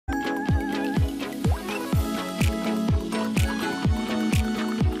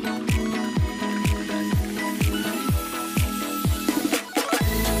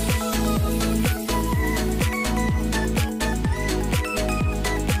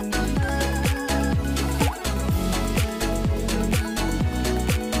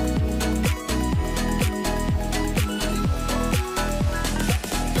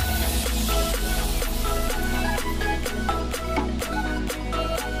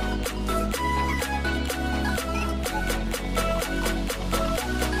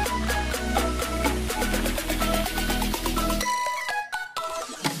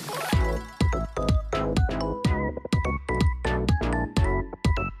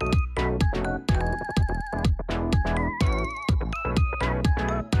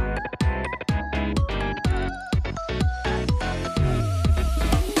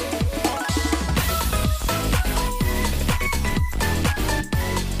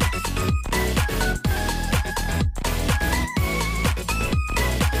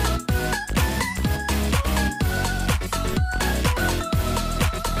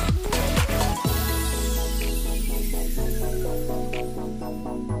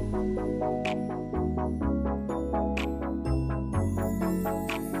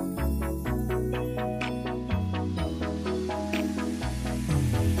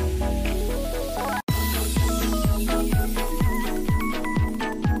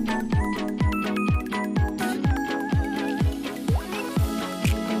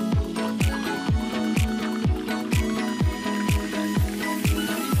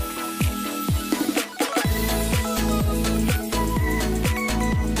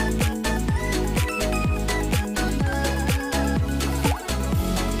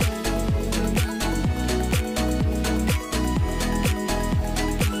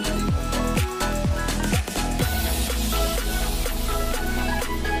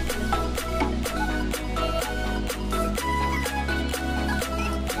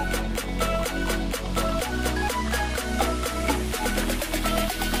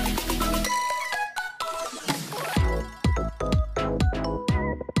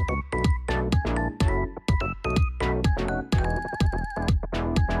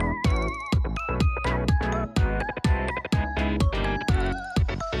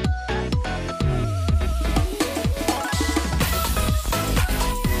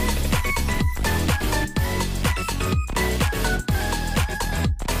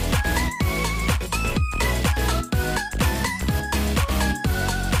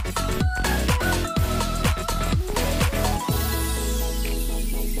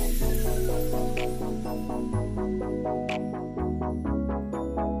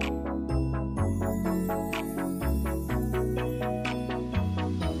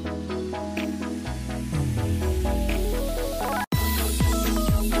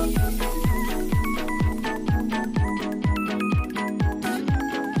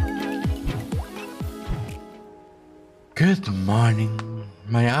Good morning,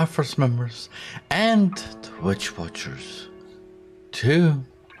 my Afros members and Twitch watchers. To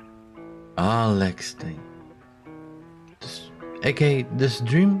Alexei, aka this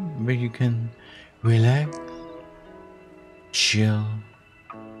dream where you can relax, chill,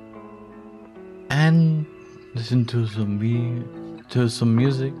 and listen to some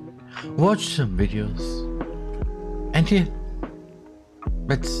music, watch some videos, and yeah,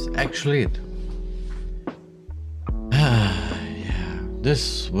 that's actually it.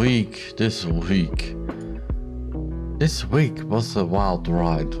 This week was a wild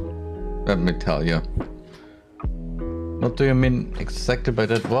ride, let me tell you. What do you mean exactly by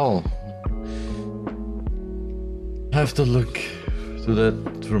that? Well, I have to look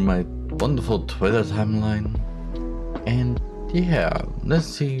through my wonderful Twitter timeline, and yeah, let's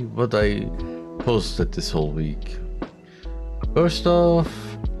see what I posted this whole week. First off,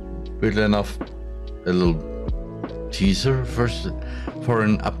 weirdly enough, a little teaser for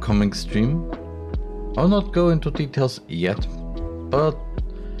an upcoming stream. I'll not go into details yet, but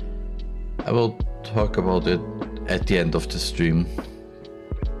I will talk about it at the end of the stream,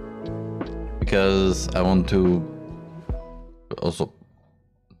 because I want to also,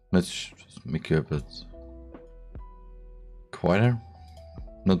 let's just make you a bit quieter,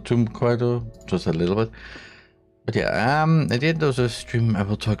 not too quieter, just a little bit. But yeah, at the end of the stream I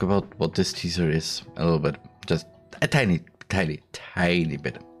will talk about what this teaser is a little bit, just a tiny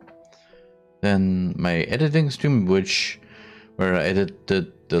bit. Then my editing stream, where I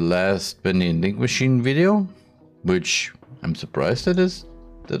edited the last Bendy and Link Machine video, which I'm surprised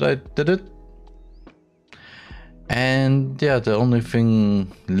that I did it. And yeah, the only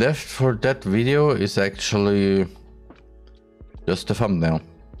thing left for that video is actually just the thumbnail.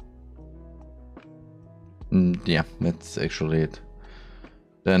 Yeah, that's actually it.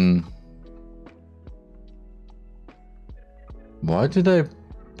 Then why did I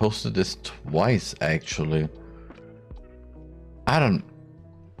post this twice actually? I don't...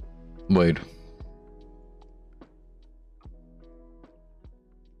 Wait.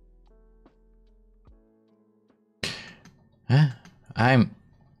 Huh?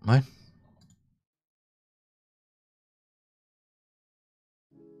 What?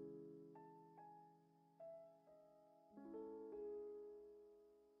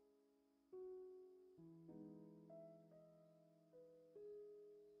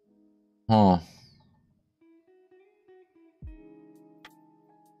 Oh.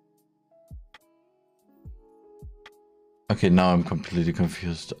 Okay, now I'm completely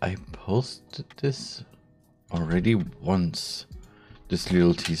confused. I posted this already once, this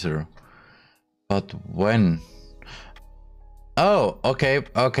little teaser. But when? Oh, okay,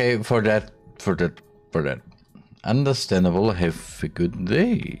 for that. Understandable, have a good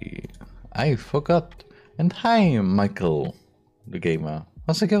day. I forgot. And hi, Michael, the gamer.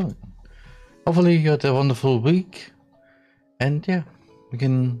 How's it going? Hopefully you had a wonderful week, and yeah, we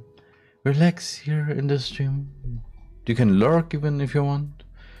can relax here in the stream. You can lurk even if you want,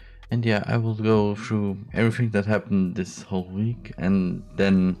 and yeah, I will go through everything that happened this whole week, and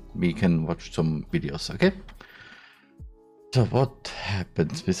then we can watch some videos, okay? So what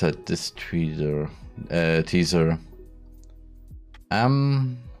happens besides this teaser?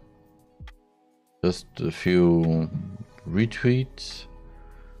 Just a few retweets.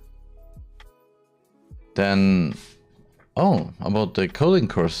 Then, about the coding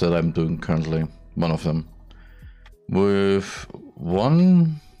course that I'm doing currently, one of them.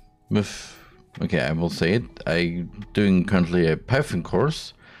 Okay, I will say it. I'm doing currently a Python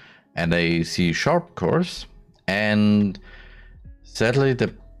course and a C# course, and sadly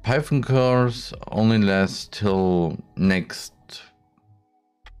the Python course only lasts till next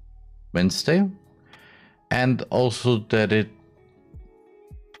Wednesday, and also that it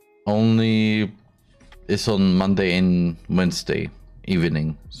only is on Monday and Wednesday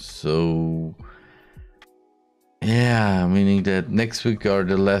evening. So yeah, meaning that next week are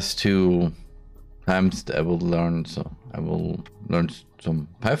the last two times that I will learn. So I will learn some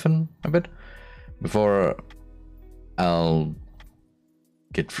Python a bit before I'll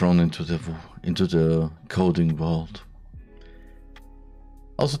get thrown into the coding world.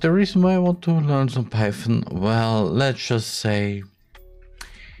 Also, the reason why I want to learn some Python, well, let's just say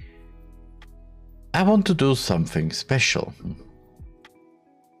I want to do something special.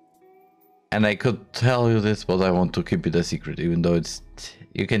 And I could tell you this, but I want to keep it a secret, even though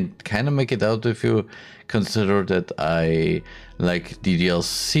you can kind of make it out if you consider that I like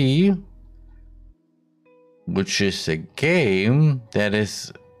DDLC, which is a game that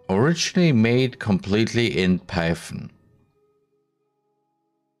is originally made completely in Python.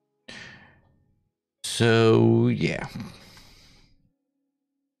 So yeah,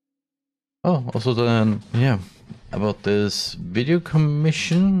 Oh, also then, yeah, about this video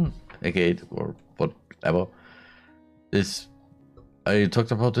commission, again, or whatever. This, I talked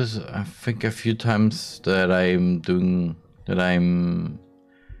about this, I think a few times that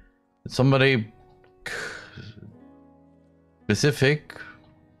somebody specific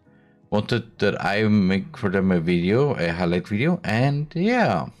wanted that I make for them a video, a highlight video, and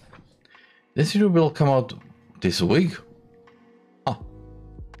yeah, this video will come out this week.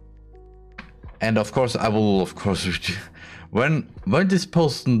 And of course, I will, of course, when this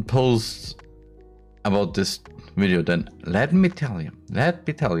person posts about this video, then let me tell you,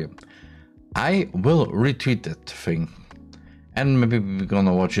 I will retweet that thing, and maybe we're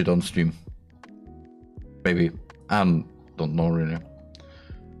gonna watch it on stream. Maybe, I don't know really.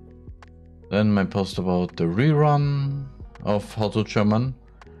 Then my post about the rerun of How to German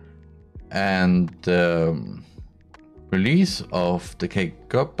and the release of the Cake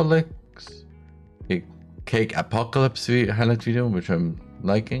Apocalypse highlight video, which I'm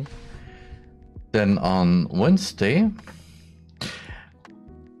liking. Then on Wednesday,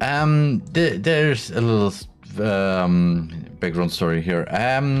 there's a little background story here.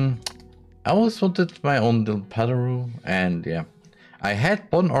 I always wanted my own little Padaru, and yeah, I had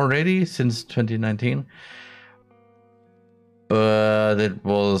one already since 2019, but it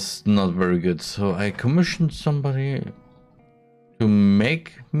was not very good. So I commissioned somebody to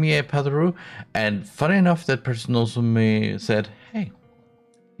make me a Padaru, and funny enough, that person also said, "Hey,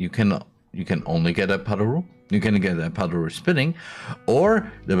 you can only get a Padaru. You can get a Padaru spinning,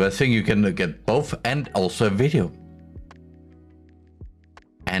 or the best thing, you can get both and also a video."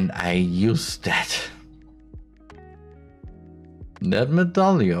 And I used that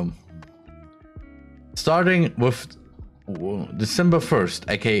medallion starting with December 1st,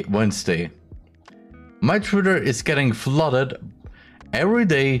 aka Wednesday. My Twitter is getting flooded every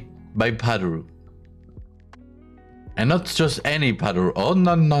day by Padaru. And not just any Padaru. Oh,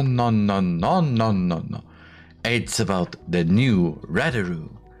 no. It's about the new Radaru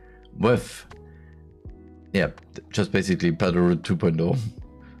with, yeah, just basically Padaru 2.0,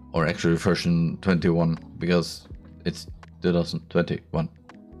 or actually version 21, because it's 2021.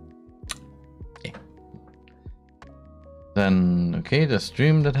 Yeah. Then, okay, the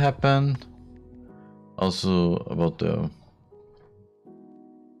stream that happened. Also about the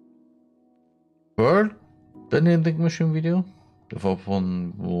Bird, the Vending Machine video. The fourth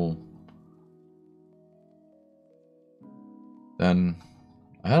one will. Then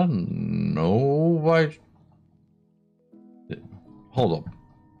I don't know why. Hold up.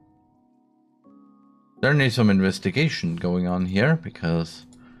 There needs some investigation going on here, because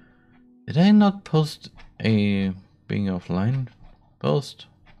did I not post a being offline post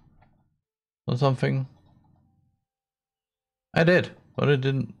or something? I did, but it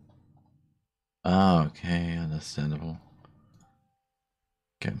didn't. Ah, okay, understandable.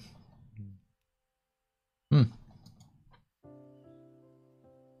 Okay.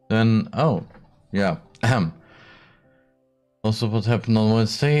 Then, oh, yeah. Also, what happened on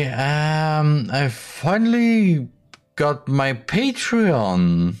Wednesday? I finally got my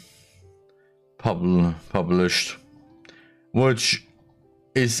Patreon published, which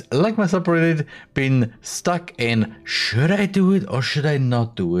is, like my subreddit, been stuck in should I do it or should I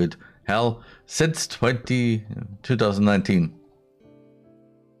not do it? Hell, since 2019.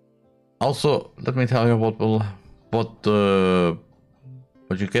 Also, let me tell you what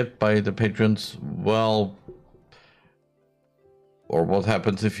you get by the patrons. Well, or what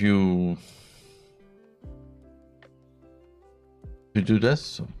happens if you do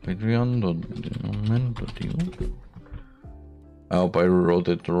this. Patreon.eu. I hope I wrote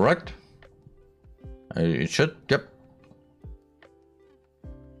it right. It should, yep.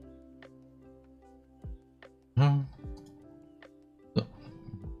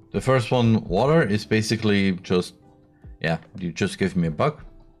 The first one, water, is basically just, yeah, you just give me $1,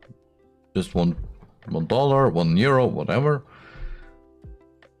 just $1, €1, whatever.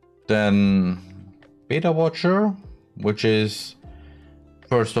 Then Beta Watcher, which is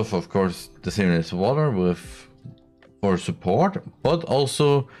first off, of course, the same as water for support, but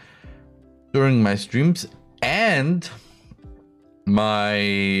also during my streams and my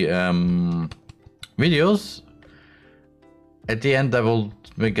videos. At the end, I will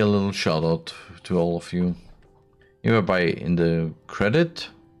make a little shout out to all of you, either by in the credit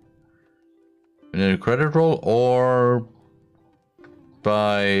roll, or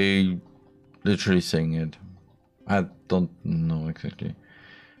by literally saying it. I don't know exactly.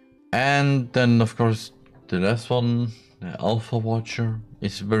 And then, of course, the last one, the Alpha Watcher,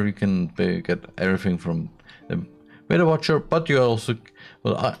 is where you can get everything from the Beta Watcher, but you also,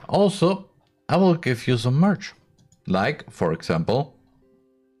 well, I will give you some merch. Like, for example,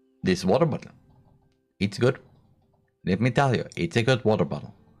 this water bottle. It's good. Let me tell you, it's a good water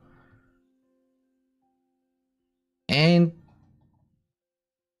bottle. And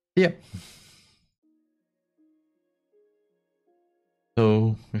yeah.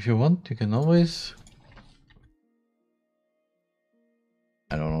 So if you want, you can always.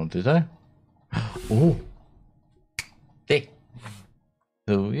 I don't know, did I? Oh. Hey.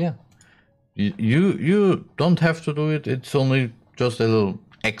 So yeah. You don't have to do it. It's only just a little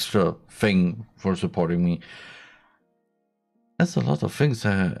extra thing for supporting me. That's a lot of things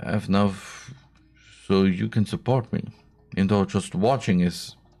I have now, so you can support me. Even though just watching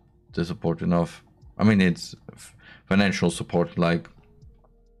is the support enough. I mean, it's financial support, like,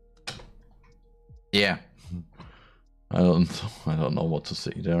 yeah. I don't know what to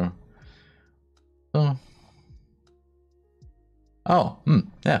say there. So,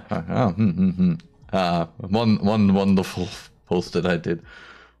 one wonderful post that I did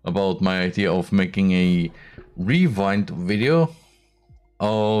about my idea of making a rewind video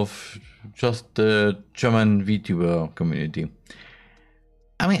of just the German VTuber community.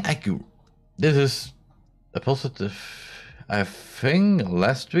 I mean, this is a positive, I think,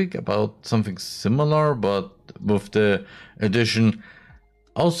 last week about something similar, but with the addition.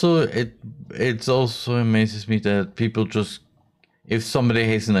 Also, it's also amazes me that people just, if somebody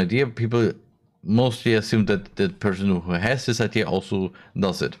has an idea, people mostly assume that the person who has this idea also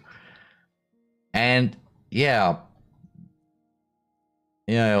does it. And yeah,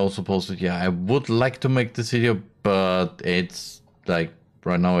 I also posted, I would like to make this video, but it's like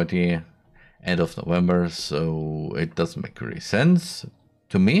right now at the end of November, so it doesn't make really sense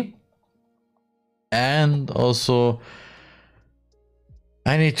to me. And also,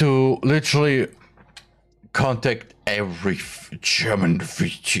 I need to literally contact every German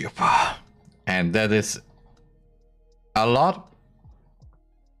VTuber, and that is a lot.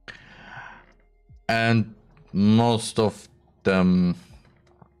 And most of them,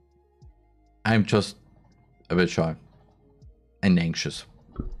 I'm just a bit shy and anxious,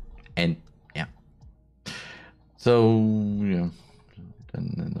 and yeah. So yeah,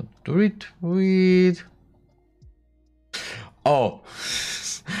 then retweet. Oh,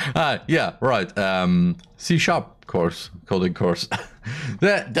 yeah, right. C# course, coding course.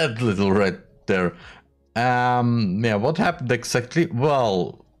 that little red there. Yeah, what happened exactly?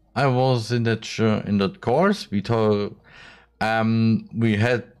 Well, I was in that course. We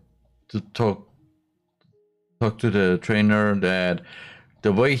had to talk to the trainer that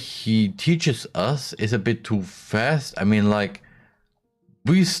the way he teaches us is a bit too fast. I mean, like,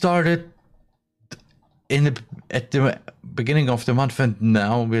 we started at the beginning of the month, and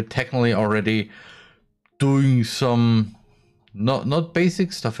now we're technically already doing some not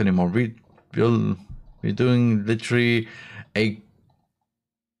basic stuff anymore. We're doing literally a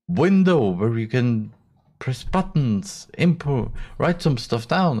window where you can press buttons, input, write some stuff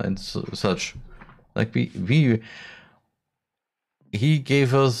down, and such. Like he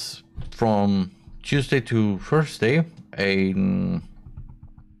gave us from Tuesday to Thursday a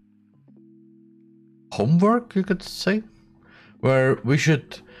homework, you could say, where we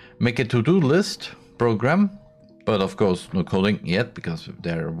should make a to-do list program, but of course no coding yet because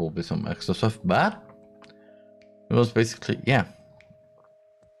there will be some extra stuff. But it was basically,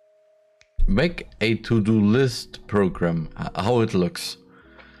 make a to-do list program, how it looks.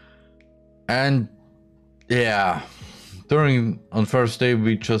 And on Thursday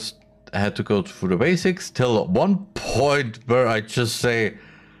we just had to go through the basics till one point where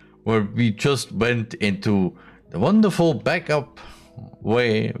we just went into the wonderful backup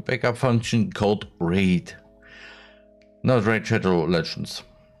function called RAID. Not Raid Shadow Legends.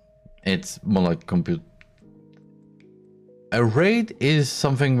 It's more like compute. A RAID is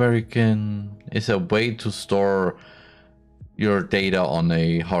something where is a way to store your data on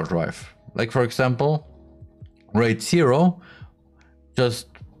a hard drive. Like, for example, RAID 0, just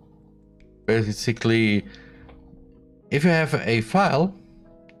basically, if you have a file,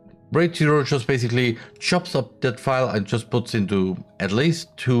 RAID 0 just basically chops up that file and just puts into at least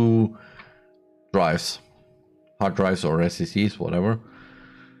 2 drives, hard drives or SSDs, whatever.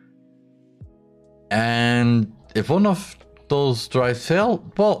 And if one of those drives fail,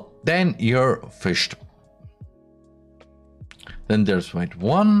 well, then you're fished. Then there's RAID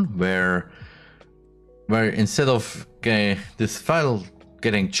 1, where instead of this file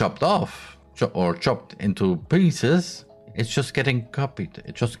getting chopped off or chopped into pieces, it's just getting copied.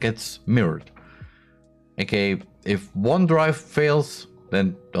 It just gets mirrored. Okay, if one drive fails,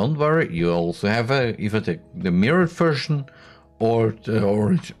 then don't worry. You also have either the mirrored version or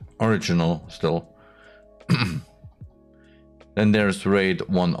the original still. Then there's RAID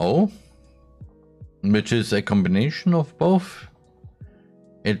 1.0, which is a combination of both.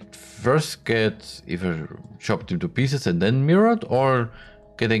 It first gets either chopped into pieces and then mirrored, or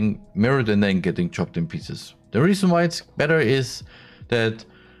getting mirrored and then getting chopped in pieces. The reason why it's better is that,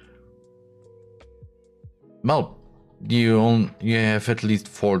 well, you have at least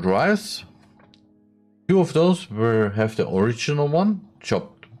 4 drives. 2 of those have the original one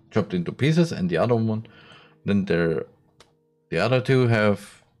chopped into pieces, and the other one, then the other 2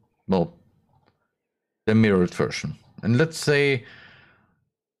 have, well, the mirrored version. And let's say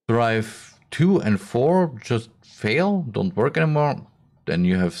drive 2 and 4 just fail, don't work anymore, then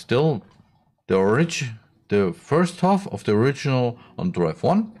you have still the first half of the original on drive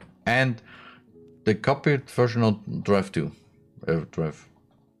 1 and the copied version on drive 2. Drive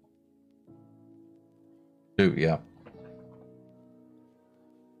 2, yeah.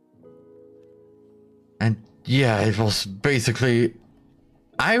 And yeah, it was basically,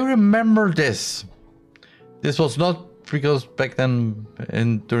 I remember this. This was not because back then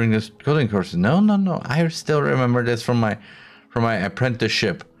during this coding course. No. I still remember this from my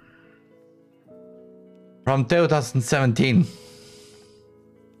apprenticeship from 2017.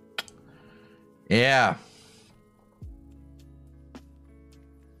 Yeah.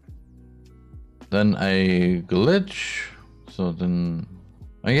 Then I glitch. So then,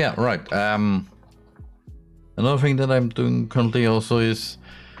 oh yeah, right. Another thing that I'm doing currently also is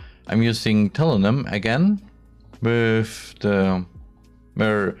I'm using Telegram again, with the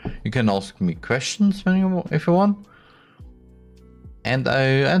where you can ask me questions if you want, and I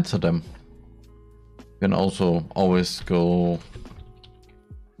answer them. You can also always go.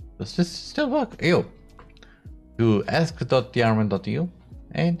 Does this still work? Ew. To ask.thearmin.eu,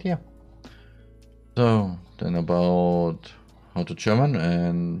 and yeah. So then about how to German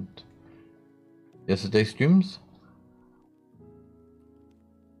and yesterday's streams.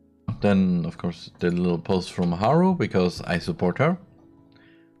 Then of course the little post from Haru because I support her.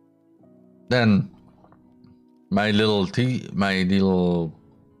 Then my little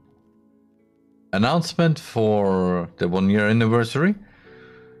announcement for the 1-year anniversary,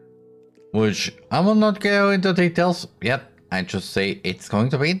 which I will not go into details yet. I just say it's going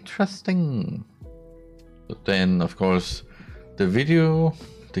to be interesting. But then of course the video,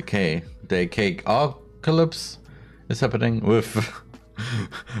 the cake apocalypse is happening with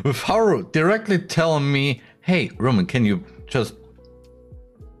with Haru directly telling me, hey Roman, can you just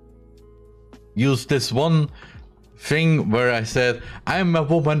use this one thing where I said I'm a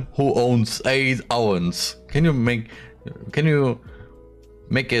woman who owns 8 owns. Can you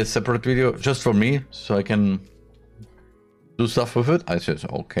make a separate video just for me so I can do stuff with it? I said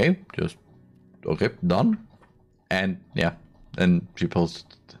okay, done. And yeah, and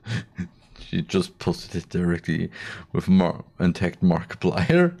she just posted it directly with and tagged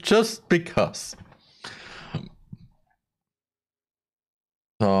Markiplier just because.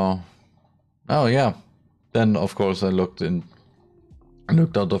 So, oh yeah. Then of course I looked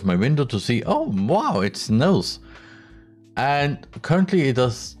out of my window to see, oh wow, it snows. And currently it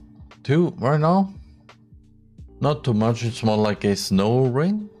does too right now. Not too much, it's more like a snow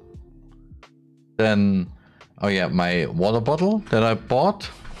ring. Then, oh yeah, my water bottle that I bought,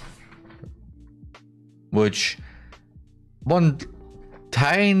 which one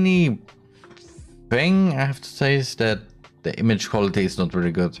tiny thing I have to say is that the image quality is not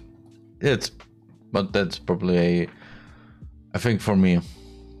very good. But that's probably a thing for me.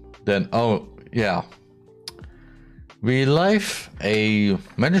 Then, oh yeah, we live a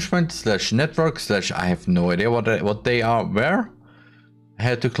management / network / I have no idea what they are where. I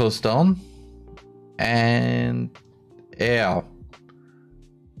had to close down, and yeah.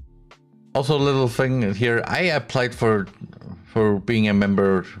 Also, a little thing here, I applied for being a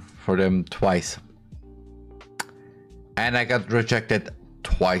member for them twice, and I got rejected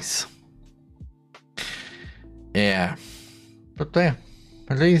twice. Yeah, but yeah,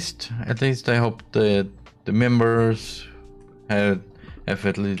 at least I hope the members have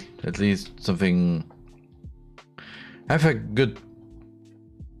at least something, have a good.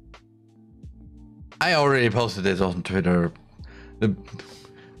 I already posted this on Twitter. The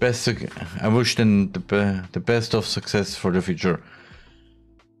best. I wish them the best of success for the future.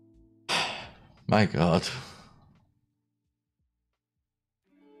 My God.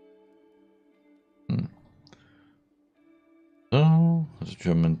 So,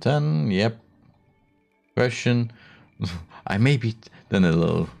 German 10, yep. Question. I may be, then a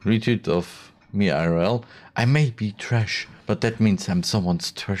little retweet of me IRL. I may be trash, but that means I'm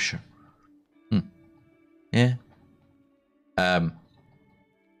someone's treasure. Yeah.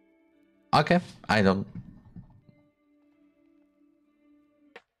 Okay, I don't.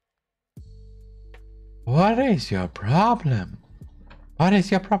 What is your problem? What is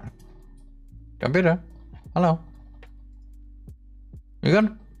your problem? Computer, hello. You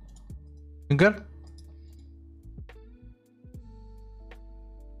good? You good?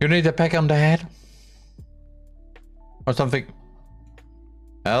 You need a peck on the head? Or something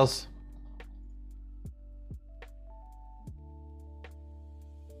else?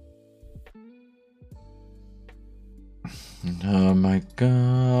 Oh my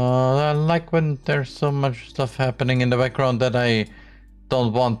god, I like when there's so much stuff happening in the background that I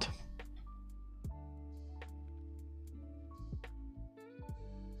don't want.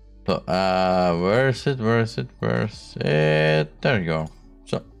 So, where is it? Where is it? Where is it? There you go.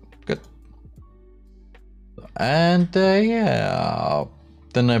 So, good. And, yeah.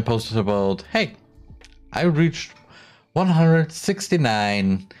 Then I posted about, hey, I reached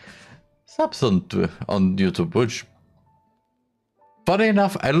 169 subs on YouTube, which, funny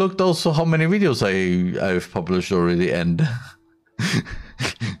enough, I looked also how many videos I've published already, and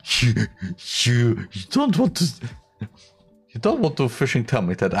you don't want to. You don't want to fishing tell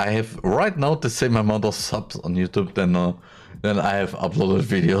me that I have right now the same amount of subs on YouTube than I have uploaded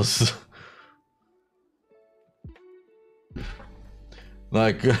videos.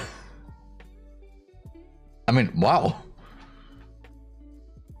 Like, I mean, wow.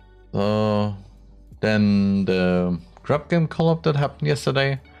 So then the crab game collab that happened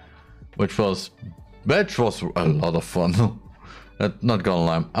yesterday, which was a lot of fun. Not gonna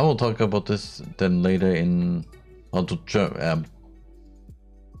lie, I will talk about this then later in how to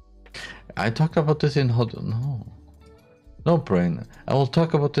I talked about this in how to, no brain. I will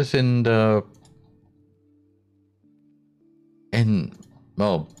talk about this in the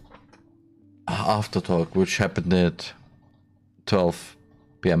well, after talk, which happened at 12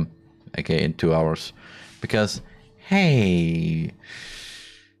 p.m. Okay, in 2 hours, because hey,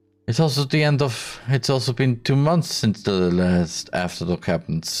 it's also been 2 months since the last after talk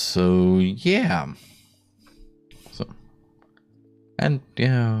happened, so yeah. So, and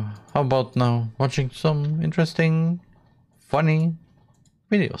yeah, how about now watching some interesting, funny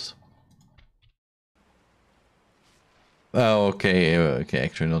videos? Oh, okay,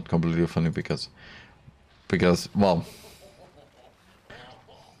 actually not completely funny because well,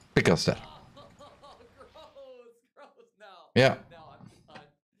 because that. Gross. No. Yeah. No, I'm done.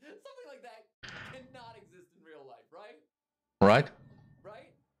 Something like that cannot exist in real life, right? Right?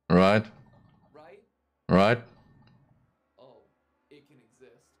 Right? Right? Right? Right? Oh, it can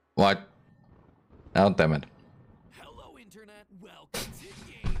exist. What? Oh, damn it. Hello, Internet. Welcome to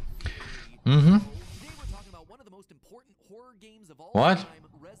Game Theory. Mm-hmm. Today we're talking about one of the most important horror games of all What? time,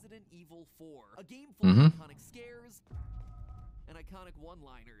 Resident Evil 4. A game full of iconic scares and iconic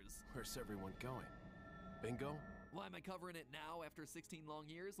one-liners. Where's everyone going? Bingo? Why am I covering it now after 16 long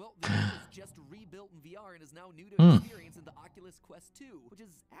years? Well, the game was just rebuilt in VR and is now new to experience in the Oculus Quest 2, which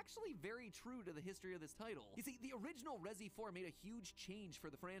is actually very true to the history of this title. You see, the original Resi 4 made a huge change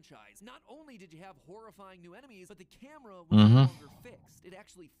for the franchise. Not only did you have horrifying new enemies, but the camera was no longer fixed. It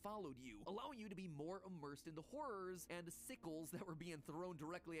actually followed you, allowing you to be more immersed in the horrors and the sickles that were being thrown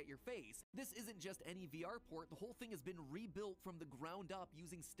directly at your face. This isn't just any VR port, the whole thing has been rebuilt from the ground up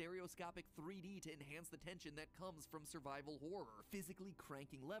using stereoscopic 3D to enhance the tension that comes from survival horror. Physically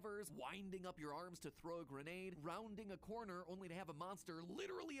cranking levers, winding up your arms to throw a grenade, rounding a corner only to have a monster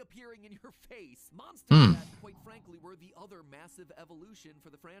literally appearing in your face. Monsters that, quite frankly, were the other massive evolution for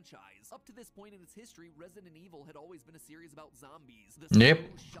the franchise. Up to this point in its history, Resident Evil had always been a series about zombies. The slow,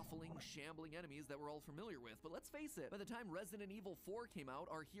 shuffling, shambling enemies that we're all familiar with. But let's face it, by the time Resident Evil 4 came out,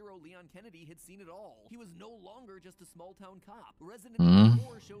 our hero Leon Kennedy had seen it all. He was no longer just a small-town cop. Resident Evil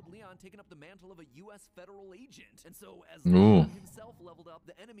 4 showed Leon taking up the mantle of a U.S. federal agent. And so, as Leon himself leveled up,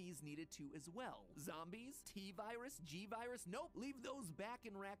 the enemies needed to as well. Zombies, T-Virus, G-Virus, nope, leave those back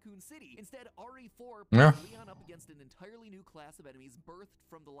in Raccoon City. Instead, RE4 puts Leon up against an entirely new class of enemies birthed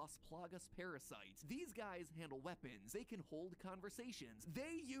from the Las Plagas parasites. These guys handle weapons, they can hold conversations,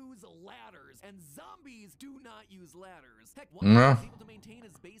 they use ladders, and zombies do not use ladders. Heck, one is able to maintain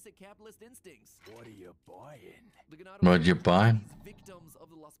his basic capitalist instincts. What are you buying? What you buying? These victims of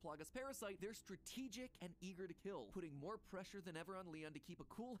the Las Plagas parasite, they're strategic and eager to kill, putting more pressure than ever on Leon to to keep a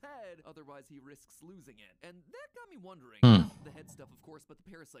cool head, otherwise he risks losing it. And that got me wondering, not the head stuff of course, but the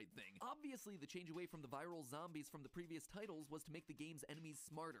parasite thing. Obviously the change away from the viral zombies from the previous titles was to make the game's enemies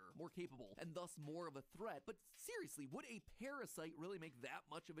smarter, more capable, and thus more of a threat. But seriously, would a parasite really make that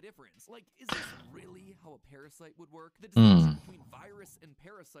much of a difference? Like, is this really how a parasite would work? The distinction between virus and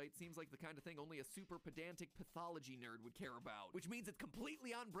parasite seems like the kind of thing only a super pedantic pathology nerd would care about, which means it's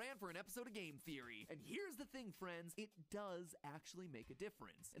completely on brand for an episode of Game Theory. And here's the thing, friends, it does actually make a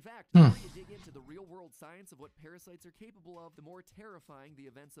difference. In fact, the more you dig into the real-world science of what parasites are capable of, the more terrifying the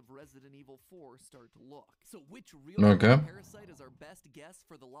events of Resident Evil 4 start to look. So which real-world parasite is our best guess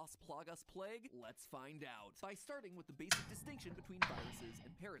for the Las Plagas plague? Let's find out. By starting with the basic distinction between viruses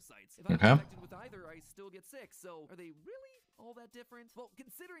and parasites. If I'm infected with either, I still get sick, so are they really all that different? Well,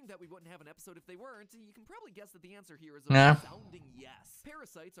 considering that we wouldn't have an episode if they weren't, you can probably guess that the answer here is a resounding yes.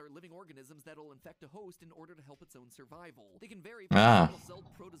 Parasites are living organisms that'll infect a host in order to help its own survival. They can vary from single-celled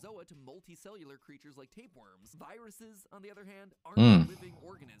protozoa to multicellular creatures like tapeworms. Viruses, on the other hand, aren't living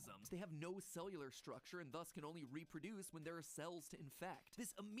organisms. They have no cellular structure and thus can only reproduce when there are cells to infect.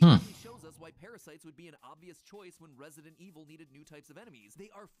 This immediately shows us why parasites would be an obvious choice when Resident Evil needed new types of enemies. They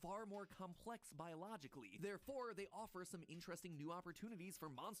are far more complex biologically. Therefore, they offer some interesting new opportunities for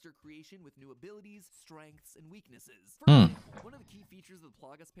monster creation with new abilities, strengths, and weaknesses. For example, one of the key features of the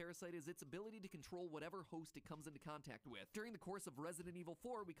Plagas parasite is its ability to control whatever host it comes into contact with. During the course of Resident Evil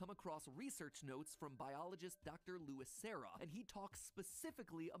 4, we come across research notes from biologist Dr. Louis Serra, and he talks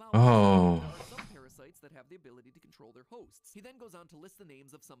specifically about there are some parasites that have the ability to control their hosts. He then goes on to list the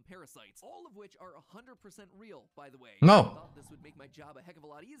names of some parasites, all of which are 100% real, by the way. I thought this would make my job a heck of a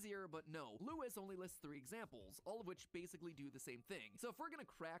lot easier, but no. Louis only lists 3 examples, all of which basically do the same thing. So if we're gonna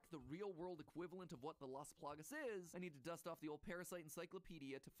crack the real-world equivalent of what the Las Plagas is, I need to dust off the old parasite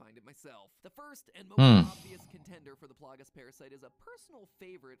encyclopedia to find it myself. The first and most obvious contender for the Plagas parasite is a personal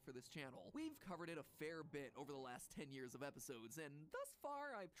favorite for this channel. We've covered it a fair bit over the last 10 years of episodes, and thus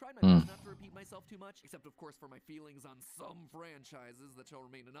far I've tried my best not to repeat myself too much, except of course for my feelings on some franchises that shall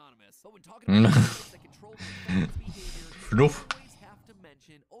remain anonymous. But when talking about parasites that control the infected's behavior, you always have to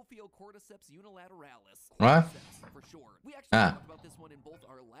mention Ophiocordyceps unilateralis. Cordyceps, for short. We actually talked about this one in both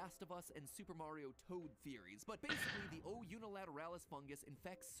our Last of Us and Super Mario Toad theories, but basically the O unilateralis fungus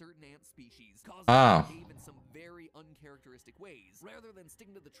infects certain ant species, causing them to behave in some very uncharacteristic ways. Rather than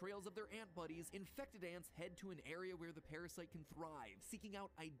sticking to the trails of their ant buddies, infected ants head to an area where the parasite can thrive, seeking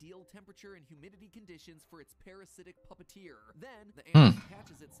out ideal temperature and humidity conditions for its parasitic puppeteer. Then, the ant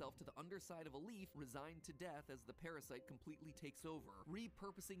attaches itself to the underside of a leaf, resigned to death as the parasite completely takes over,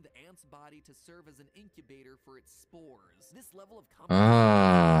 repurposing the ant's body to serve as an incubator for its spores. This level of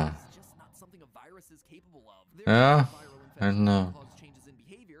complex is just not something a virus is capable of. There are viral infections that cause changes in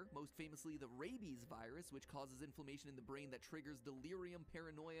behavior, most famously the rabies virus, which causes inflammation in the brain that triggers delirium,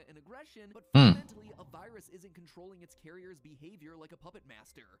 paranoia, and aggression, but fundamentally, a virus isn't controlling its carrier's behavior like a puppet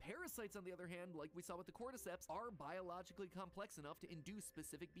master. Parasites, on the other hand, like we saw with the cordyceps, are biologically complex enough to induce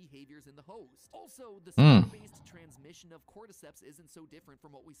specific behaviors in the host. Also, the spore-based transmission of cordyceps isn't so different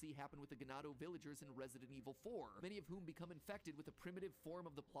from what we see happen with the Ganado villagers in Resident Evil 4, many of whom become infected with a primitive form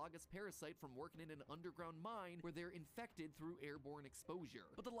of the Plagas parasite from working in an underground mine where they're infected through airborne exposure.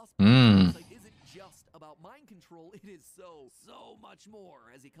 But the Las Plagas parasite isn't just about mind control, it is so much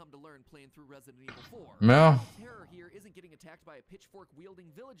more, as you come to learn playing through Resident Evil 4. The terror here isn't getting attacked by a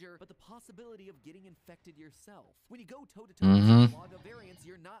pitchfork-wielding villager, but the possibility of getting infected yourself. When you go toe-to-toe with the Plaga variants,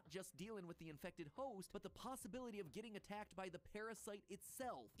 you're not just dealing with the infected host, but the possibility of getting attacked by the parasite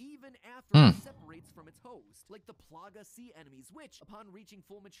itself, even after it separates from its host. Like the Plaga sea enemies, which, upon reaching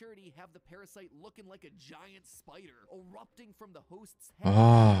full maturity, have the parasite looking like a giant spider, erupting from the host's head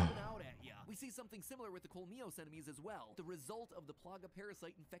and coming out at ya. We see something similar with the Colmeos enemies as well, the result of the Plaga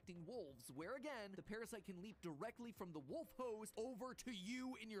parasite infecting wolves, where again, the parasite can leap directly from the wolf host over to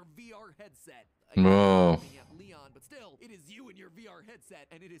you in your VR headset. At Leon, but still, it is you in your VR headset,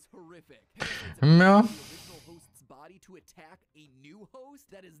 and it is horrific. Parasites the original host's body to attack a new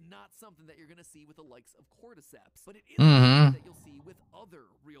host, that is not something that you're gonna see with the likes of cordyceps, but it is something that you'll see with other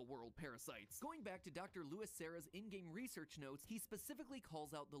real-world parasites. Going back to Dr. Louis Serra's in-game research notes, he specifically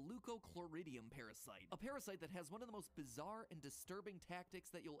calls out the leucochloridium parasite, a parasite that has one of the most bizarre and disturbing tactics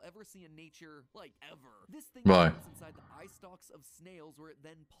that you'll ever see in nature, like ever. This thing lives inside the eye stalks of snails, where it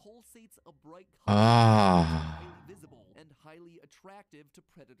then pulsates a bright color, highly visible and highly attractive to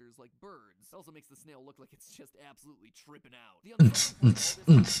predators like birds. It also makes the snail look like it's just absolutely tripping out. The unsettling part of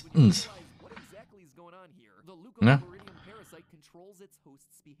all this is when you realize what exactly is going on here. The leucochloridium parasite controls its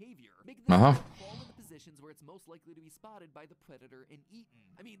host's behavior, making this fall into positions where it's most likely to be spotted by the predator and eaten.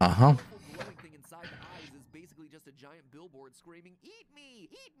 I mean, Uh-huh. the colorful glowing thing inside the eyes is basically just a giant billboard screaming, "Eat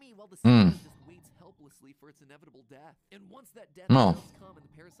me! Eat me!" while the spider just waits helplessly for its inevitable death. And once that death No. does come and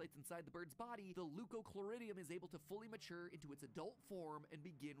the parasite's inside the bird's body, the leucochloridium is able to fully mature into its adult form and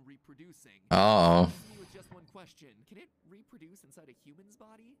begin reproducing. Uh-oh. Leaves me with just one question. Can it reproduce inside a human's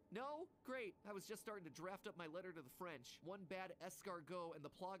body? No? Great. I was just starting to draft up my letter to the French. One bad escargot and the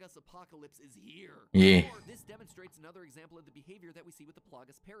Plagas apocalypse is here. Yeah. Or this demonstrates another example of the behavior that we see with the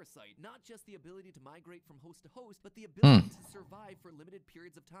Plagas parasite. Not just the ability to migrate from host to host, but the ability to survive for limited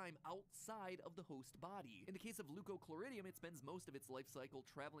periods of time outside of the host body. In the case of leucochloridium, it spends most of its life cycle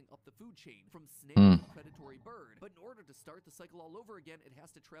traveling up the food chain, from snail to predatory bird. But in order to start the cycle all over again, it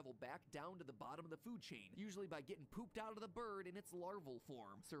has to travel back down to the bottom of the food chain, usually by getting pooped out of the bird in its larval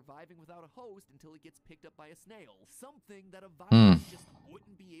form, surviving without a host until it gets picked up by a snail. Something that a virus just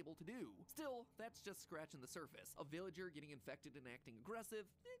wouldn't be able to do. Still, that's just scratching the surface. A villager getting infected and acting aggressive,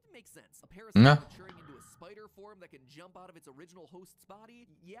 it makes sense. A parasite maturing into a spider form that can jump out of its original host's body,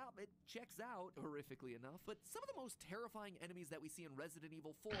 yeah, it checks out, horrifically enough. But some of the most terrifying enemies that we see in Resident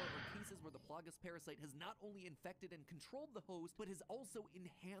Evil 4 are cases where the Plagas parasite has not only infected and controlled the host, but has also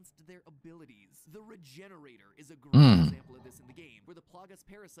enhanced their abilities. The Regenerator is a great example of this in the game, where the Plagas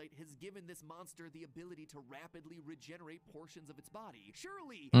parasite has given this monster the ability to rapidly regenerate portions of its body.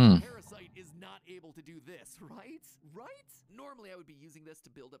 Surely, a parasite is not able to do this, right? Right? Normally I would be using this to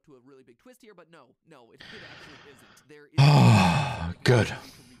build up to a really big twist here, but no, it actually isn't. There is Good.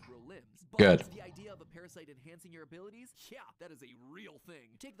 to regrow limbs. But Good. the idea of a parasite enhancing your abilities, yeah, that is a real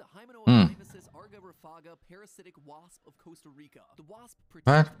thing. Take the Hymenophysis argyrifaga parasitic wasp of Costa Rica. The wasp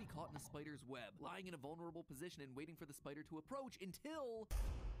pretends to be caught in a spider's web, lying in a vulnerable position and waiting for the spider to approach until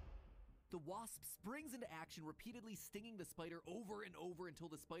the wasp springs into action, repeatedly stinging the spider over and over until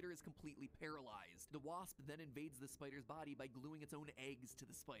the spider is completely paralyzed. The wasp then invades the spider's body by gluing its own eggs to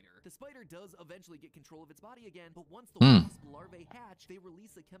the spider. The spider does eventually get control of its body again, but once the wasp larvae hatch, they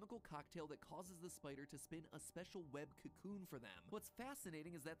release a chemical cocktail that causes the spider to spin a special web cocoon for them. What's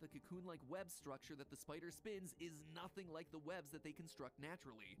fascinating is that the cocoon-like web structure that the spider spins is nothing like the webs that they construct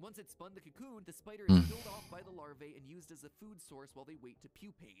naturally. Once it's spun the cocoon, the spider is killed off by the larvae and used as a food source while they wait to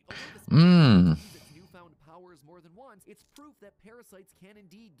pupate. Although the spider use its newfound powers more than once, it's proof that parasites can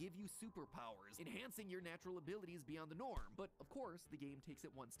indeed give you superpowers, enhancing your natural abilities beyond the norm. But of course, the game takes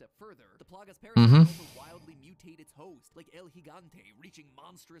it one step further. The Plagas parasite also wildly mutate its host, like El Gigante, reaching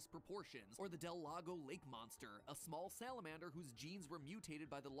monstrous proportions, or the Del Lago lake monster, a small salamander whose genes were mutated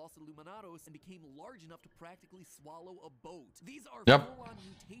by the Los Illuminados and became large enough to practically swallow a boat. These are full-on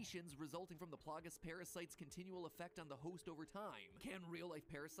mutations resulting from the Plagas parasite's continual effect on the host over time. Can real-life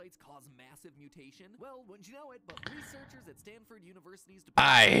parasites cause massive mutation? Well, wouldn't you know it, but researchers at Stanford University's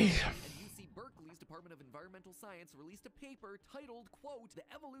Department and UC Berkeley's Department of Environmental Science released a paper titled, quote, "The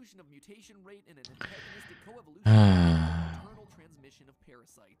Evolution of Mutation Rate in an Antagonistic Coevolution Maternal Transmission of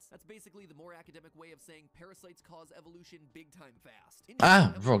Parasites." That's basically the more academic way of saying parasites cause evolution big time fast.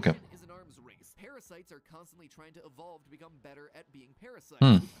 Evolution is an arms race. Parasites are constantly trying to evolve to become better at being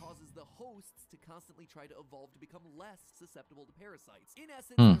parasites, which causes the hosts to constantly try to evolve to become less susceptible to parasites. In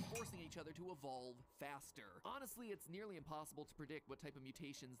essence, they're forcing each other to evolve faster. Honestly, it's nearly impossible to predict what type of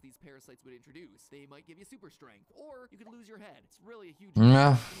mutations these parasites would introduce. They might give you super strength, or you could lose your head. It's really a huge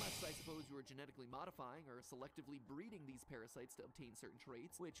unless I suppose you were genetically modifying or selectively breeding these parasites to obtain certain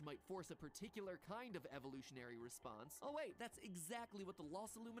traits, which might force a particular kind of evolutionary response. Oh wait, that's exactly what the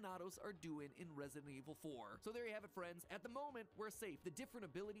Los Illuminados are doing in Resident Evil 4. So there you have it, friends. At the moment, we're safe. The different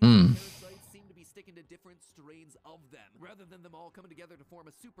abilities of parasites seem to be sticking to different strains of them, rather than them all coming together to form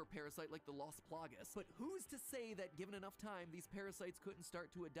a super parasite like the Los Plagas. But who's to say that given enough time, these parasites couldn't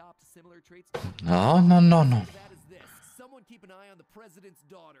start to adopt similar traits? No. That is this. Someone keep an eye on the president's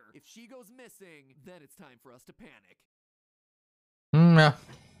daughter. If she goes missing, then it's time for us to panic. Yeah.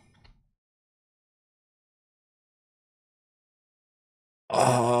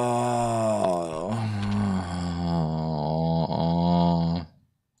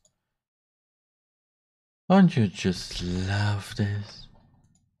 Don't you just love this?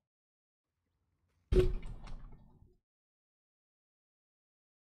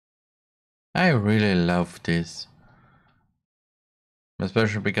 I really love this.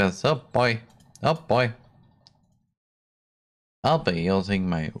 Especially because, oh boy, I'll be using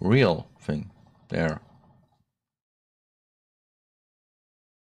my real thing there.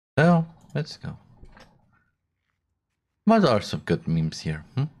 So, let's go. What are some good memes here?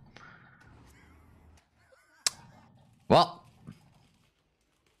 Well.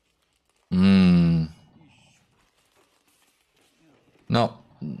 No.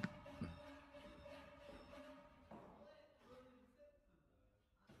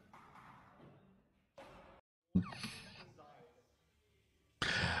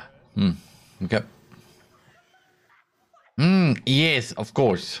 Okay. Yes, of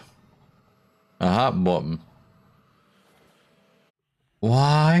course. Bottom.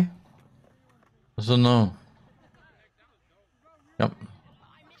 Why? I don't know. Yep.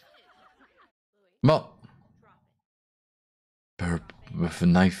 Well. Burp with a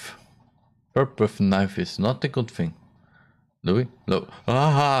knife. Burp with a knife is not a good thing. Louis? No.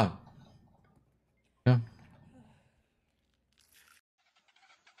 Aha! Yeah.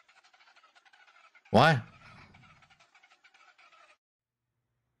 Why?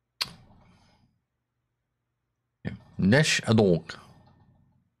 Yeah. Nash a dog.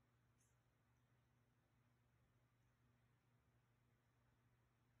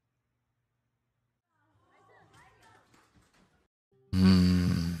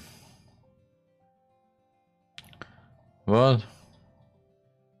 What?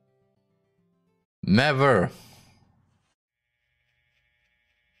 Never.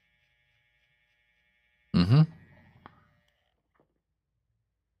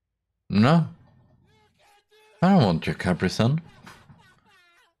 No. I don't want your Capri Sun.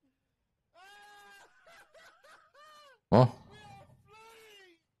 Oh.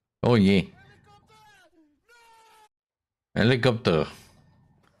 Oh yeah. Helicopter.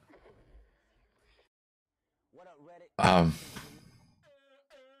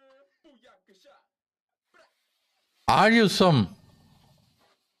 Are you some?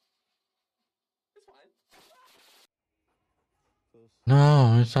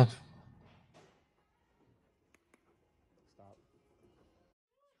 No, it's not.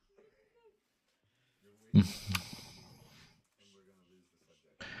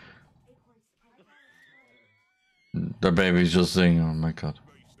 The baby's just saying, oh my god.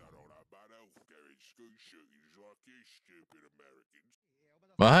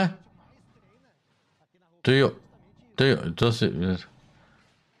 What? Does it?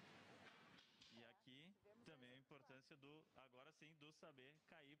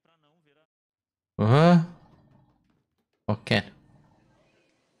 What? Okay.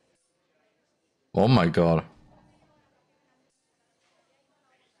 Oh my god.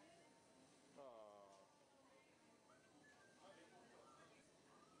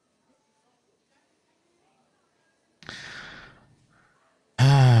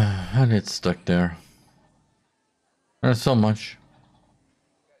 And it's stuck there. There's so much.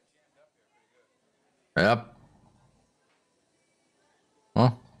 Yep.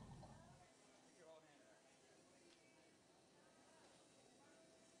 Oh.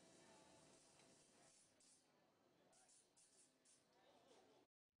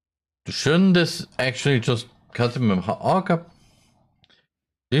 Shouldn't this actually just cut him? Okay.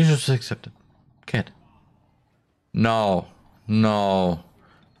 You just accept it. Kid. No. No.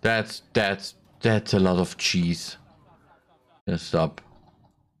 That's a lot of cheese. Just stop.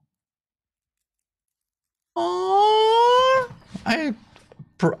 Oh, I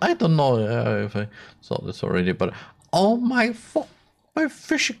don't know if I saw this already, but oh my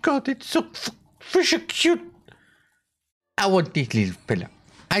fishy god, it's so fishy cute. I want this little fella.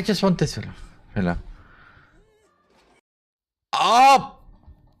 I just want this fella. Oh!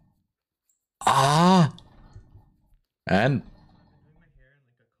 Ah! And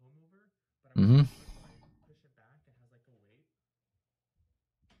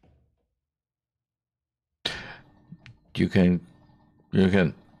you can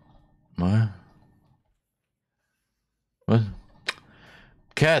what? What?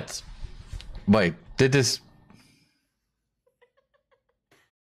 Cats. Wait, did this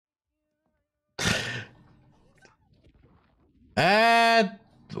and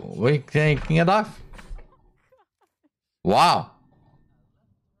we're taking it off. Wow.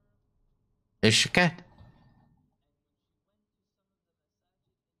 Is she cat?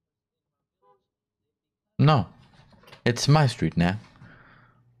 No. It's my street now.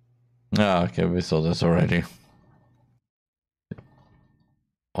 Oh, okay, we saw this already.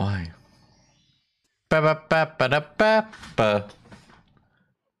 Why? Ba-ba-ba-ba-da-ba-ba.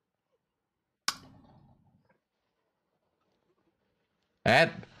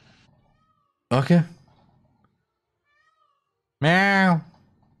 Ed. Okay. Meow.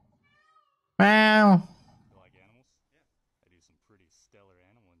 Meow. You like animals? Yeah. I do some pretty stellar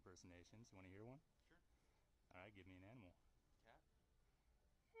animal impersonations. You want to hear one? Sure. All right, give me an animal. Cat.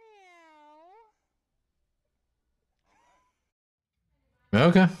 Meow.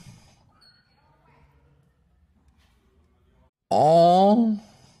 Okay. Oh.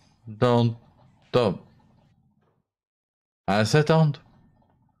 Don't. I said don't.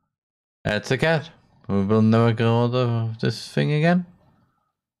 It's a cat. We will never go out of this thing again.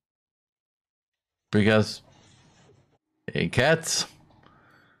 Because cats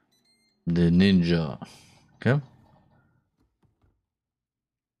The ninja. Okay.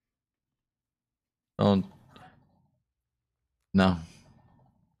 Oh. No.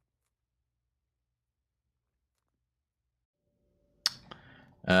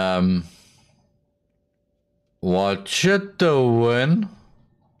 What you doing?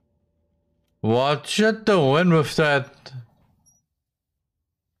 What you doing with that?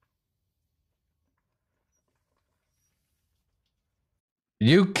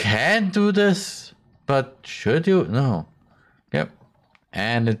 You can do this, but should you? No. Yep.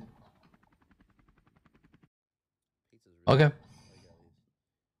 And it. Okay.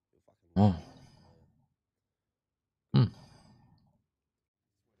 Oh. Hmm.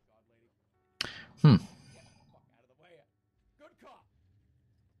 Hmm. Good cop.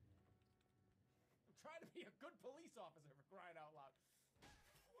 I'm trying to be a good police officer for crying out loud.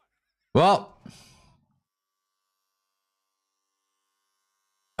 Well.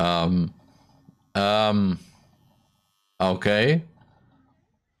 Okay.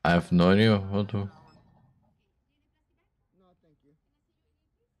 I have no idea how to. No, thank you.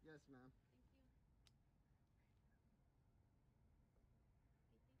 Yes, ma'am.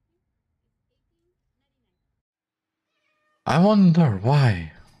 I wonder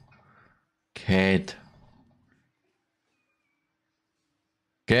why. Cat.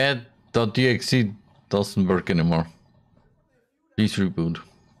 Cat.exe doesn't work anymore. Please reboot.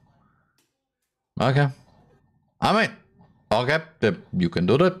 Okay. I mean, okay, you can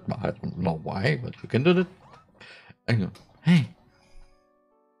do that. I don't know why, but you can do that. I go, hey.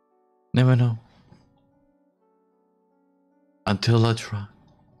 Never know. Until I try.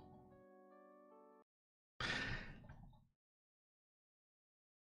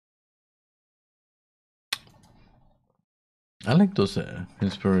 I like those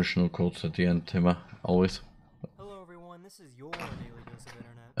inspirational quotes at the end, Tima. Always. Hello everyone, this is your daily dose of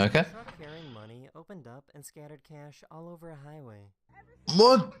internet. Okay. A truck carrying money opened up and scattered cash all over a highway.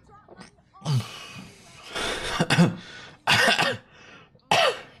 What?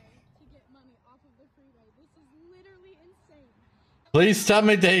 Please tell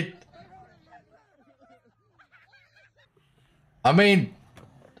me they. I mean,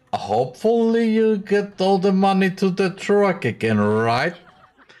 hopefully you get all the money to the truck again, right?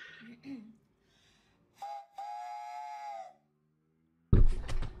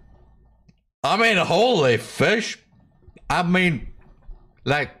 I mean, holy fish. I mean,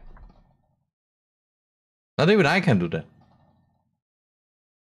 like, not even I can do that.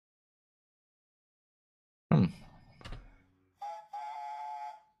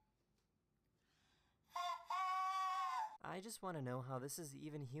 I just want to know how this is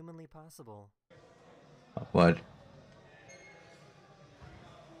even humanly possible. What?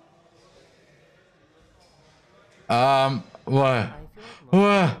 What? I feel like most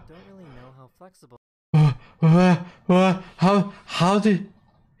people don't really know how flexible What? How did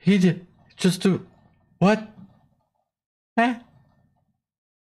he just do what? Huh?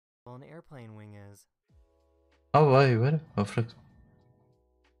 an airplane wing is. Oh, wait, what? Oh, flex.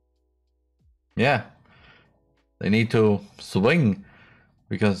 Yeah. They need to swing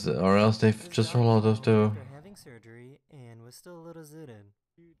because, or else they've This just dog roll out of fell the. after having surgery and was still a little zooted.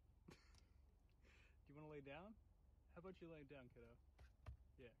 Dude, do you want to lay down? How about you lay down, kiddo?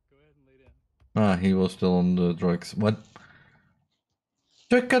 Yeah, go ahead and lay down. Ah, he was still on the drugs. What?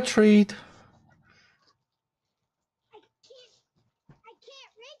 Trick or treat. I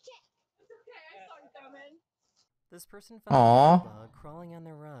can't reach it. It's okay, I saw you coming. This person found Aw. a bug crawling on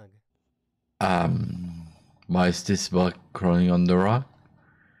their rug. Why is this bug crawling on the rock?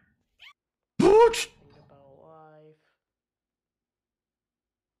 Booch! Think about life.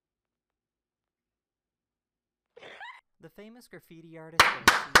 The famous graffiti artist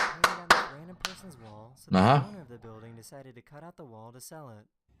Banksy painted on this random person's wall, so the owner of the building decided to cut out the wall to sell it.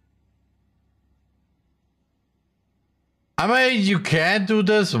 I mean, you can't do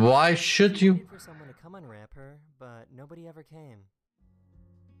this. Why should She you? waited for someone to come unwrap her, but nobody ever came.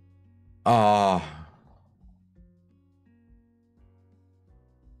 Oh.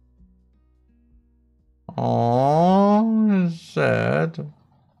 Oh, it's sad.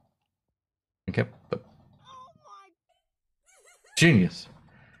 Okay, but genius.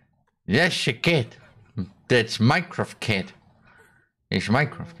 Yes, you kid. That's Minecraft kid. It's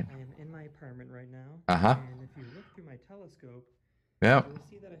Minecraft kid. I am in my apartment right now. Uh-huh. And if you look through my telescope, Yeah. you'll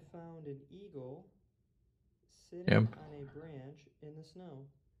see that I found an eagle sitting Yep. on a branch in the snow.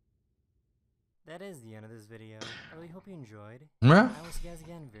 That is the end of this video. I really hope you enjoyed. Yeah. I will see you guys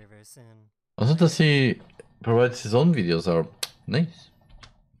again very, very soon. Also, does he provides his own videos are nice.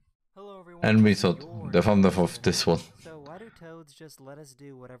 Hello everyone. And we this is saw your the founder daily of this one. So why do toads just let us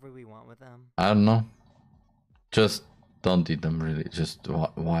do whatever we want with them? I don't know. Just don't eat them, really. Just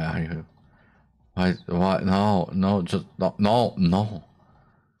why are you? Why? No, no, just no, no, no.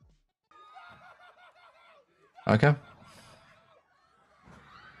 Okay.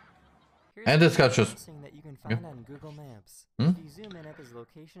 Here's And this got just something that you can find on Google Maps. If you zoom in at this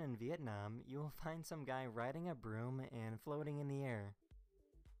location in Vietnam, you will find some guy riding a broom and floating in the air.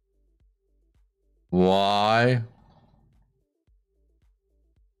 Why?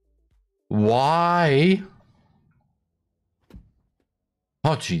 Why?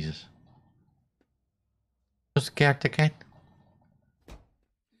 Oh Jesus! Just scared the cat.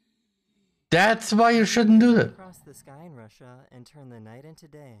 That's why you shouldn't do that. Across the sky in Russia and turn the night into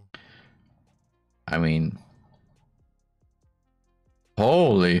day. I mean,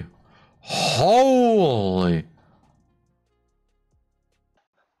 holy.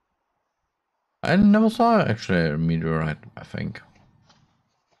 I never saw actually a meteorite, I think.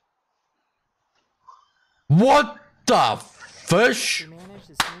 What the fish? They managed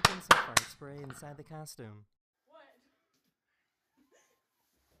to sneak in some fart spray inside the costume.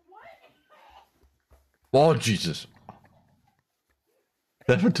 Oh Jesus.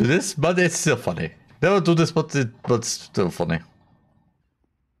 Never do this, but it's still funny. Never do this, but it's still funny.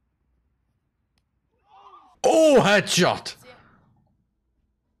 Oh, headshot!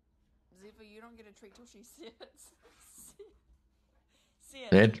 Ziva, you don't get a treat till she sits. See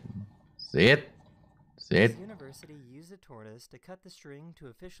it? See it? See it? This university used a tortoise to cut the string to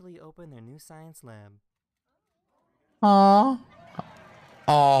officially open their new science lab. Aww.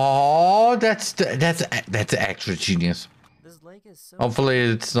 Oh, that's actually genius. This lake is so Hopefully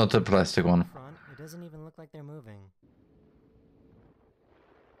it's not a plastic one. front, it doesn't even look like they're moving.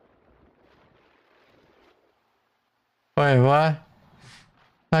 Wait, what?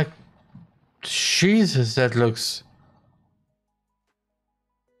 Like, Jesus, that looks...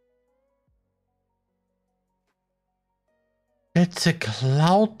 It's a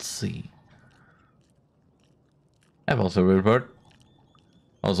cloud sea. I've also real bird.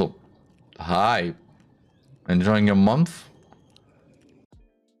 Also, hi. Enjoying your month?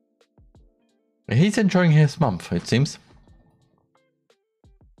 He's enjoying his month, it seems.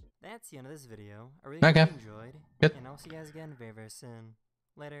 That's the end of this video. I really hope you enjoyed. Good. And I'll see you guys again very, very soon.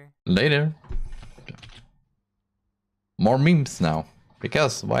 Later. Later. More memes now.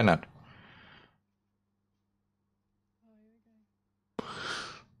 Because, why not?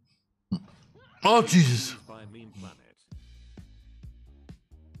 Oh, Jesus.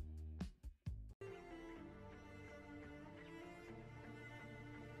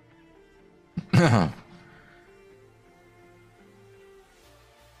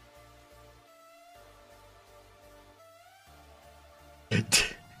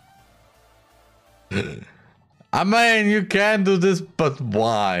 I mean, you can do this, but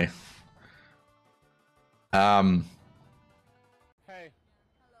why? Hey. Hi.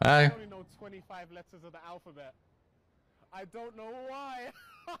 I only know 25 letters of the alphabet. I don't know why.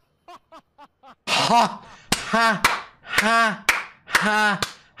 Ha! Ha! Ha! Ha!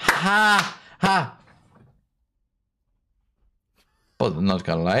 Ha! Ha! But not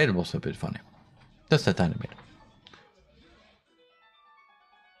gonna lie, it was a bit funny. Just a tiny bit.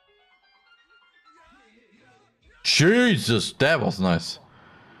 Jesus, that was nice.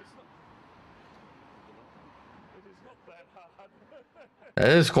 That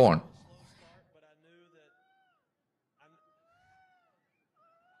is corn.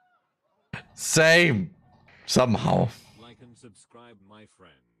 Same. Somehow. Like and subscribe, my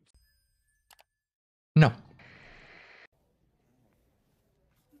friend. No.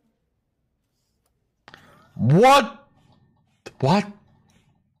 What? What?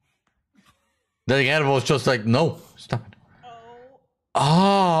 Then again, it was just like, no, stop it.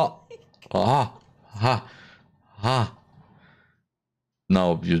 Ah, ah, ha, ha.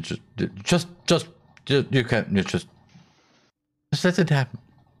 No, you you can't, you just let it happen.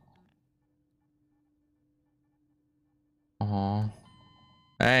 Oh,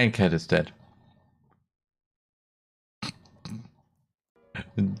 and cat is dead.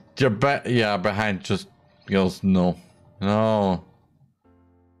 You're back, yeah, behind just goes, no, no,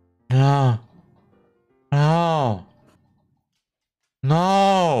 no, no,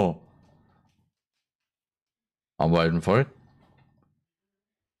 no. I'm waiting for it.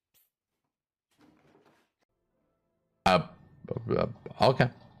 Okay.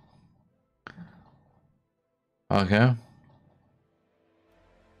 Okay.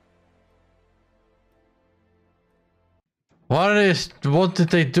 What did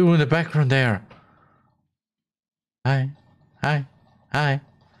they do in the background there? Hi. Hi. Hi.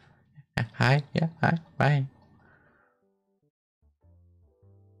 Hi. Yeah. Hi. Bye.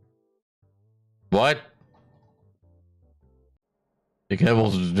 What? The cat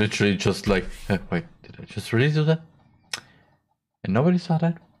was literally just like, wait, did I just really do that? And nobody saw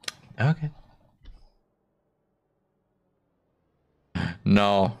that? Okay.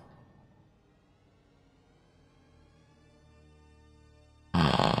 No.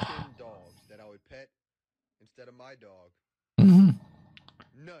 Dogs that I would pet instead of my dog. Mm-hmm.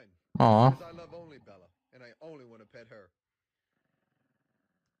 None. Aw. Because I love only Bella, and I only want to pet her.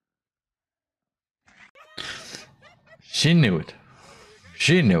 She knew it.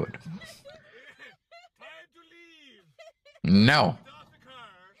 She knew it. Time to leave. No. Get off the car.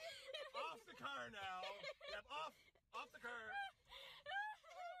 Off the car now. Yep, off the car.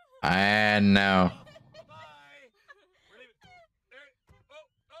 And now. Bye. We're leaving. There. Oh.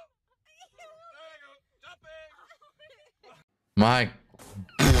 There you go. Jumping. My.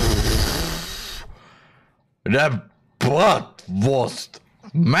 That butt was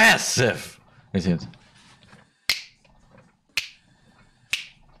massive. Isn't it?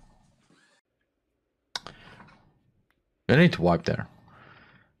 I need to wipe there.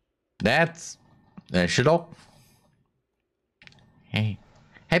 That's your dog. Hey,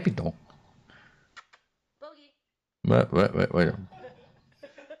 happy dog. Bogey. Wait.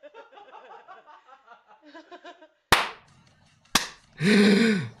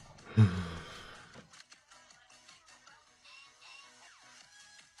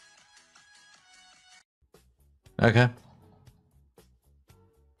 Okay.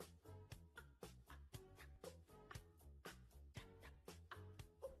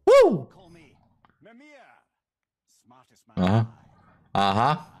 Woo! Call me Mimir. Smartest man. Uh-huh. I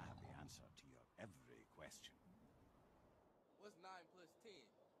have the answer to your every question. What's 9 plus 10?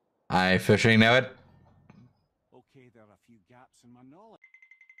 I fishing know it. Okay, there are a few gaps in my knowledge.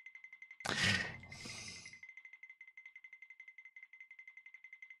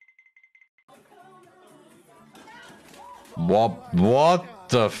 What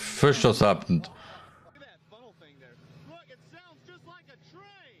the fish just happened? Look at that funnel thing there. Look, it sounds just like a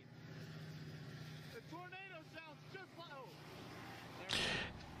train. The tornado sounds just like. Oh.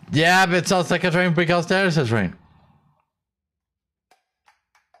 Yeah, but it sounds like a train because there is a train.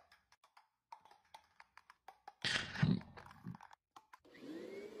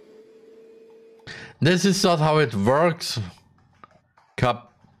 This is not how it works. Cup.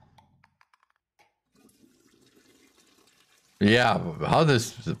 Yeah, how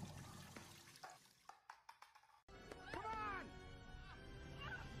this?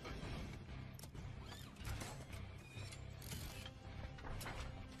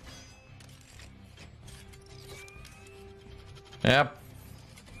 Yep.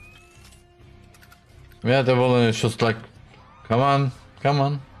 Yeah, the villain is just like, come on.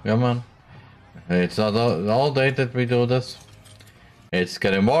 It's not all day that we do this. It's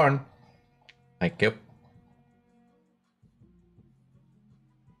getting born. Thank you.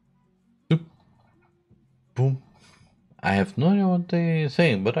 Boop. Boom. I have no idea what they're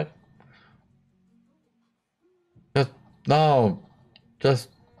saying, but I just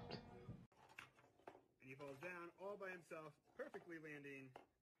And he falls down all by himself, perfectly landing.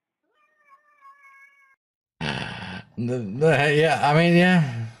 yeah, I mean,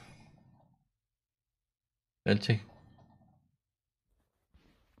 yeah. Let's see.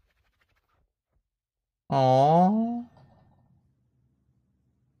 Aww.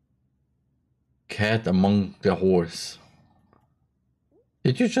 Cat among the horse.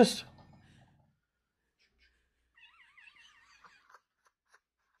 Did you just?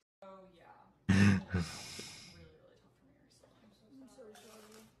 Oh yeah.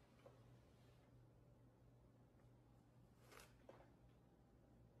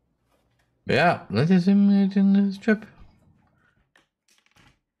 Yeah, let us imagine this trip.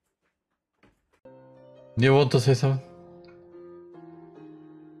 You want to say something?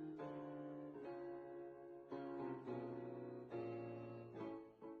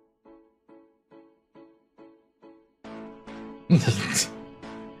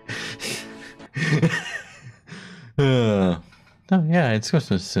 Oh yeah, it's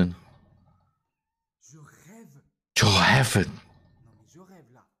Christmas soon. Je rêve. You have it. Non mais je rêve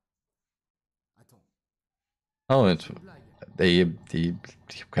là. Attends. Oh, it's. C'est une blague.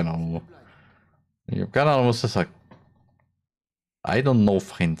 Ich hab keine Ahnung. Ich hab keine Ahnung, was das sagt. I don't know,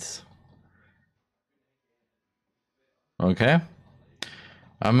 friends. Okay.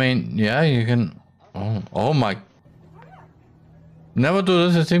 I mean, yeah, you can. Oh my. Never do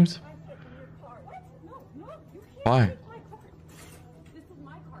this, it seems. Why? This is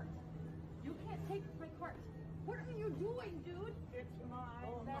my cart. You can't take my cart. What are you doing, dude? It's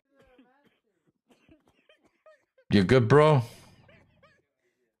mine. You good, bro?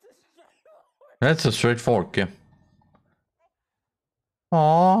 That's a straight fork, yeah.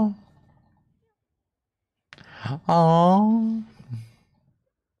 Aww. Aww.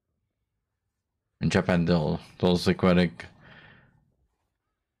 In Japan, those aquatic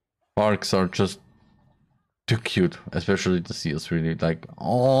parks are just too cute, especially the seals. Really like,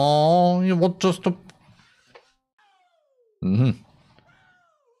 oh, you want just to. Mm-hmm.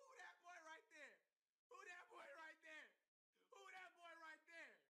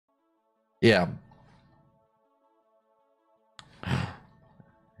 Yeah.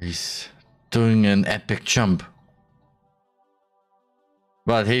 He's doing an epic jump.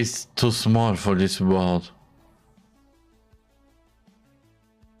 But he's too small for this world.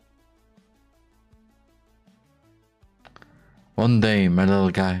 One day, my little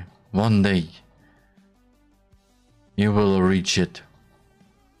guy, one day, you will reach it.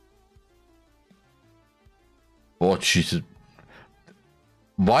 Oh, Jesus.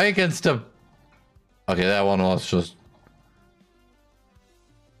 Why against the... Okay, that one was just...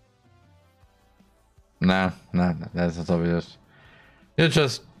 Nah, that's not obvious. You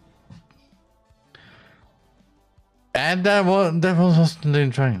just... And that was the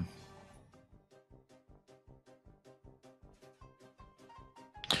train.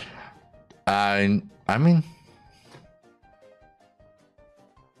 I mean,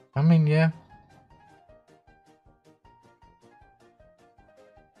 yeah.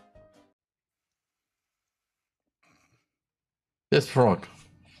 This frog.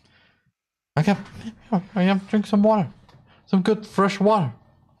 I can drink some water. Some good fresh water.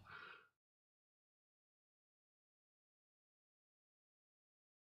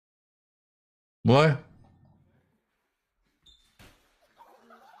 What?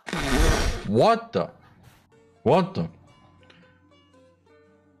 What the? What the?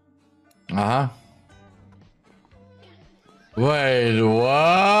 Uh-huh. Wait,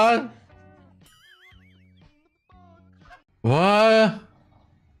 what? What?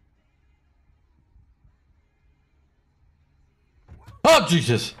 Oh,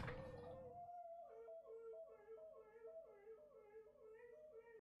 Jesus!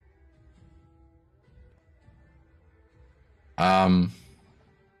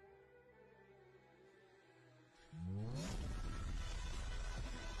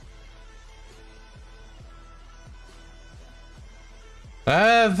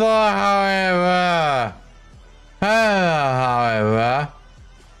 However,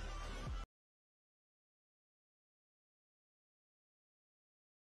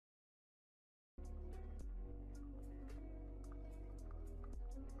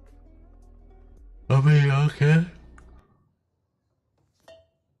 I mean, okay.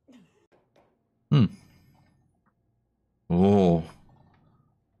 Oh.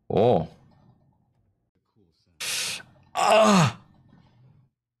 Oh. Ah!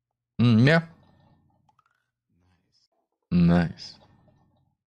 Yeah. Nice.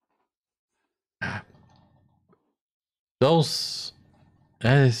 Those...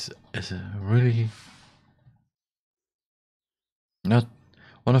 That is a really... Not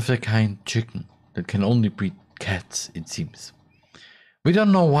one of the kind chicken that can only breed cats, it seems. We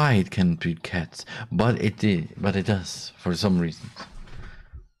don't know why it can breed cats, but it does for some reasons.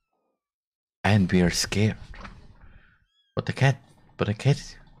 And we are scared. But the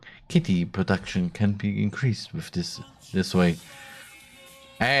kitty production can be increased with this way.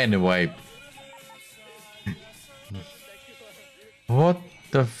 Anyway. What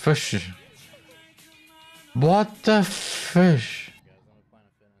the fish? What the fish?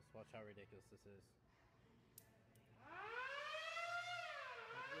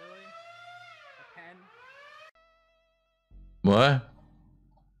 What?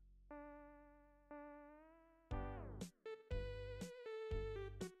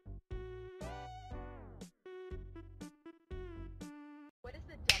 What is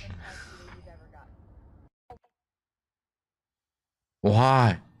the dumbest idea you've ever gotten?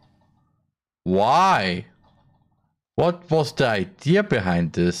 Why? Why? What was the idea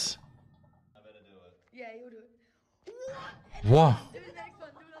behind this? Yeah, you do it. What? Do the next one.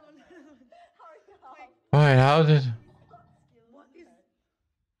 Do another one. Hurry up. Wait, how did... What is...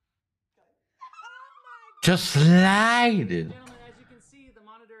 Just slide it. Gentlemen, as you can see, the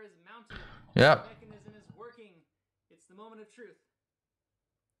monitor is mounted. Yep. The mechanism is working. It's the moment of truth.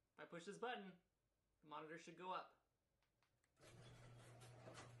 If I push this button, the monitor should go up.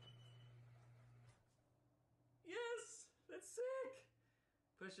 Yes! That's sick!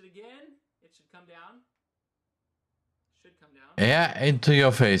 Push it again. It should come down. Should come down. Yeah, into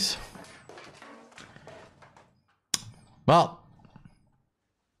your face. Well.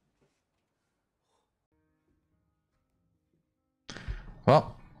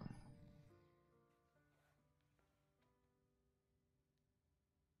 Well.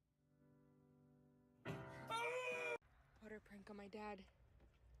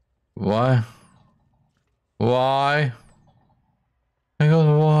 Why? Why? I got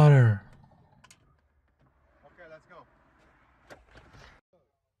water. Okay, let's go.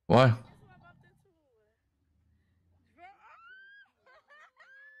 Why?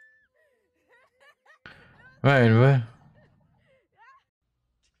 Wait, what?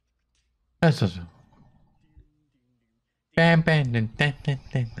 That's not. Bam bam dun, dun, dun,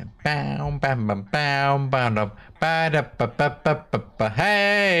 dun, dun, bam bam bam bam bam bam ba da ba ba ba ba ba.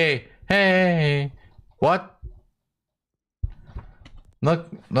 Hey, hey, what? Not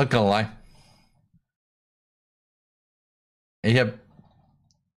gonna lie. Ich habe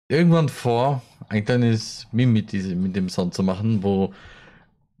irgendwann vor, ein kleines Meme mit dem Sound zu machen, wo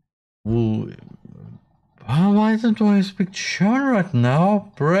why don't I speak German right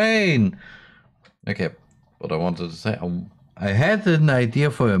now? Brain. Okay, what I wanted to say, I had an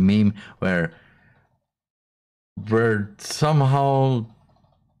idea for a meme where somehow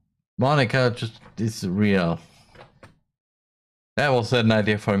Monica just is real. That was an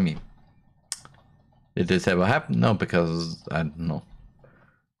idea for me. Did this ever happen? No, because I don't know.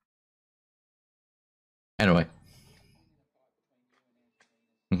 Anyway.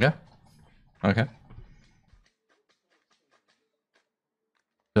 Okay. Okay.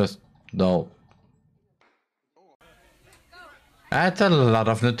 Just no. That's a lot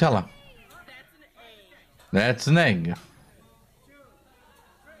of Nutella. That's an egg.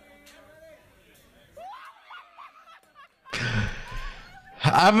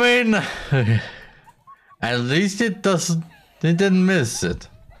 I mean, at least it didn't miss it.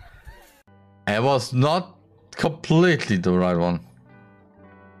 It was not completely the right one.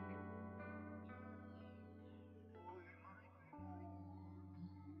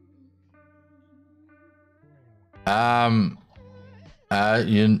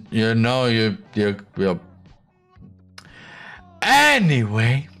 You know you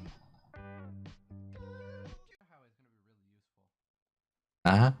anyway.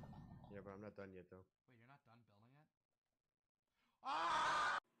 Uh-huh. Yeah, but I'm not done yet, though. Wait, you're not done building it?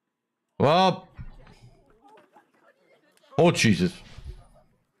 Well. Oh, Jesus.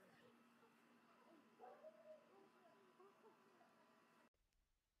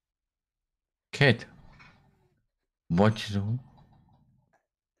 Kid. What you doing?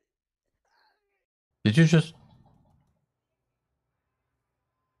 Did you just...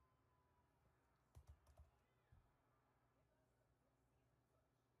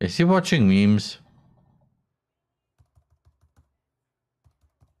 Is he watching memes?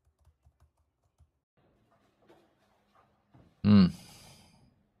 Hmm.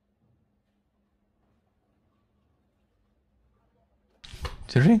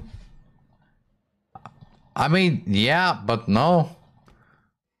 Did he? I mean, yeah, but no.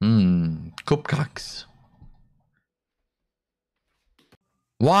 Cupcakes.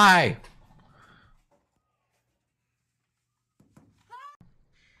 Why?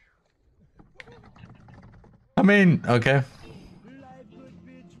 I mean, okay.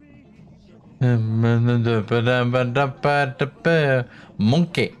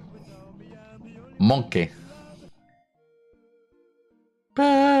 Monkey. Monkey.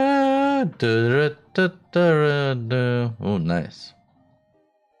 Oh, nice.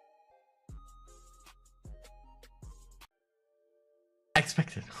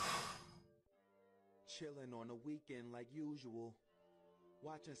 Expected. Chilling on the weekend like usual.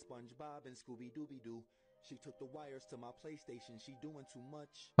 Watching SpongeBob and Scooby-Dooby-Doo. She took the wires to my PlayStation. She doing too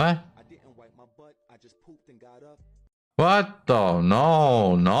much. What? I didn't wipe my butt. I just pooped and got up. What the?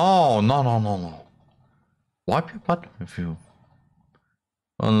 No, no, no, no, no, no. Wipe your butt if you...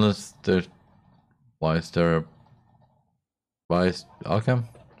 Unless there's... Why is there... Why is... Okay.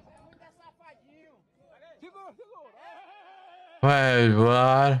 Wait,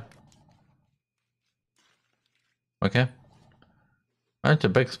 what? Okay. That's a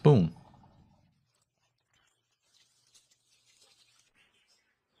big spoon.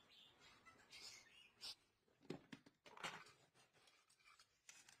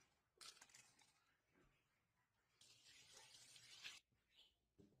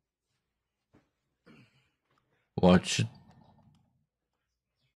 Watch it.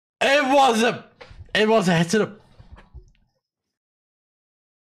 It was a heads up.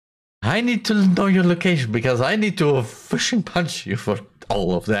 I need to know your location because I need to fishing punch you for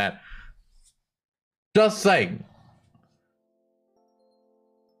all of that. Just saying.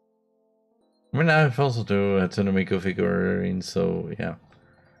 I mean, I've also do a Tsunamiko figurine, so yeah.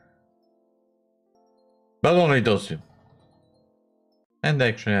 But only those two. And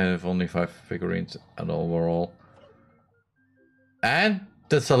actually I have only 5 figurines at overall. And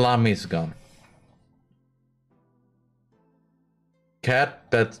the salami is gone. Cat,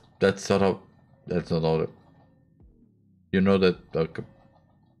 that's not how, that's not how, you know that, okay.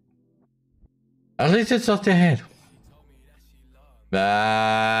 At least it's not your head.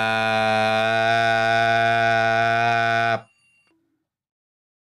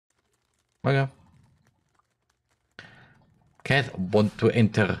 Okay. Cat want to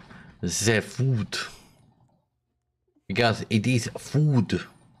enter the food. Because it is food.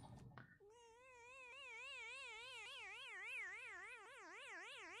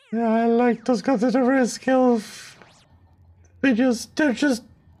 Yeah, I like those guys that are very skilled. They're just,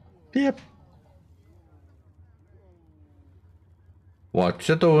 yep. Watch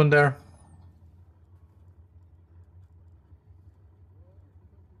it over there.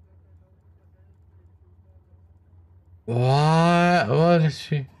 What? What is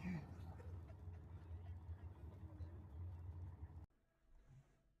she?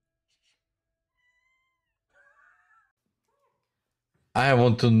 I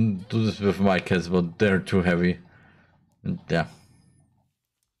want to do this with my kids, but they're too heavy. And yeah.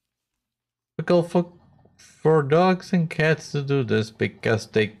 Difficult for dogs and cats to do this because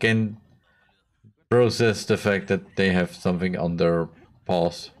they can process the fact that they have something on their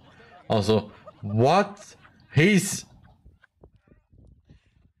paws. Also, what? He's...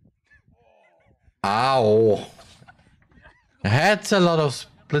 Ow. That's a lot of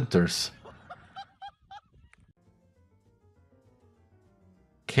splinters.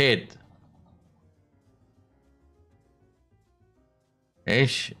 Kid.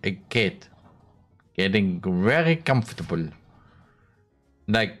 Is a kid. Getting very comfortable.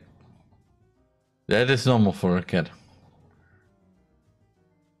 Like, that is normal for a cat.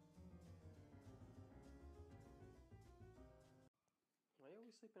 Why are you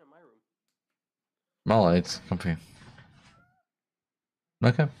always sleeping in my room? Well, it's comfy.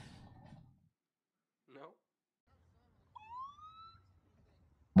 Okay. No.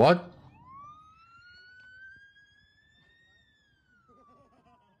 What?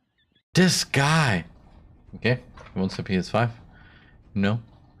 This guy. Okay. He wants a PS5. No.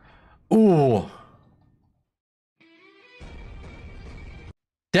 Ooh.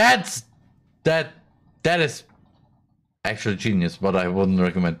 That is actually genius, but I wouldn't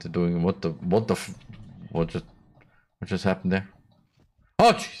recommend doing what just happened there.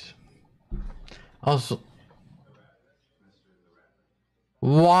 Oh jeez. Also,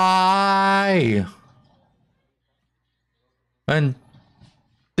 why? And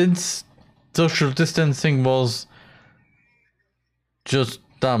since social distancing was just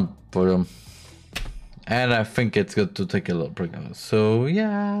dumb for them. And I think it's good to take a little break now. So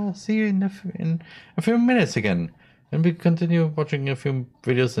yeah, see you in a few minutes again. And we continue watching a few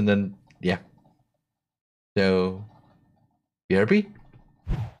videos and then, yeah. So, BRB?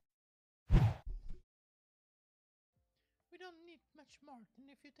 We don't need much more than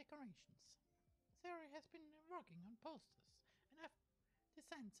a few decorations. Sarah has been working on posters, and I've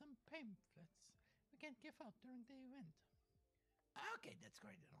designed some pamphlets we can give out during the event. Okay, that's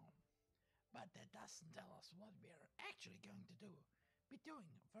great and all. But that doesn't tell us what we're actually going to be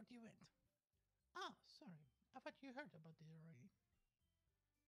doing for the event. Ah, sorry. I thought you heard about it already.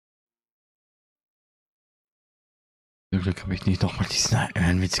 Zum Glück habe ich nicht nochmal diesen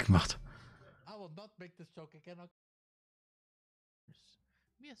einen Witz gemacht. I will not make this joke again.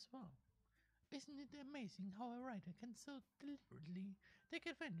 Me as well. Isn't it amazing how a writer can so deliberately take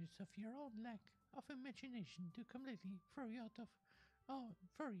advantage of your own lack of imagination to completely throw you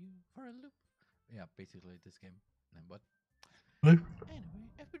for a loop? Yeah, basically this game. And what? Anyway,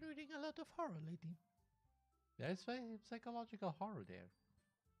 I've been reading a lot of horror lately. There's psychological horror there.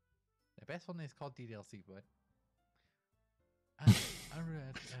 The best one is called DDLC, but I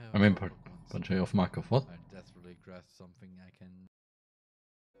read. I mean, bunch of mark of what? I desperately grasped something I can.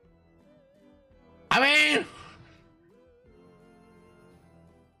 I mean.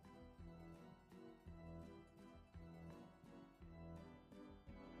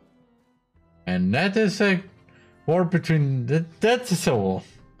 And that is a war between that's a soul.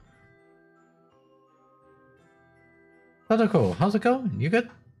 Sadako, how's it going? You good?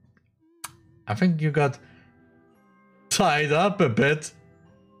 I think you got tied up a bit.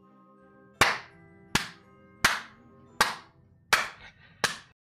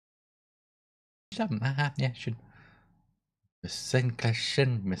 Yeah, should. Missing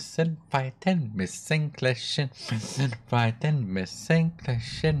clashing, missing fighting, missing clashing, missing fighting, missing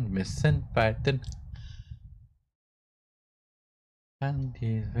clashing, missing fighting. Kann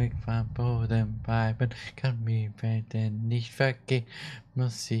die Weg verboten bleiben, kann mich werden nicht vergehen.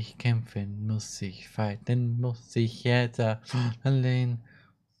 Muss ich kämpfen, muss ich fighten, muss ich jetzt allein.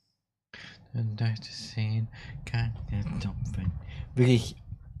 Und da zu sehen, keine Topfen. Wirklich,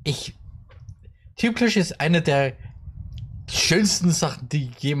 Typisch ist eine der schönsten Sachen,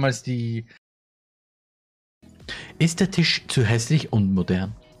 die jemals die... Ist der Tisch zu hässlich und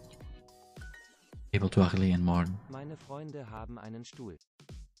modern? Able to ugly and modern. Meine Freunde haben einen Stuhl.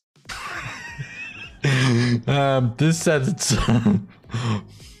 This says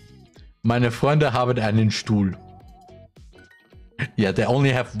Meine Freunde haben einen Stuhl. Yeah, they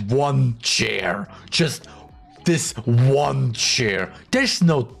only have one chair. Just this one chair. There's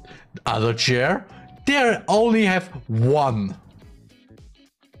no other chair. They only have one.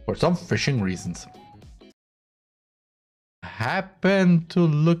 For some fishing reasons. Happen to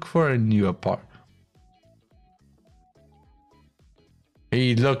look for a new apartment.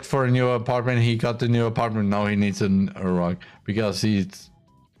 He looked for a new apartment. He got the new apartment. Now he needs a rug because he's...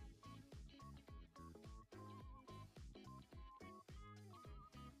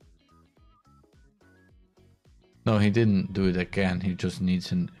 No, he didn't do it again. He just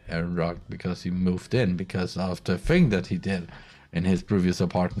needs a rug because he moved in because of the thing that he did in his previous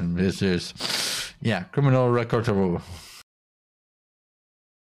apartment. This is, yeah, criminal record.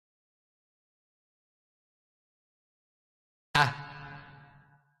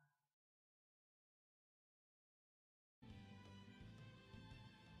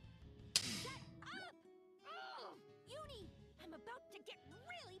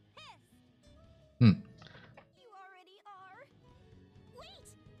 Hmm. You already are. Wait!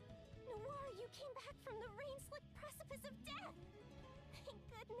 Noir, you came back from the rain-slick precipice of death. Thank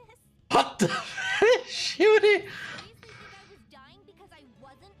goodness. What the fish? Shooty! Seriously think I was dying because I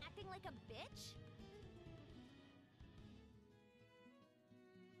wasn't acting like a bitch?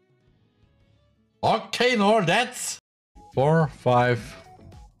 Okay, Lord, that's 4, 5,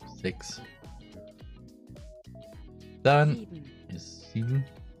 6. 7 is 7.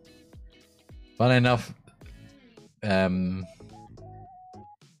 Fun enough. There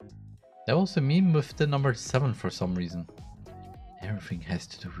was a meme with the number 7 for some reason. Everything has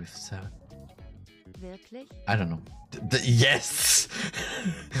to do with 7. Wirklich? I don't know. Yes!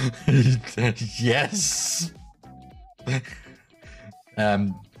 Yes!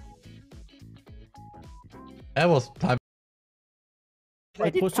 That was time.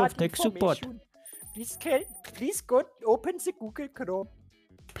 Microsoft Tech Support. Please go open the Google Chrome.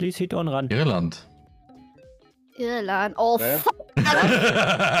 Please hit on run. Irland. Irland. Oh, fuck.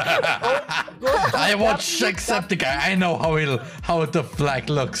 I watched Jacksepticeye. I know how the flag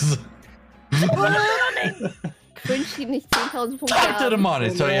looks. Wünsch ihm nicht 10.000 Punkte. Come to the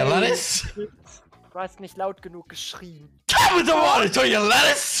monitor, you lettuce. Du hast nicht laut genug geschrien. Come to the monitor, you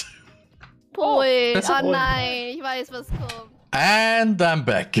lettuce. Poi. Oh nein, ich weiß, was kommt. And I'm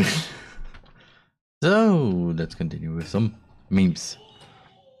back. So, let's continue with some memes.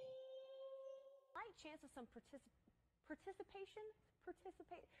 Chance of some participation?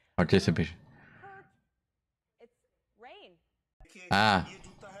 Participation. It's rain. Ah.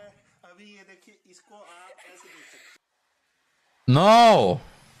 No!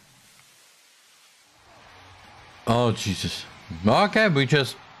 Oh, Jesus. Okay, we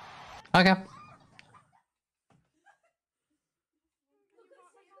just... Okay.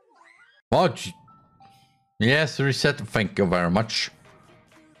 Oh, yes, reset. Thank you very much.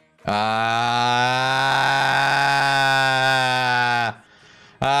 Hi,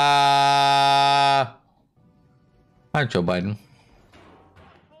 Joe Biden.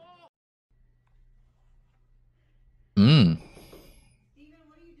 Steven,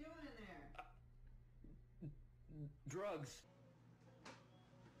 what are you doing in there? Drugs.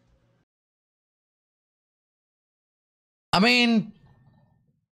 I mean,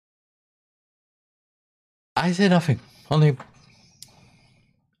 I say nothing. Only,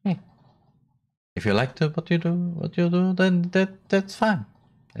 hey, if you like what you do, then that's fine.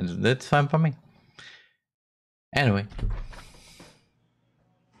 That's fine for me. Anyway.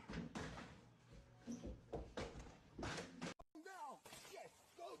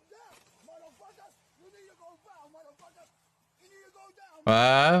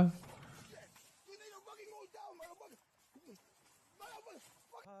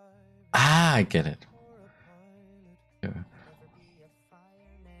 I get it.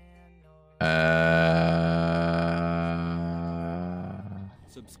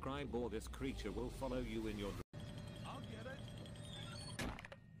 Subscribe or this creature will follow you in your... I'll get it.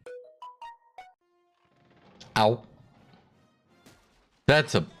 Ow.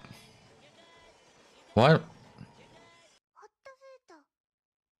 That's a... What?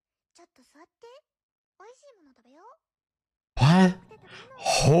 What?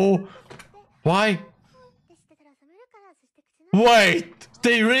 Oh, why? Wait,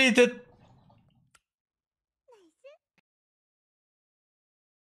 they really did.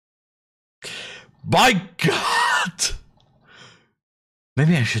 My God!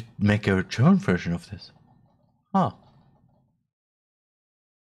 Maybe I should make a German version of this. Huh.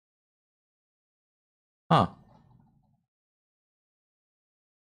 Huh.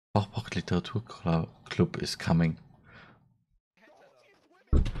 Bauch Literaturclub is coming.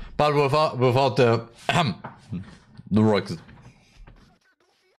 But without the the rocks.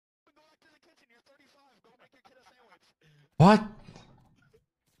 What?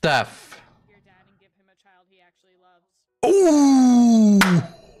 Death. Ooh!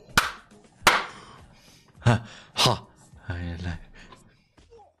 Ha! Ha!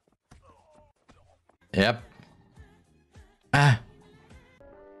 Yep. Ah.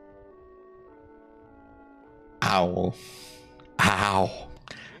 Ow. Ow.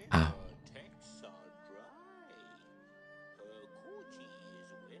 Ow.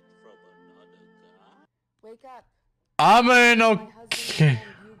 Wake up. I mean, My husband okay. and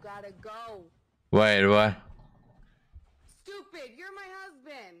you gotta go. Wait, what? Stupid, you're my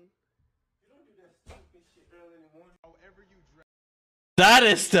husband. That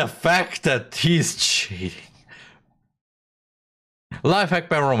is the fact that he's cheating. Life hack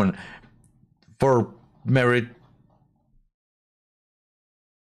by Roman. For married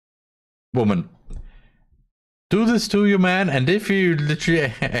woman. Do this to you, man, and if he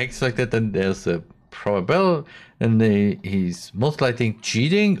literally acts like that, then there's a probability, and he's most likely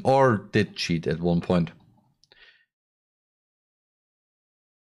cheating or did cheat at one point.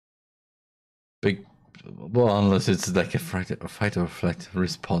 Big, well, unless it's like a fight or flight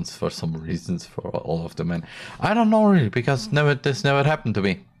response for some reasons for all of the men. I don't know really, because this never happened to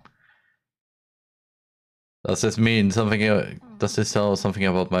me. Does this mean something? Does this tell something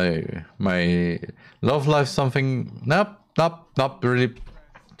about my love life? Something? Nope, not really.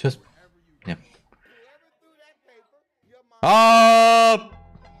 Just yeah. Oh.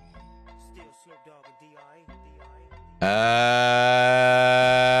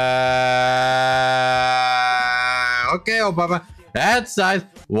 Okay, Obama. That's nice.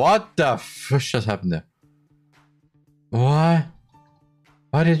 What the fish just happened there? What?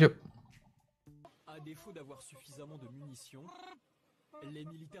 Why did you? À défaut d'avoir suffisamment de munitions, les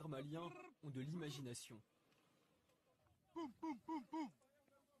militaires maliens ont de l'imagination.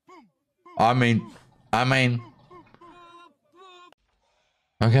 I mean.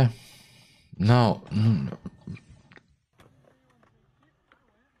 Okay. No.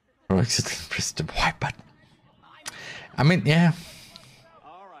 Or accidentally press the Y button. I mean, yeah.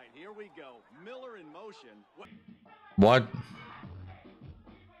 All right, here we go. Miller in motion. What?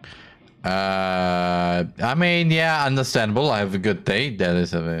 I mean, yeah, understandable. I have a good day. That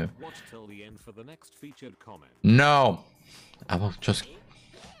is a. Watch till the end for the next featured comment. No, I will just.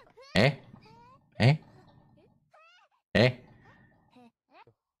 Eh?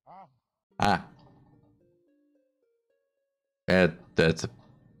 Ah. That's.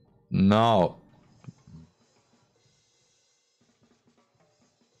 No.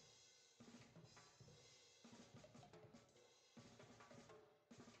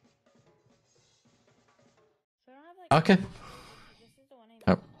 Okay.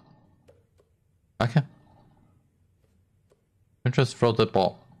 Oh. Okay. I just throw the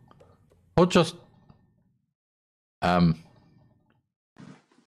ball. Or just dunk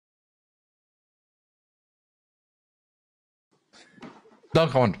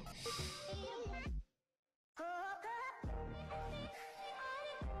on.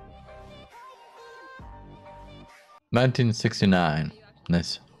 $1969.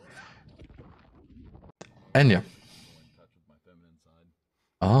 Nice. And yeah.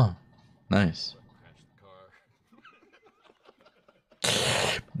 Oh, nice.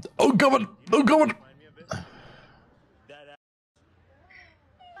 Oh, come on! Oh, come on!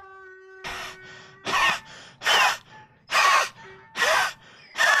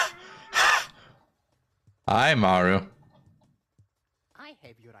 Hi, Mario. I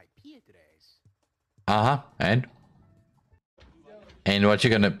have your IP address. Uh-huh, and? And what you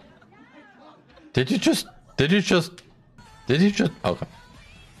gonna... Did you just... Okay.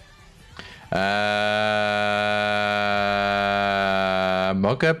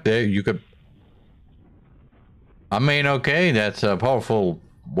 Okay, there you could... I mean, okay, that's a powerful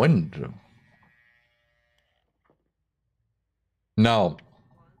wind. No.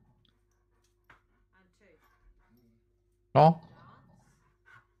 No.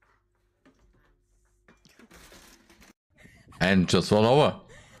 And just roll over.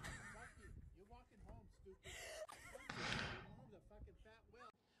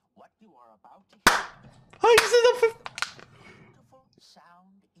 What you are about to hear. Oh, you said that. Beautiful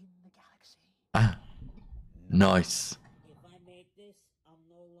sound in the galaxy. Ah, nice. If I make this, I'm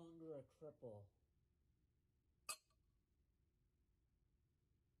no longer a cripple.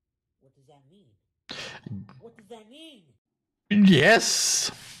 What does that mean? What does that mean?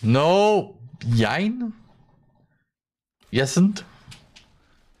 Yes. No. Jein. Yesn't.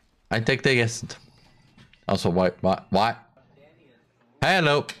 I take the yesn't. Also, why?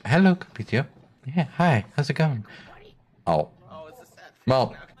 Hello. Hello, computer. Yeah, hi. How's it going? Oh. Oh, it's a sad face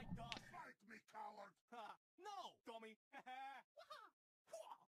Well. now.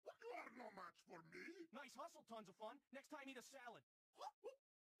 Nice hustle, tons of fun. Next time, eat a salad.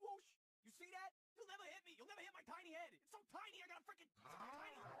 Whoosh! You see that? You'll never hit me. You'll never hit my tiny head. It's so tiny, I got a freaking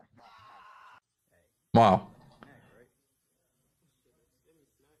tiny. Wow.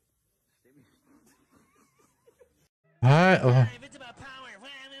 It's about power.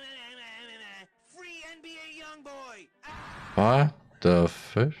 Free NBA young boy. What the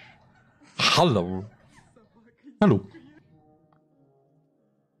fish? Hello. Hello.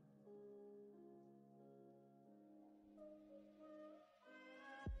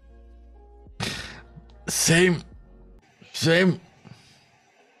 Same. Same.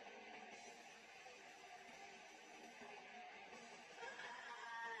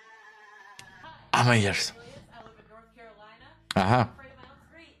 Amazers. Uh-huh.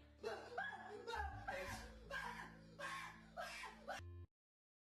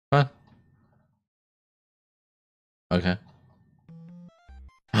 What? Okay.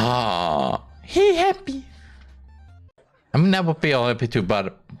 Ah, he happy. I mean, I would be all happy too,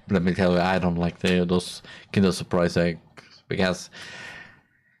 but let me tell you, I don't like those Kinder Surprise eggs because,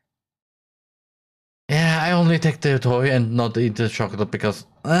 yeah, I only take the toy and not eat the chocolate because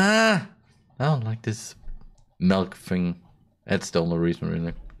I don't like this milk thing. That's the only reason,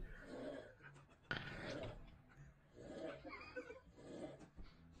 really.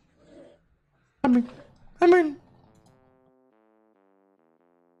 I mean,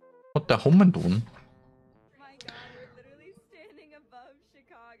 what the hell am I doing? My God, we're literally standing above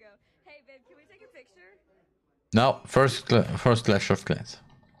Chicago. Hey, babe, can we take a picture? No, first clash of clans.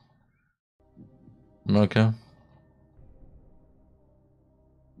 Okay.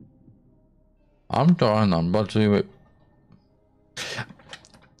 I'm trying on, but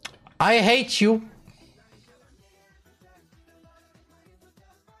I hate you.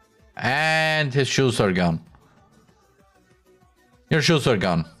 And his shoes are gone. Your shoes are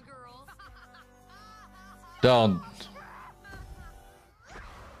gone. Don't.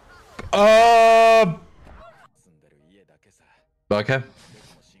 Okay.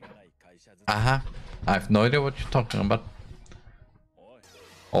 Uh-huh. I have no idea what you're talking about.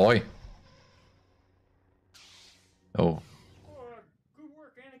 Oi. Oh.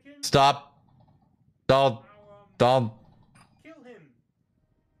 Stop. Don't. Don't. Kill him.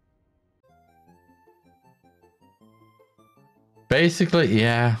 Basically,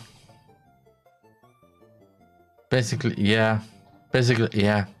 yeah. Basically, yeah. Basically,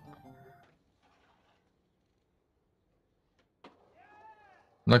 yeah.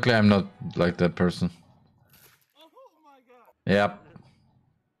 Luckily, I'm not like that person. Yep.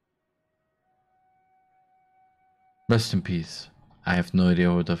 Rest in peace. I have no idea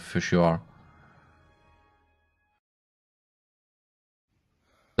who the fish you are.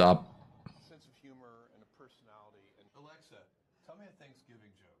 Stop. Sense of humor and a personality. And Alexa, tell me a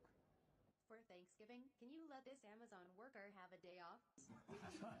Thanksgiving joke. For Thanksgiving, can you let this Amazon worker have a day off?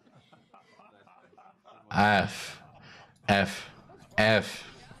 F. F. F.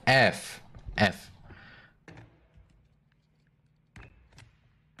 F. F.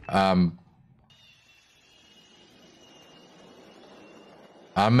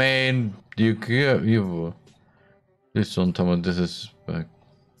 I mean, you please don't tell me this is back.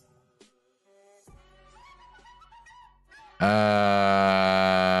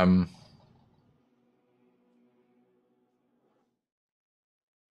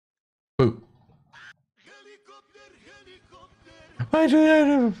 Boo. Why do I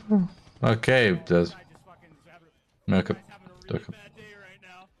have... Okay, there's... Okay. Okay.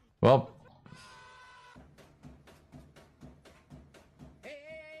 Well...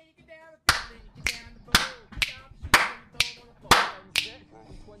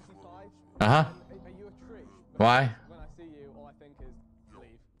 Uh-huh. Why? When I see you, all I think is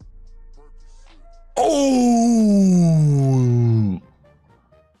leave. Oh!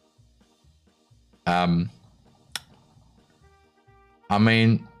 I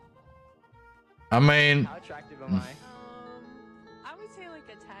mean... How attractive am I? I would say like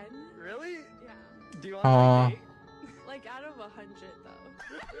a 10. Really? Yeah. Do you want to date? Like out of 100 though.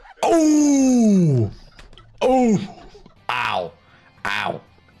 Oh! Oh! Ow! Ow!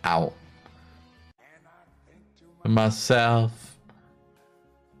 Ow! Myself.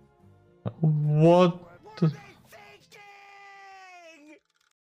 What?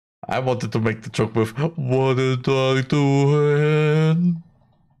 I wanted to make the joke with what a dog doing.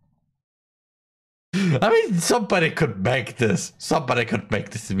 I mean, somebody could make this. Somebody could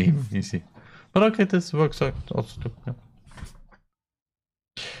make this meme, you see. But okay, this works out also too. Yeah.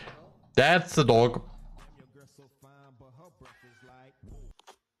 That's the dog.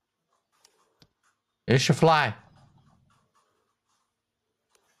 It's a fly.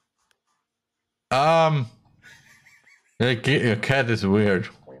 Your cat is weird.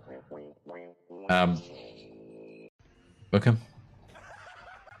 Okay.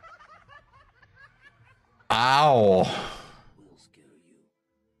 Ow. We'll scare you.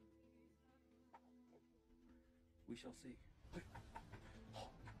 We shall see.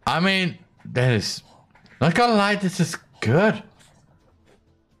 I mean, that is not gonna lie, this is good.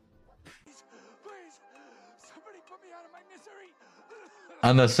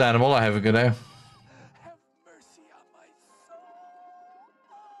 Understandable. I have a good day.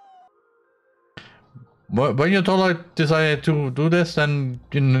 When you told I decided to do this, then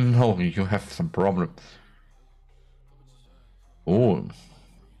you know you have some problem. Oh,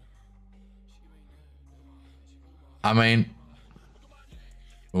 I mean,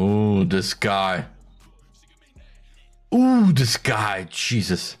 oh, this guy. Ooh, this guy,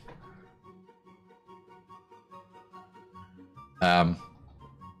 Jesus. I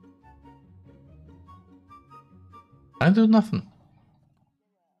do nothing.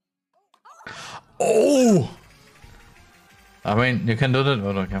 Oh! I mean, you can do that,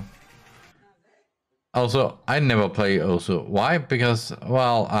 but okay. Also, I never play also. Why? Because,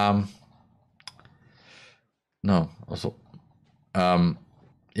 well, no, also,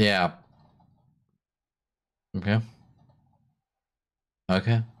 yeah. Okay.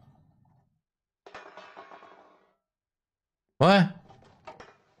 Okay. What?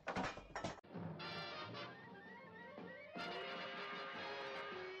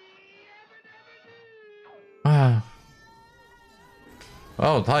 Ah.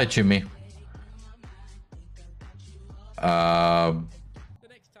 Oh, hi, Jimmy. The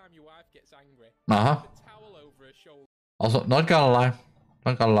next time your wife gets angry, put a towel over her shoulder. Also, not gonna lie.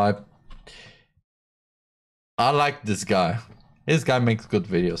 Not gonna lie. I like this guy. This guy makes good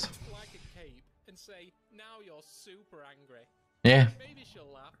videos. Like a cape and say, now you're super angry. Yeah. Maybe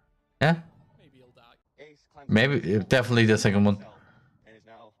she'll laugh. Yeah. Maybe he'll die. Maybe, definitely the second one. And is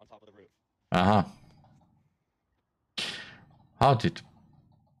now on top of the roof. How did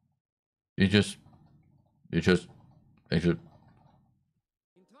you just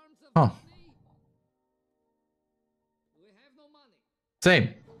oh,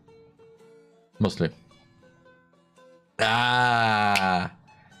 same mostly.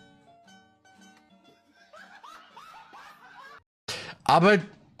 Aber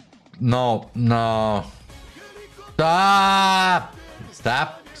no.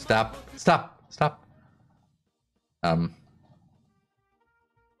 Stop.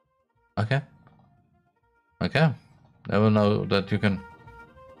 Okay. Never know that you can.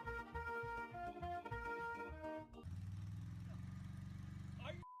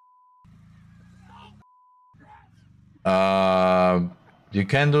 You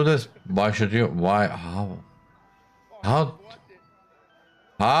can do this. Why should you? Why? How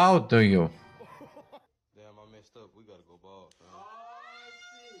do you? Damn, I messed up. We gotta go bald.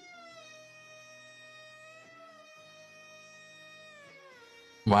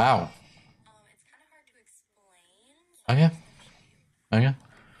 Wow. Okay.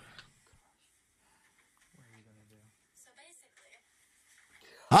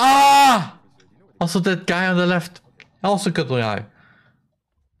 Ah! Also that guy on the left. Also good guy.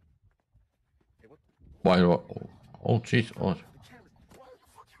 Why? Oh jeez. Oh.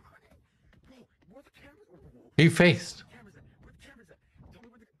 He faced.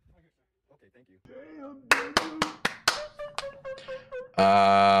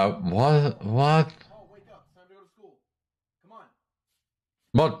 What? Oh, wake up. It's time to go to school. Come on.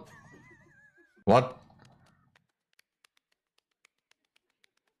 What?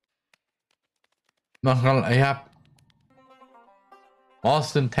 Yeah.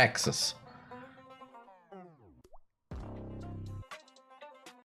 Austin, Texas.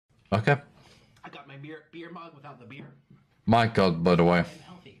 Okay. I got my beer mug without the beer. My God, by the way.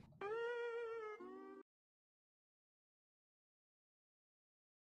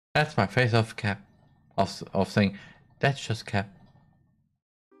 That's my face off cap. Of thing. That's just cap.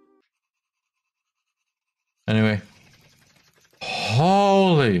 Anyway.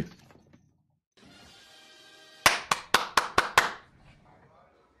 Holy.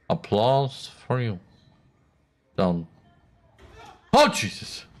 Applause for you. Done. Oh,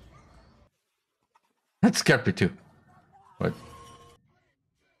 Jesus. That scared me too. Wait.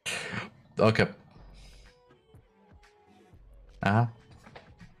 Okay.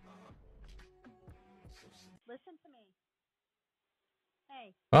 Listen to me.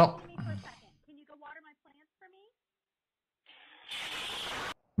 Hey, Well. listen to me for a second. Can you go water my plants for me?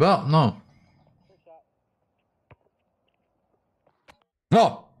 Well, no.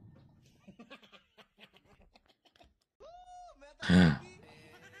 No.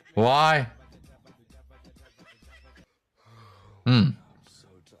 Why?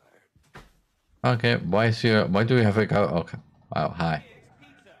 Okay. Why do we have a go? Okay. Wow. Hi.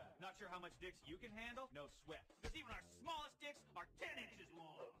 Pizza. Not sure how much dicks you can handle? No sweat. Because even our smallest dicks are 10 inches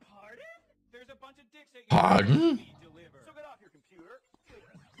long. Pardon? There's a bunch of dicks at your Pardon? we deliver. So get off your computer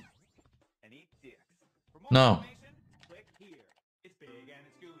and eat dicks. For more No. information, click here. It's big and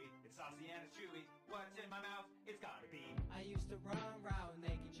it's gooey. It's saucy and it's chewy. What's in my mouth? It's gotta be. I used to run around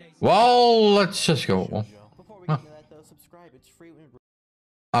naked chasing. Well, let's just go. Before we get into that though, subscribe. It's free when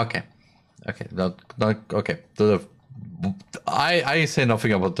Okay. Okay. Okay. I say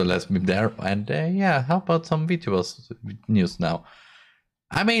nothing about the last meme there. And yeah, how about some VTubers news now?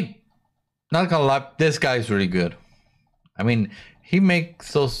 I mean, not gonna lie, this guy is really good. I mean, he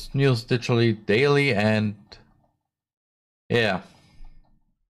makes those news literally daily, and yeah.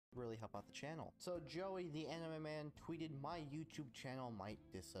 really help out the channel. So Joey, the anime man, tweeted, "My YouTube channel might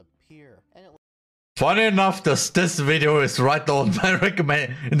disappear," and it. Funny enough, this video is right on my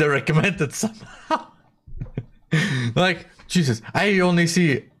recommended somehow. Like, Jesus, I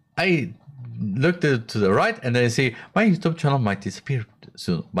looked to the right and then I see my YouTube channel might disappear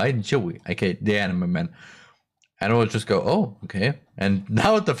soon by Joey, aka the anime man. And I will just go, oh, okay. And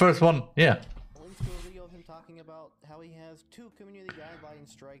now the first one, yeah. Links to a video of him talking about how he has 2 community guideline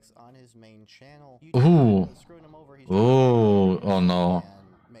strikes on his main channel. Ooh. Screwing him over, Oh no.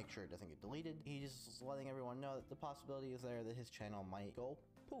 And make sure it doesn't get deleted. He's letting everyone know that the possibility is there that his channel might go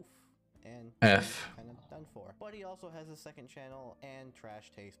poof. And F. kind of done for. But he also has a second channel and Trash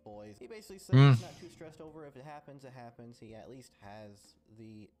Taste Boys. He basically said he's not too stressed over if it happens, it happens. He at least has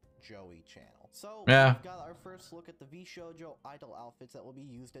the Joey channel. So yeah. We've got our first look at the VShojo idol outfits that will be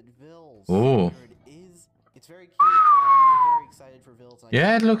used at Vils. Ooh. Here it is. It's very cute. I'm very excited for Vils.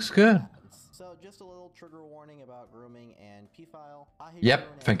 Yeah, it looks good. So just a little trigger warning about grooming and P-File.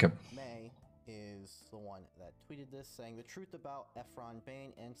 Yep, thank you. May is the one that tweeted this, saying the truth about Efron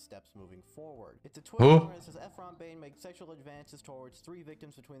Bane and steps moving forward. It's a Twitter account that says Efron Bane made sexual advances towards 3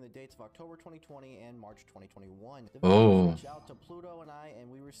 victims between the dates of October 2020 and March 2021. The victims reached out to Pluto and I, and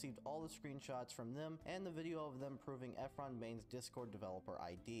we received all the screenshots from them and the video of them proving Efron Bane's Discord developer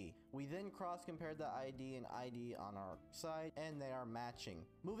ID. We then cross-compared the ID and ID on our side, and they are matching.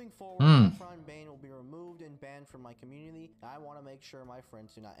 Moving forward, Efron Bane will be removed and banned from my community. I want to make sure my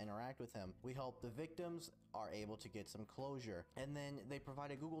friends do not interact with him. We hope the victims are able to get some closure. And then they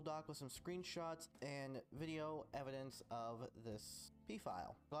provide a Google Doc with some screenshots and video evidence of this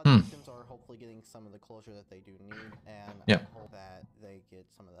P-file. Glad the victims are hopefully getting some of the closure that they do need, and I hope that they get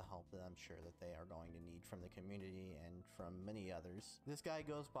some of the help that I'm sure that they are going to need from the community and from many others. This guy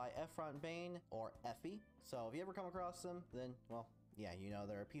goes by Efron Bane, or Effie, so if you ever come across them, then, well, yeah, you know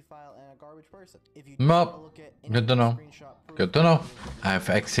they're a P-file and a garbage person. If you look at good to know. Good to know. I have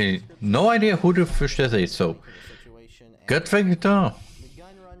actually no idea who the fish this is, so good thing to know. The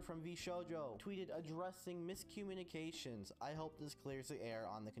gun run from VShojo tweeted addressing miscommunications. I hope this clears the air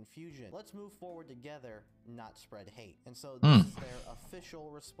on the confusion. Let's move forward together, not spread hate. And so this is their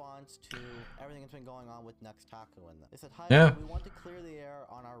official response to everything that's been going on with Nuxtaku in them. They said, hi, we want to clear the air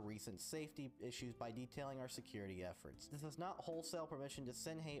on our recent safety issues by detailing our security efforts. This is not wholesale permission to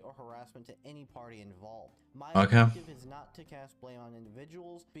send hate or harassment to any party involved. My objective is not to cast blame on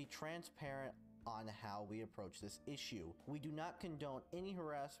individuals, be transparent on how we approach this issue. We do not condone any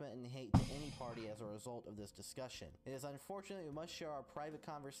harassment and hate to any party as a result of this discussion. It is unfortunate we must share our private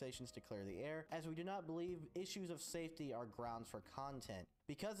conversations to clear the air, as we do not believe issues of safety are grounds for content.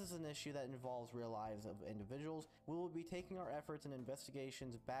 Because this is an issue that involves real lives of individuals, we will be taking our efforts and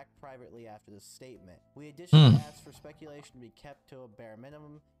investigations back privately after this statement. We additionally ask for speculation to be kept to a bare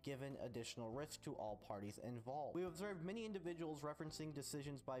minimum, given additional risk to all parties involved. We observed many individuals referencing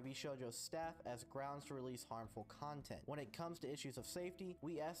decisions by VShojo's staff as grounds to release harmful content. When it comes to issues of safety,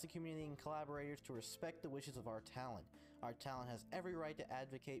 we ask the community and collaborators to respect the wishes of our talent. Our talent has every right to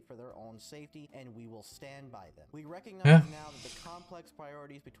advocate for their own safety, and we will stand by them. We recognize Yeah. now that the complex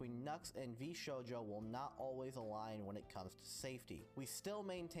priorities between Nux and VShojo will not always align when it comes to safety. We still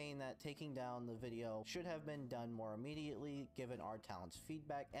maintain that taking down the video should have been done more immediately, given our talent's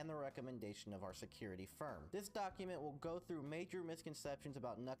feedback and the recommendation of our security firm. This document will go through major misconceptions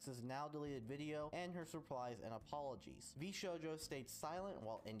about Nux's now deleted video and her replies and apologies. VShojo stayed silent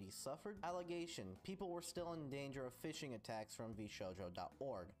while Indy suffered. Allegation: people were still in danger of phishing attacks from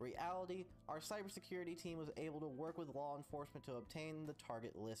vshojo.org. Reality: our cybersecurity team was able to work with law enforcement to obtain the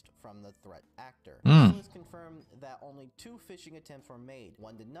target list from the threat actor. This list confirmed that only 2 phishing attempts were made,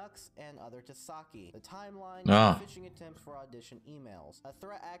 one to Nux and other to Saki. The timeline: phishing attempts for audition emails. A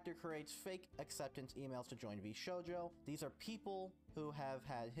threat actor creates fake acceptance emails to join VShojo. These are people who have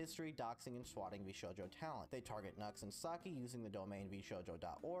had history doxing and swatting VShojo talent. They target Nux and Saki using the domain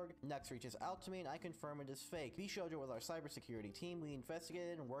vshojo.org. Nux reaches out to me and I confirm it is fake. VShojo with our cybersecurity team, we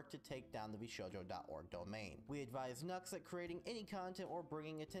investigated and worked to take down the vshojo.org domain. We advised Nux that creating any content or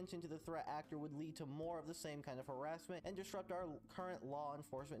bringing attention to the threat actor would lead to more of the same kind of harassment and disrupt our current law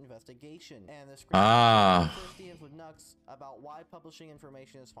enforcement investigation. And the first DMs with Nux about why publishing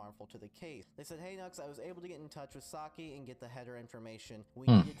information is harmful to the case. They said, "Hey Nux, I was able to get in touch with Saki and get the header information we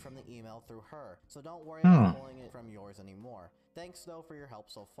needed from the email through her, so don't worry about pulling it from yours anymore. Thanks though for your help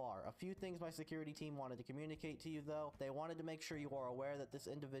so far. A few things my security team wanted to communicate to you though. They wanted to make sure you are aware that this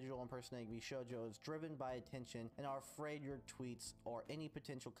individual impersonating VShojo is driven by attention and are afraid your tweets or any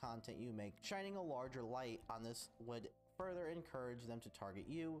potential content you make shining a larger light on this would further encourage them to target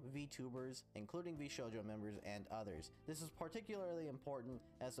you, VTubers, including VShojo members and others. This is particularly important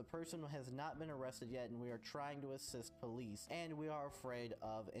as the person has not been arrested yet and we are trying to assist police and we are afraid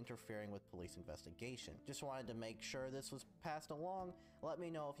of interfering with police investigation. Just wanted to make sure this was passed along. Let me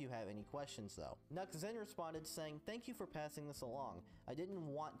know if you have any questions though." Nux then responded saying, "Thank you for passing this along. I didn't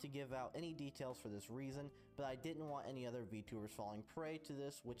want to give out any details for this reason, but I didn't want any other VTubers falling prey to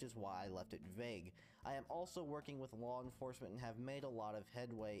this, which is why I left it vague. I am also working with law enforcement and have made a lot of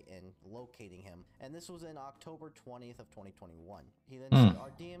headway in locating him." And this was in October 20th of 2021. He then said,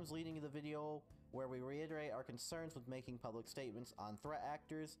 "Our DMs leading to the video where we reiterate our concerns with making public statements on threat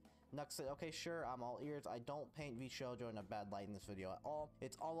actors." Nux said, "Okay, sure, I'm all ears. I don't paint VShojo in a bad light in this video at all.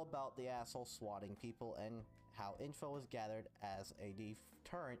 It's all about the asshole swatting people and how info is gathered as a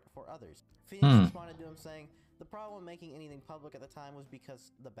deterrent for others." Phoenix responded to him saying, "The problem making anything public at the time was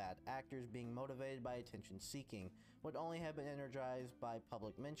because the bad actors being motivated by attention seeking would only have been energized by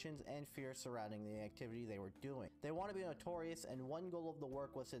public mentions and fear surrounding the activity they were doing. They want to be notorious and one goal of the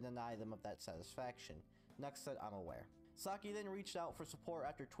work was to deny them of that satisfaction." Nux said, "I'm aware." Saki then reached out for support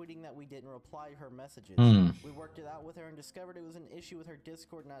after tweeting that we didn't reply to her messages. We worked it out with her and discovered it was an issue with her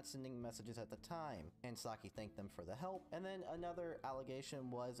Discord not sending messages at the time, and Saki thanked them for the help. And then another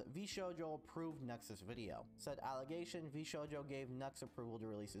allegation was VShojo approved Nux's video. Said allegation: VShojo gave Nux approval to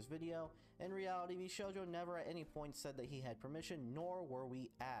release his video. In reality, VShojo never at any point said that he had permission, nor were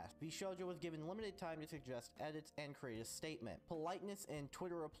we asked. VShojo was given limited time to suggest edits and create a statement. Politeness in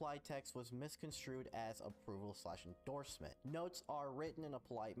Twitter reply text was misconstrued as approval/endorsement. Notes are written in a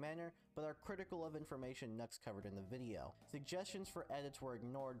polite manner, but are critical of information Nux covered in the video. Suggestions for edits were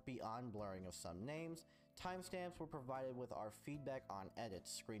ignored beyond blurring of some names. Timestamps were provided with our feedback on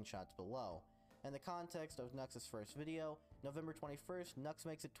edits, screenshots below. In the context of Nux's first video, November 21st, Nux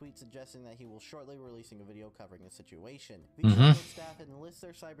makes a tweet suggesting that he will shortly releasing a video covering the situation. VShojo staff enlists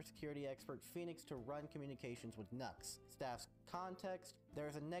their cybersecurity expert Phoenix to run communications with Nux. Staff's context: there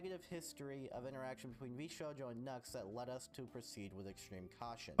is a negative history of interaction between VShojo and Nux that led us to proceed with extreme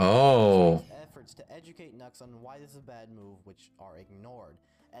caution. Efforts to educate Nux on why this is a bad move, which are ignored.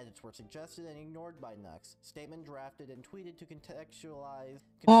 Edits were suggested and ignored by Nux. Statement drafted and tweeted to contextualize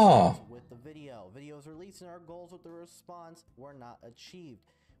concerns with the video. Videos released and our goals with the response were not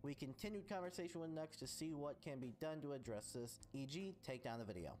achieved. We continued conversation with Nux to see what can be done to address this, e.g. take down the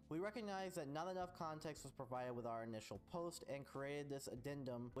video. We recognize that not enough context was provided with our initial post and created this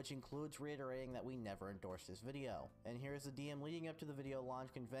addendum, which includes reiterating that we never endorsed this video. And here's the DM leading up to the video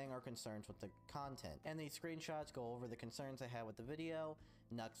launch conveying our concerns with the content. And these screenshots go over the concerns I had with the video.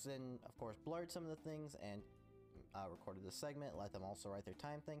 Nux then, of course, blurred some of the things and recorded the segment, let them also write their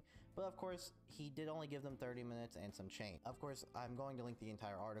time thing, but of course, he did only give them 30 minutes and some change. Of course, I'm going to link the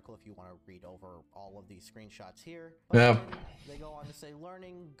entire article if you want to read over all of these screenshots here. But they go on to say,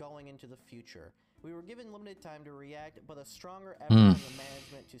 learning going into the future. We were given limited time to react, but a stronger effort from the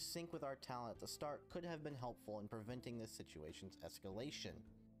management to sync with our talent at the start could have been helpful in preventing this situation's escalation.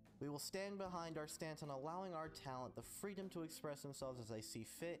 We will stand behind our stance on allowing our talent the freedom to express themselves as they see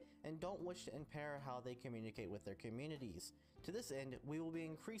fit and don't wish to impair how they communicate with their communities. To this end, we will be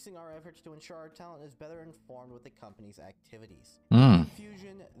increasing our efforts to ensure our talent is better informed with the company's activities. The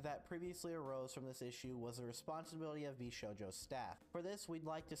confusion that previously arose from this issue was the responsibility of VShojo's staff. For this, we'd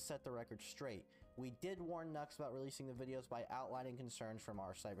like to set the record straight. We did warn Nux about releasing the videos by outlining concerns from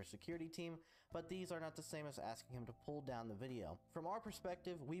our cybersecurity team, but these are not the same as asking him to pull down the video. From our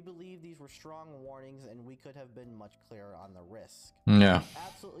perspective, we believe these were strong warnings and we could have been much clearer on the risk. Yeah. We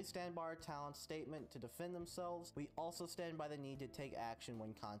absolutely stand by our talent's statement to defend themselves. We also stand by the need to take action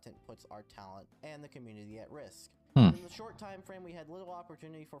when content puts our talent and the community at risk. In the short time frame, we had little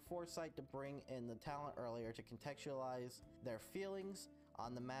opportunity for foresight to bring in the talent earlier to contextualize their feelings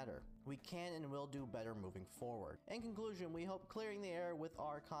on the matter. We can and will do better moving forward. In conclusion, we hope clearing the air with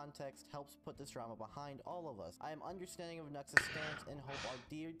our context helps put this drama behind all of us. I am understanding of Nux's stance and hope our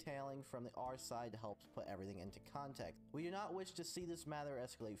detailing from our side helps put everything into context. We do not wish to see this matter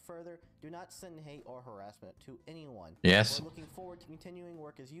escalate further. Do not send hate or harassment to anyone. Yes. We're looking forward to continuing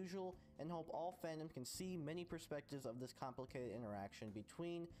work as usual and hope all fandom can see many perspectives of this complicated interaction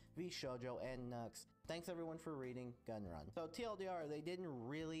between VShojo and Nux. Thanks everyone for reading. Gun Run. So TLDR, they didn't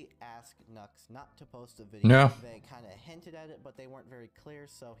really ask Nux not to post the video. No. They kind of hinted at it, but they weren't very clear,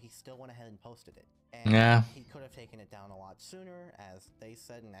 so he still went ahead and posted it. And Yeah. he could have taken it down a lot sooner, as they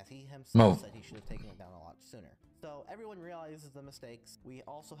said, and as he himself said he should have taken it down a lot sooner. So everyone realizes the mistakes. We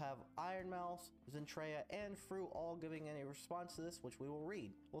also have Ironmouse, Zentreya, and Fruit all giving a response to this, which we will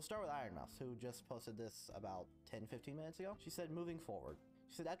read. We'll start with Ironmouse, who just posted this about 10-15 minutes ago. She said, moving forward.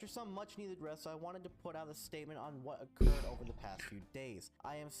 She said, after some much needed rest, I wanted to put out a statement on what occurred over the past few days.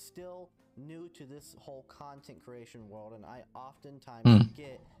 I am still new to this whole content creation world, and I oftentimes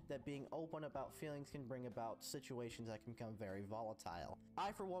forget that being open about feelings can bring about situations that can become very volatile.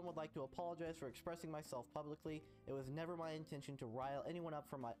 I, for one, would like to apologize for expressing myself publicly. It was never my intention to rile anyone up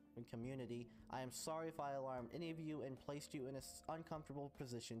from my community. I am sorry if I alarmed any of you and placed you in an uncomfortable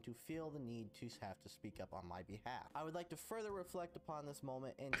position to feel the need to have to speak up on my behalf. I would like to further reflect upon this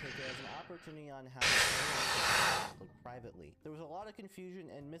moment and take it as an opportunity on how to look privately. There was a lot of confusion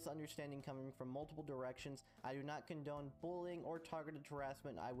and misunderstanding coming from multiple directions. I do not condone bullying or targeted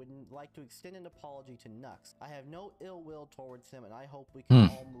harassment. I would like to extend an apology to Nux. I have no ill will towards him, and I hope we can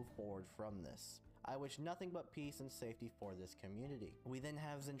all move forward from this. I wish nothing but peace and safety for this community. We then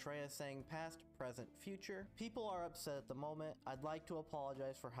have Zentreya saying past, present, future. People are upset at the moment. I'd like to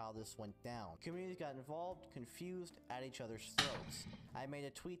apologize for how this went down. Communities got involved, confused, at each other's throats. I made a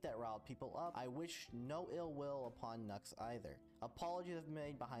tweet that riled people up. I wish no ill will upon Nux either. Apologies have been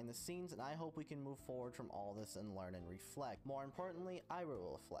made behind the scenes, and I hope we can move forward from all this and learn and reflect. More importantly, I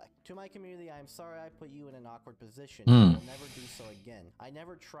will reflect. To my community, I am sorry I put you in an awkward position. I will never do so again. I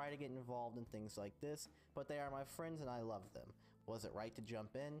never try to get involved in things like this, but they are my friends and I love them. Was it right to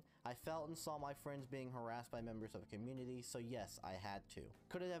jump in? I felt and saw my friends being harassed by members of a community, so yes, I had to.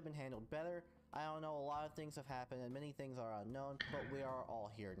 Could it have been handled better? I don't know, a lot of things have happened and many things are unknown, but we are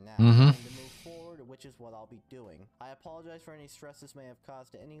all here now. And to move forward, which is what I'll be doing. I apologize for any stress this may have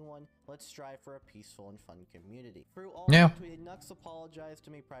caused to anyone. Let's strive for a peaceful and fun community. Fruit also tweeted, Nux apologized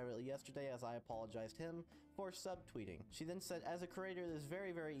to me privately yesterday as I apologized him for subtweeting. She then said, as a creator, it is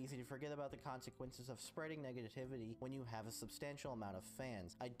very, very easy to forget about the consequences of spreading negativity when you have a substantial amount of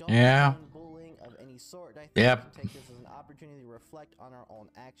fans. I don't condone bullying of any sort, and I think we can take this as an opportunity to reflect on our own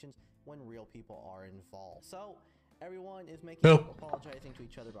actions when real people are involved. So, everyone is apologizing to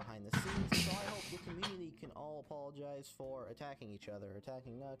each other behind the scenes, so I hope the community can all apologize for attacking each other,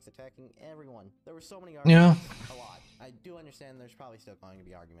 attacking Nux, attacking everyone. There were so many arguments, a lot. I do understand there's probably still going to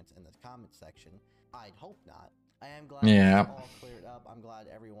be arguments in the comment section. I'd hope not. I am glad it's all cleared up. I'm glad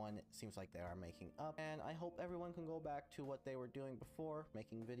everyone seems like they are making up, and I hope everyone can go back to what they were doing before,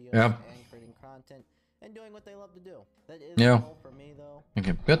 making videos and creating content, and doing what they love to do. That is the goal for me, though.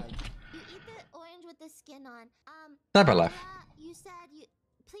 Okay, good. You eat the orange with the skin on. Tabala. You said you...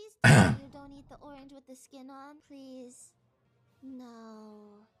 Please tell me you don't eat the orange with the skin on, please.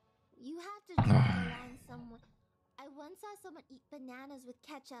 No. You have to draw the line somewhere. I once saw someone eat bananas with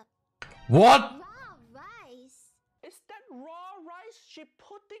ketchup. What? Raw rice? Is that raw rice she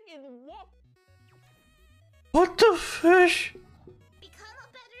putting in what? What the fish? Become a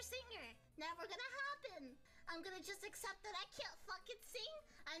better singer. Never gonna happen. I'm gonna just accept that I can't fucking sing.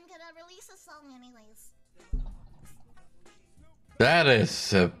 I'm gonna release a song anyways. That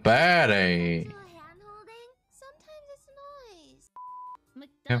is a baddie. Hand-holding? Sometimes it's nice.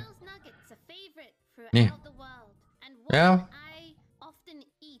 McDonald's nuggets, a favorite throughout the world. And one I often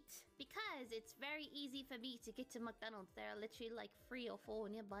eat because it's very easy for me to get to McDonald's. There are literally like 3 or 4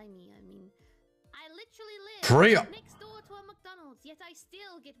 nearby me. I mean, I literally live 3. next door to a McDonald's, yet I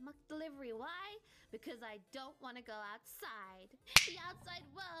still get McDelivery. Why? Because I don't want to go outside. The outside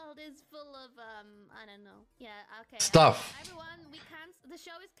world is full of I don't know. Yeah, okay. Stuff. Everyone, the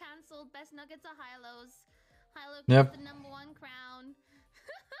show is cancelled. Best nuggets are Hilo's. Hilo Yep. gets the #1 crown.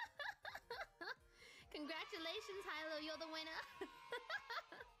 Congratulations, Hilo, you're the winner.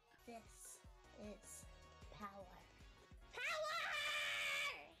 This is power.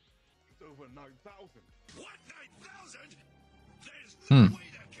 It's over 9,000. What, 9,000? There's no way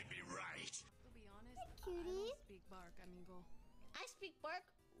that can be right. To be honest, cutie. Speak bark, amigo. I speak bark.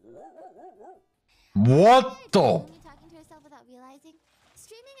 What the? Me talking to herself without realizing.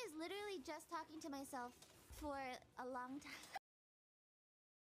 Streaming is literally just talking to myself for a long time.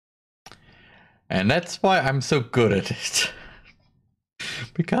 And that's why I'm so good at it.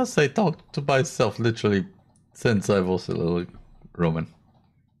 Because I talk to myself literally since I was a little Roman.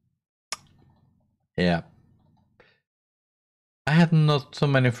 Yeah. I had not so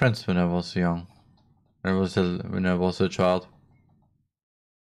many friends when I was young. When I was a child.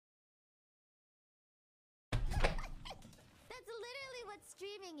 That's literally what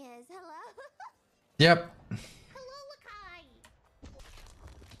streaming is. Hello? Yep. Hello, Lakai.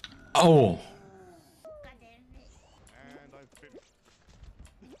 Oh. God damn it. And I've finished.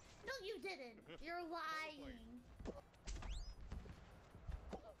 No, you didn't. You're lying.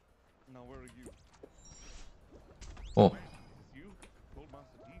 Now where are you? Oh. Is you? Cold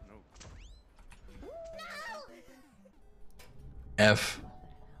Master D? No. No! F.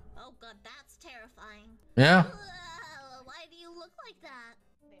 Oh god, that's terrifying. Yeah. Why do you look like that?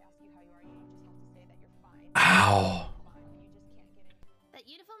 They ask you how you are, you just have to say that you're fine. Ow. You just can't get it. That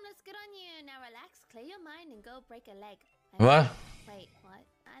uniform looks good on you. Now relax, clear your mind, and go break a leg. What? Wait, what?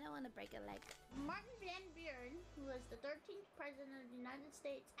 I don't want to break a leg. Martin Van Buren, who was the 13th president of the United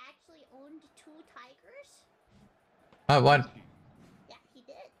States, actually owned 2 tigers? What? Yeah, he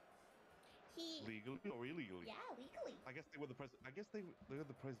did. He... Legally or illegally? Yeah, legally. I guess they were the president. I guess they were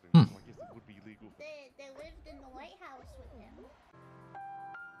the president. Hmm. So I guess it would be legal. They lived in the White House with him.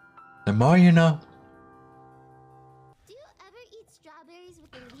 The more you know. Do you ever eat strawberries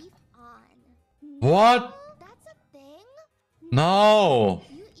with the leaf on? What? That's a thing? No.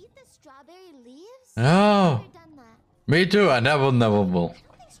 You eat the strawberry leaves? No. I've never done that. Me too. I never will. I don't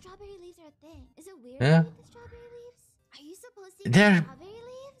think strawberry leaves are a thing. Is it weird Yeah. to eat the strawberry leaves? Are you supposed to eat They're- strawberry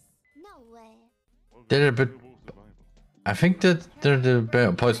leaves? No way. They're a bit. I think that they're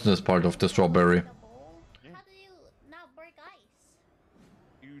the poisonous part of the strawberry. How do you not break ice?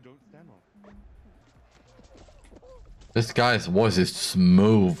 You don't stand on. This guy's voice is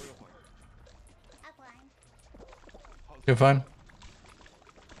smooth. I'm fine. You're fine.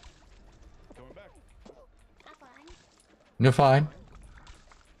 Going back. I'm fine. You're fine.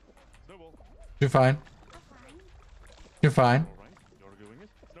 Snowball. You're fine. I'm fine. You're fine. All right. You're doing it.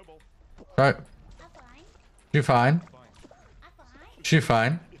 Snowball. Right. I'm fine. You're fine. I'm fine. She's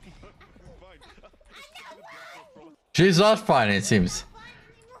fine. She's not fine, it seems.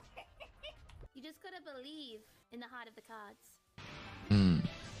 You just gotta believe in the heart of the cards.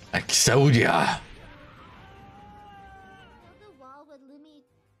 Exodia. The wall would let me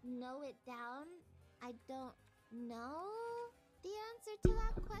know it down. I don't know the answer to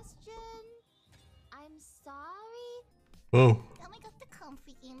that question. I'm sorry. Oh. Then we got the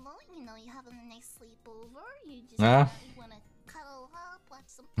comfy emo. You know, you having a nice sleepover. You just Yeah. you want to cuddle up, watch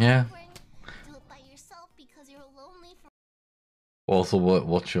some Yeah. popcorn, do it by yourself because you're lonely Also,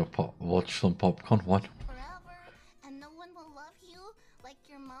 watch some popcorn. What? forever, and no one will love you like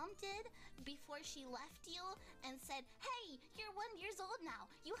your mom did before she left you and said, "Hey, you're 1 year old now.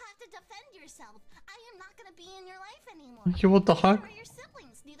 You have to defend yourself. I am not gonna be in your life anymore." You want the hug? Neither are your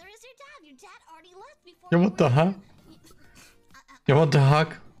siblings. Neither is your dad. Your dad already left before. You want the hug? You want the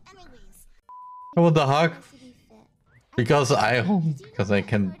hug? Anyways, You want the hug? Because I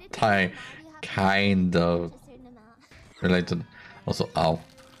can tie kind of related. Also, ow.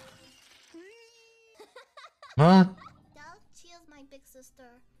 What? She is my big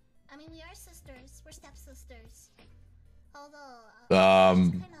sister. I mean, we are sisters. We're stepsisters. Although,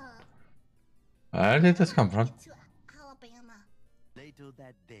 Where did this come from? to Alabama. Later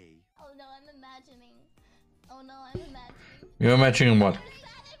that day. Oh no, I'm imagining. Oh no, I'm imagining. You're imagining what? There's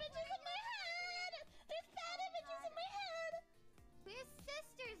bad images in my head. We're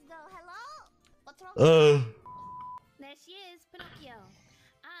sisters, though. Hello? What's wrong? There she is, Pinocchio.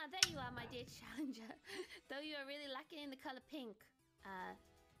 Ah, there you are, my dear challenger. Though you are really lacking in the color pink.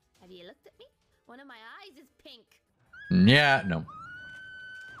 Have you looked at me? One of my eyes is pink. Yeah, no.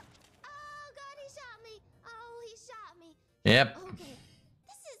 Oh god, he shot me. Oh Yep. Okay.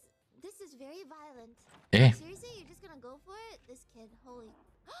 This is very violent. Eh? Seriously, you're just gonna go for it? This kid, holy.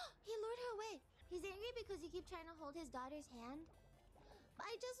 He lured her away. He's angry because you keep trying to hold his daughter's hand. But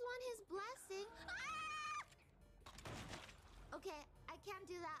I just want his blessing. Okay, I can't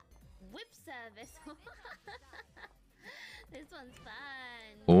do that. Whip service. This one's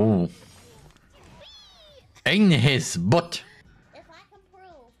fun. Oh. In his butt. If I can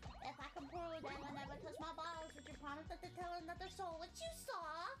prove that I never touch my balls, would you promise not to tell another soul what you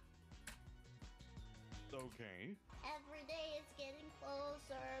saw? Okay. Every day it's getting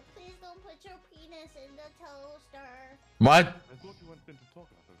closer. Please don't put your penis in the toaster. What? I thought you weren't going to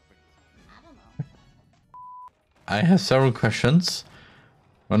talk about those things. I don't know. I have several questions.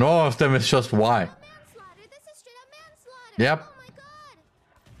 And all of them is just why. Manslaughter. This is straight up manslaughter. Yep. Oh my god.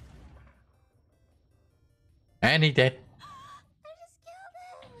 And he did. I just killed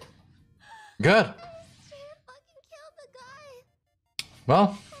him. Good. I just straight up fucking killed the guy.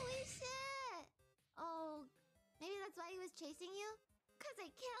 Well. Holy shit. Oh, maybe that's why he was chasing you? Because I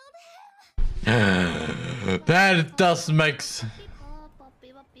killed him? That does make sense.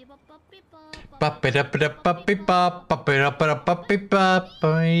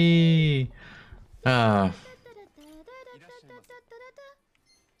 Ah.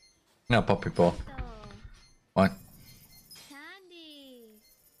 No, poppy ball. What? Candy.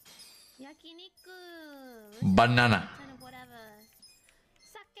 Yakiniku. Banana. Whatever.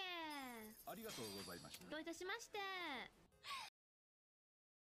 Sake. ありがとうございました。どういたしまして。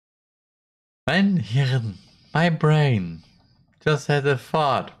 Mein Hirn, my brain, just had a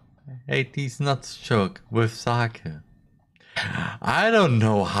thought. Ate these nuts joke with sake. I don't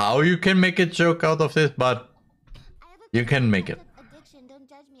know how you can make a joke out of this, but you can make it. Addiction, don't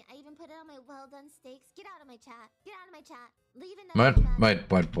judge me. I even put it on my well done steaks. Get out of my chat. Get out of my chat. Leave it. What?ど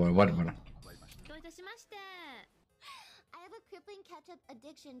ういたしまして。 I have a crippling ketchup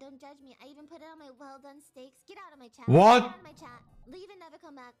addiction. Don't judge me. I even put it on my well done steaks. Get out of my chat. What? Get out of my chat. Leave and never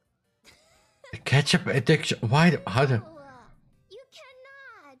come back. Ketchup addiction? Why? How do? You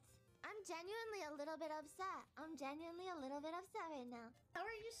cannot. I'm genuinely a little bit upset. I'm genuinely a little bit upset right now. How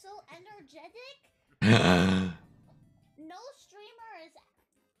are you so energetic? No streamer is.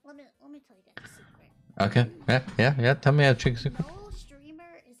 Let me tell you guys a secret. Okay. Yeah. Tell me a trick. No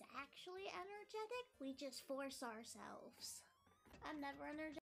streamer is actually energetic. We just force ourselves. I'm never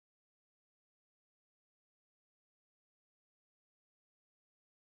energetic.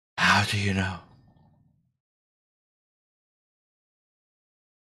 How do you know?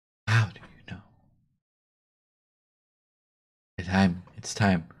 How do you know? It's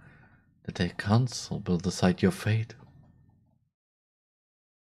time that a council will decide your fate.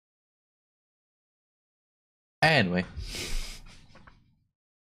 Anyway.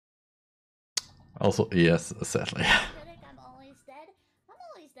 Also, yes, sadly. I'm always dead. I'm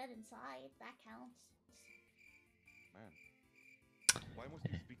always dead inside. That counts. Man, why must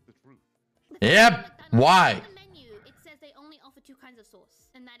you speak the truth? Yep. Why? On the menu, it says they only offer 2 kinds of sauce,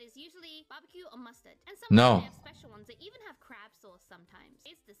 and that is usually barbecue or mustard. And No. sometimes they have special ones. They even have crab sauce sometimes.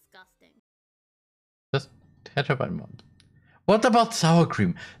 It's disgusting. Just ketchup and mustard. What about sour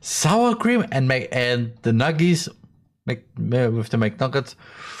cream? Sour cream and the nuggies with the McNuggets.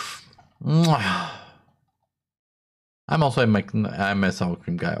 I'm also I'm a sour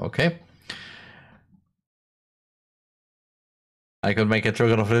cream guy. Okay. I could make a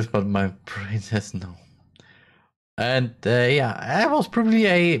joke out of this, but my brain says no. And yeah, I was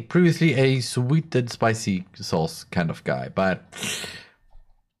previously a sweet and spicy sauce kind of guy, but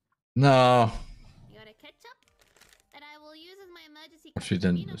no. You got a ketchup that I will use as my emergency. Sweet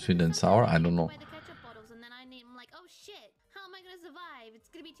and sour. I don't know. The ketchup bottles, and then I'm like, oh shit, how am I gonna survive? It's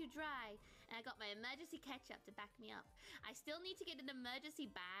gonna be too dry. And I got my emergency ketchup to back me up. I still need to get an emergency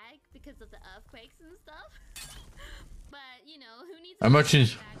bag because of the earthquakes and stuff. But you know, who needs an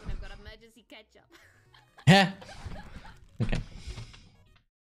emergency bag when I've got emergency ketchup? Yeah. Okay.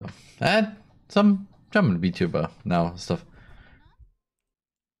 So, and some German VTuber now stuff.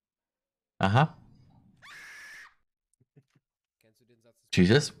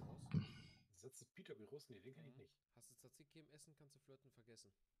 Jesus. Satz des Peter-Büros? Nee, den kenn ich nicht. Hast du Tzatziki im Essen, kannst du Flirten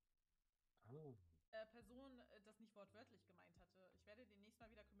vergessen. Oh. Person, das nicht wortwörtlich gemeint hatte. Ich werde demnächst mal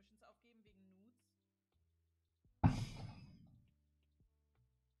wieder Commissions aufgeben wegen Nudes.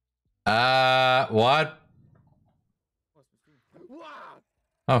 What?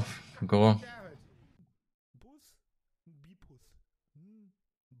 Oh, go on.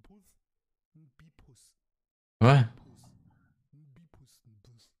 What?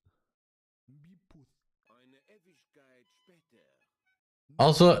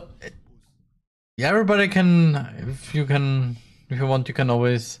 Also, yeah, everybody can, if you want, you can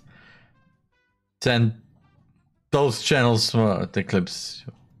always send those channels the clips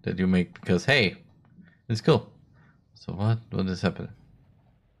that you make, because hey, it's cool. So what is happening?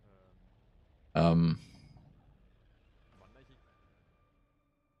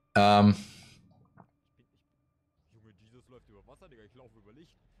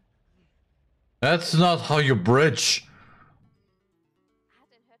 That's not how you bridge.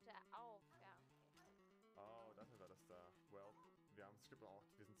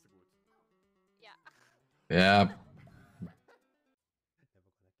 Yeah.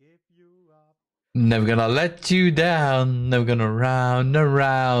 Never gonna let you down. Never gonna round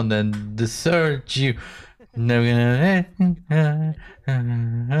around and desert you. Never gonna.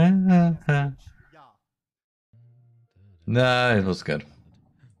 Nah, it was good.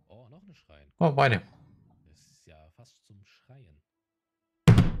 Oh, noch ein Schreien. Oh, beide. Das ist ja fast zum Schreien.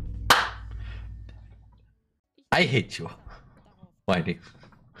 I hate you. Whitey.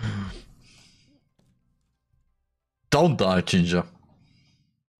 Don't die, Ginger.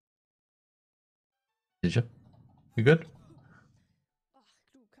 Ginger? You good?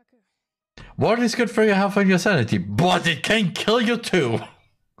 Water is good for your health and your sanity, but it can kill you too.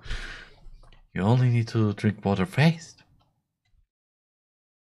 You only need to drink water fast.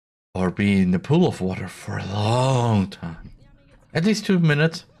 Or be in the pool of water for a long time. At least 2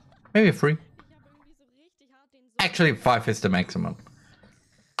 minutes. Maybe 3. Actually, 5 is the maximum.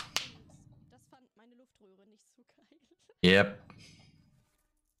 Yep.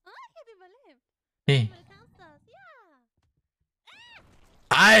 Hey.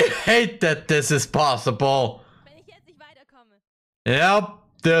 I hate that this is possible. Yep.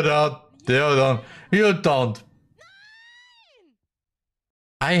 You don't.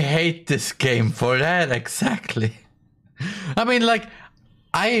 I hate this game for that, exactly. I mean, like,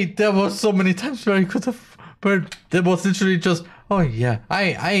 there was so many times where I could have, but there was literally just, oh yeah,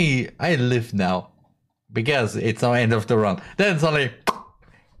 I live now. Because it's the end of the run. Then it's only,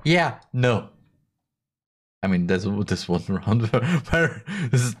 yeah, no. I mean, there's this one round where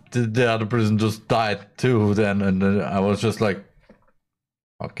the other person just died too. Then and then I was just like,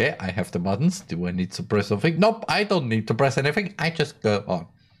 okay, I have the buttons. Do I need to press something? Nope, I don't need to press anything. I just go on.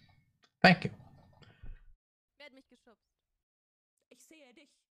 Thank you.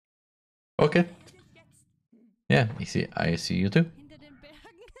 Okay. Yeah, I see you too.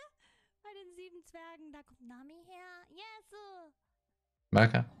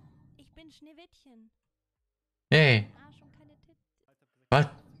 Marker. Ich bin Schneewittchen. Hey.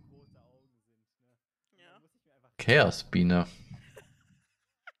 What? Chaos Biene.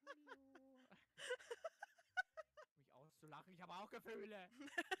 Mich auszulachen, ich habe auch Gefühle.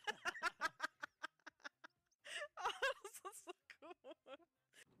 Das ist so cool.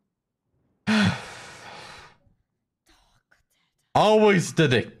 Always the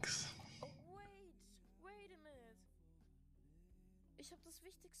dicks. Wait a minute. Ich habe das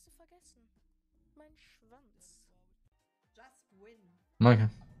Wichtigste vergessen. Mein Schwanz. Just win. Okay.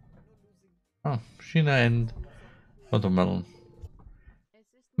 Oh, Sheena and Watermelon.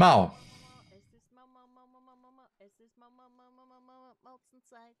 Mao. Es ist Mama. Es ist Mama.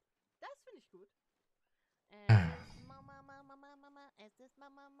 Mauzenzeit. Das finde ich gut. Es ist Mama. Es ist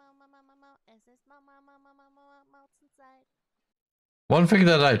Mama. Es ist Mama. Mauzenzeit. One thing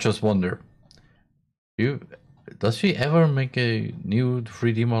that I just wonder. Does she ever make a new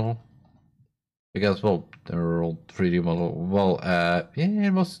 3D model? Because, well, they're all 3D model. Well, yeah,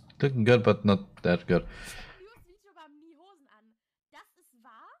 it was looking good, but not that good. VTuber haben nie Hosen an. Das ist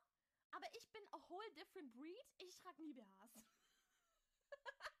wahr, aber ich bin a whole different breed. Ich trage nie BHs.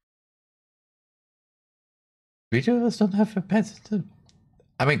 VTubers don't have pants too.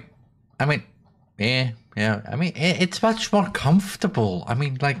 I mean, yeah. I mean, it's much more comfortable. I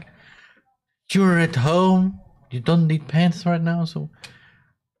mean, like, you're at home. You don't need pants right now, so.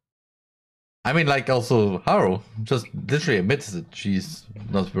 I mean, like, also, Haru just literally admits that she's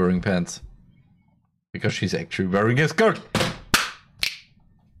not wearing pants. Because she's actually wearing a skirt.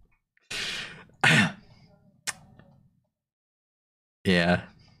 Yeah.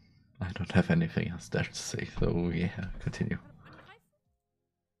 I don't have anything else there to say, so yeah, continue.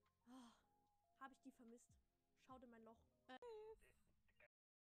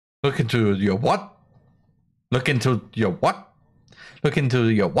 Look into your what? Look into your what? Look into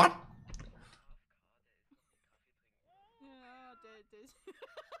your what?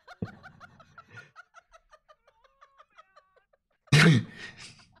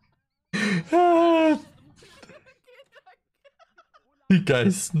 Die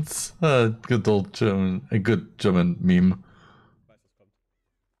Geistens. Good old German, a good German meme.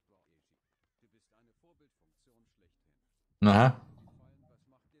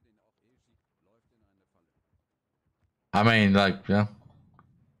 I mean, like, yeah.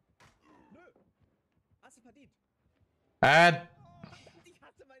 Hast du verdient. And Ich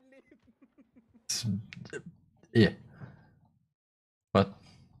hasse mein Leben. yeah. What?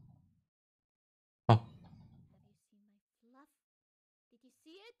 Oh, Did you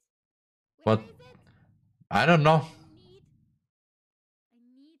see it? what? Where is it? I don't know. I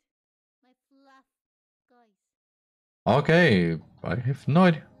need my fluff, guys. Okay, I have no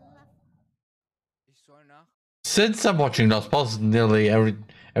idea. Since I'm watching those posts nearly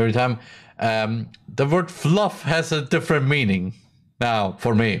every time, the word fluff has a different meaning now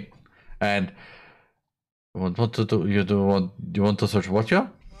for me. And what to do? You want to search what, yeah? In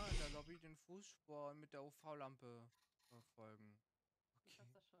der Lobby den Fußspor mit der UV-Lampe verfolgen.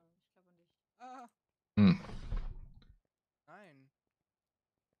 Ah, Hmm. nein.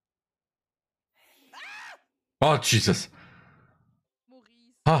 Oh Jesus!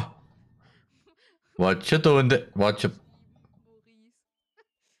 Ah, what you doing? What you?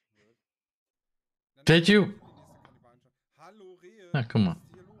 Did you? Hallo Rehe, Ah, come on. was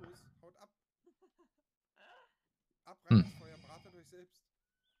ist hier los? Haut ab. Ab rein ins Feuer, bratet euch selbst.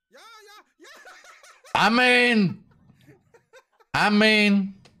 Ja, ja, ja! I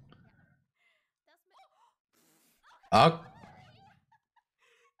mean.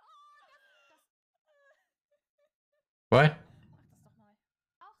 What?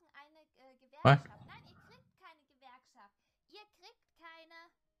 Brauchen eine What? Gewerkschaft. Nein, ihr kriegt keine Gewerkschaft. Ihr kriegt keine.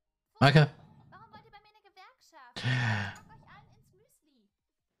 Okay. Warum wollt ihr bei mir eine Gewerkschaft? Ich pack euch allen ins Müsli.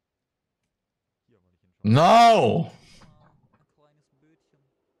 No.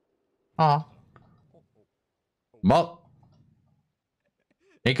 Ah. Mal.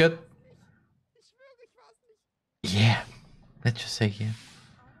 Hey, good. Ich schwöre, ich war's nicht. Yeah. Let's just say yeah.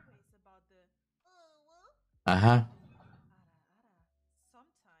 Uh-huh.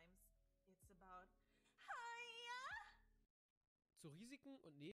 Zu Risiken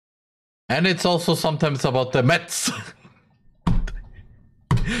und And it's also sometimes about the Mets.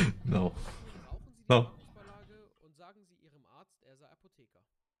 No. No. Nebenbeilage und sagen Sie Ihrem Arzt, er sei Apotheker.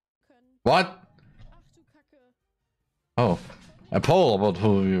 What? Ach du Kacke. Oh. A poll about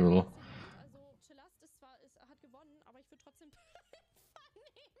who you will. Also, Chillast ist zwar, hat gewonnen, aber ich würde trotzdem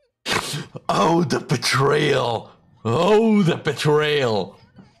Oh, the betrayal. Oh, the betrayal.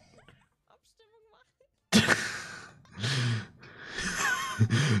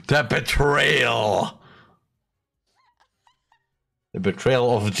 The betrayal. The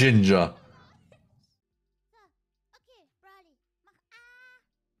betrayal of Ginger. Okay, Brawly, mach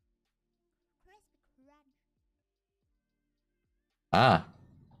Crispy Crunch. Ah.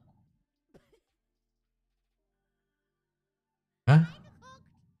 Huh?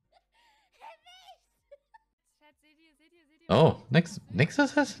 Oh,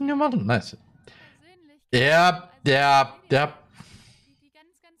 Nexus has a new model. Nice. Yep. Die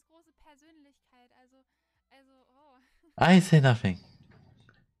ganz, ganz große Persönlichkeit. Also, oh. I say nothing.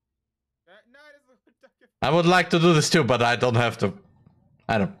 I would like to do this too, but I don't have to.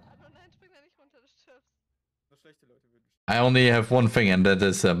 I don't. I only have one thing, and that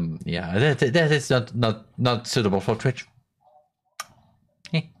is yeah, that is not suitable for Twitch.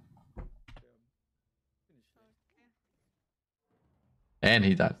 And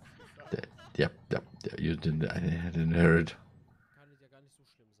he died. Yep. You didn't. I didn't hear it. Kann ja gar nicht so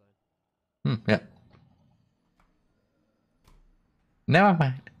schlimm sein. Yeah. Never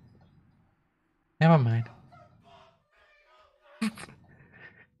mind.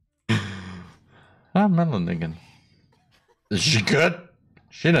 Ah, Melon again. Is she good?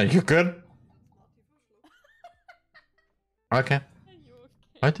 Shina, you good? Okay.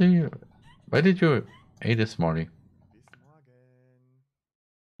 Why did you eat this morning?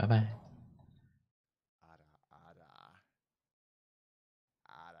 Bye bye.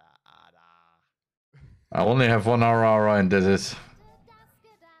 I only have 1 hour, and this is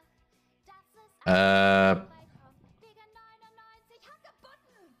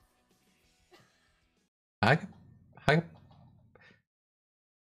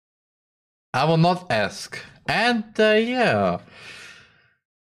I will not ask. And yeah,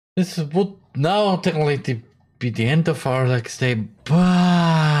 this would now technically be the end of our day,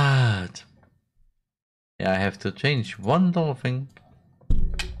 but yeah, I have to change one little thing.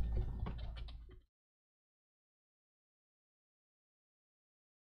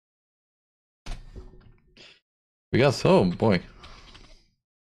 Because, oh boy,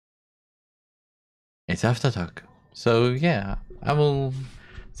 it's after talk. So yeah, I will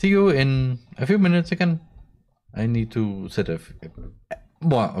see you in a few minutes again. I need to set a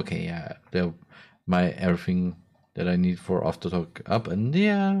well, okay, yeah, my everything that I need for after talk up, and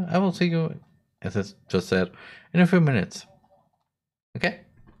yeah, I will see you as I just said, in a few minutes. Okay?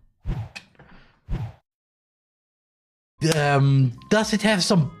 Does it have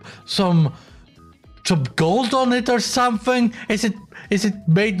some gold on it or something? Is it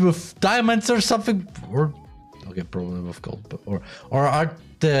made with diamonds or something? Or okay, probably with gold, but or are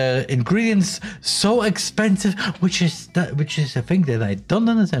the ingredients so expensive? Which is a thing that I don't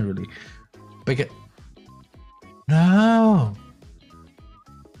understand really. Because no,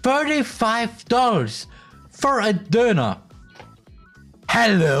 $35 for a doner.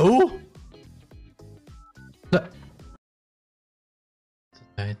 Hello.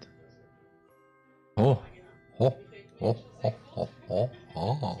 Right. Oh.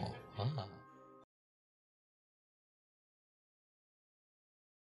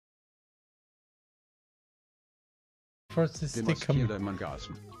 First is stick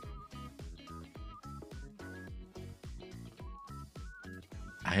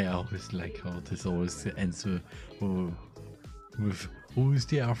I always like how this always ends with who is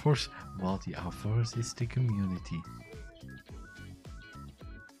the Air Force? Well, the Air Force is the community.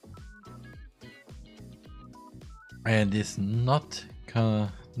 And it's not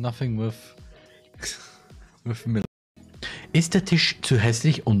nothing with Ist der Tisch zu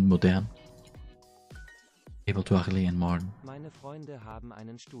hässlich und modern? Able to ugly and modern. Meine Freunde haben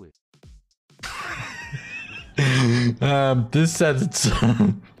einen Stuhl. This sentence.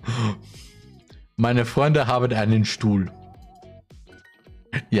 Meine Freunde haben einen Stuhl.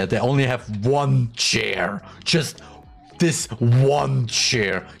 Yeah, they only have one chair. Just this one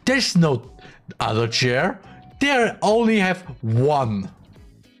chair. There's no other chair. They only have one.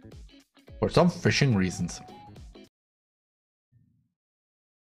 For some fishing reasons.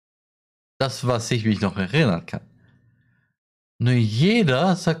 Das, was ich mich noch erinnern kann. Nur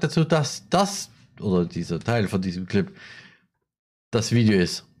jeder sagt dazu, dass das, oder dieser Teil von diesem Clip, das Video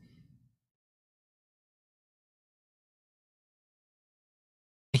ist.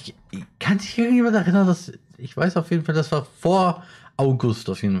 Ich kann sich irgendjemand erinnern, dass, ich weiß auf jeden Fall, das war vor August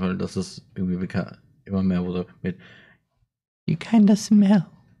auf jeden Fall, dass es irgendwie immer mehr wurde mit You kinda smell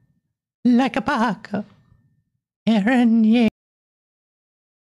like a Parker. Aaron, yeah.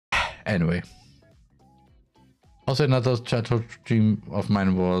 Anyway. Also another childhood dream of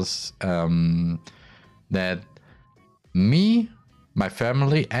mine was that me, my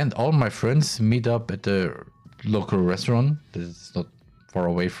family, and all my friends meet up at the local restaurant that is not far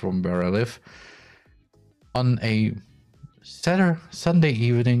away from where I live on a Sunday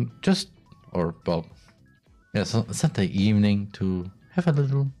evening, Sunday evening to have a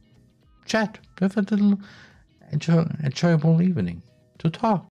little chat, have a little enjoyable evening to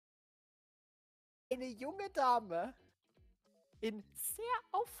talk. Eine junge Dame in sehr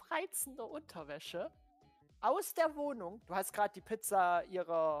aufreizender Unterwäsche aus der Wohnung. Du hast gerade die Pizza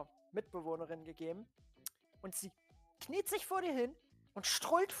ihrer Mitbewohnerin gegeben. Und sie kniet sich vor dir hin und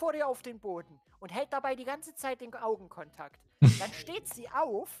strollt vor dir auf den Boden und hält dabei die ganze Zeit den Augenkontakt. Dann steht sie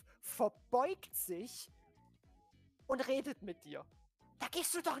auf, verbeugt sich und redet mit dir. Da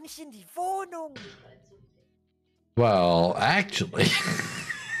gehst du doch nicht in die Wohnung. Well, actually.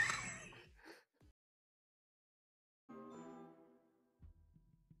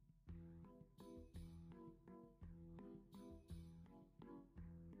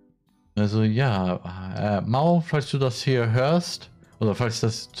 Also ja, Mau, falls du das hier hörst, oder falls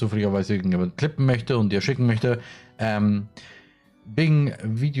das zufälligerweise irgendjemand klippen möchte und dir schicken möchte, wegen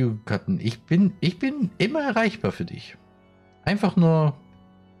Videokarten, ich bin immer erreichbar für dich. Einfach nur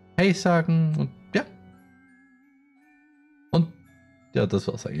Hey sagen und ja. Und ja, das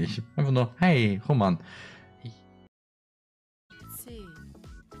war's eigentlich. Einfach nur Hey, Roman.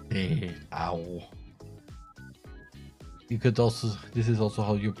 Au. You could also, this is also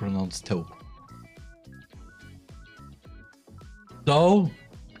how you pronounce toe. So,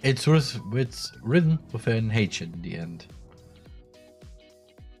 it's written with an H in the end.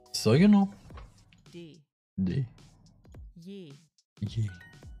 So you know. D. D. Je. Yeah.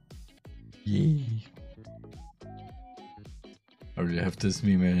 Yeah. I really have this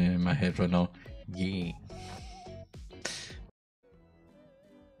meme in my head right now. Yeah.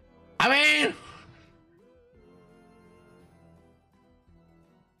 I mean,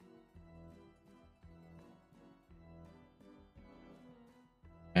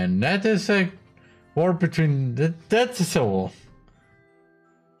 and that is a war between that's a war.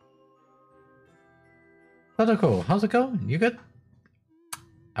 Sadako, how's it going? You good?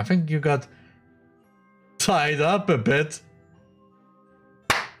 I think you got tied up a bit.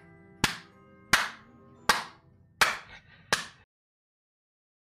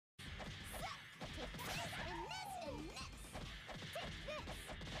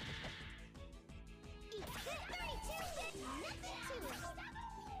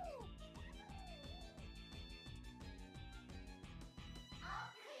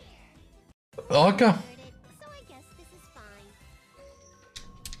 Okay.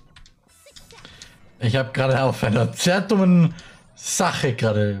 Ich habe gerade auf einer sehr dummen Sache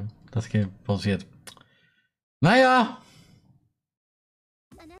gerade das passiert. Naja.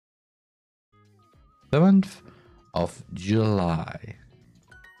 7th of July.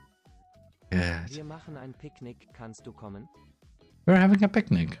 Good. Wir machen ein Picknick, kannst du kommen? We're having a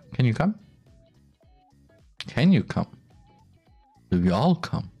picnic. Can you come? Can you come? Do we all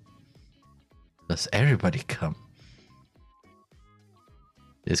come? Does everybody come?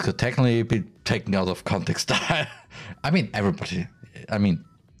 This could technically be taken out of context. I mean, everybody. I mean,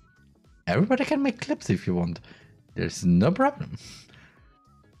 everybody can make clips if you want. There's no problem.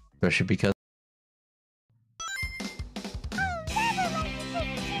 Especially because.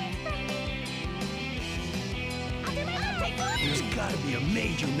 There's gotta be a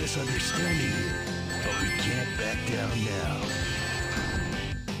major misunderstanding here, but we can't back down now.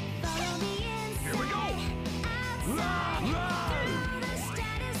 Here we go!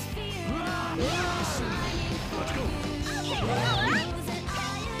 Let's go!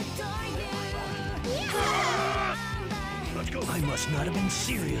 Let's go! I must not have been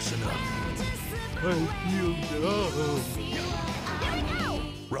serious enough.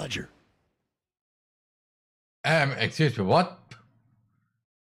 Roger. Excuse me, what?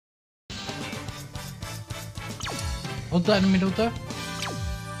 Unter eine Minute?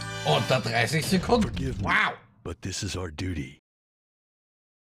 Unter 30 Sekunden. Wow! But this is our duty.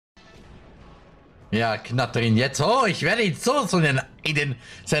 Ja, knatter ihn jetzt. Oh, ich werde ihn so in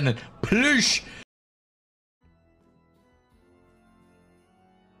seinen Plüsch.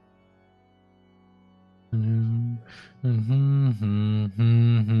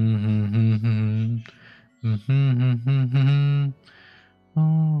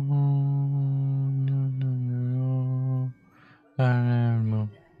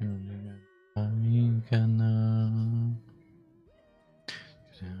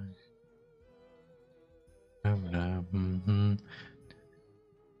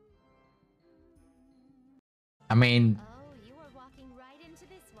 I mean, Oh, you are walking right into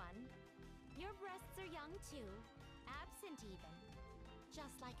this one. Your breasts are young too, absent even,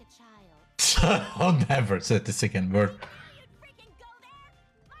 just like a child. I'll never say the second word.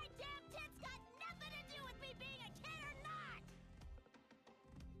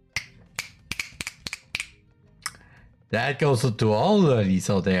 That goes to all ladies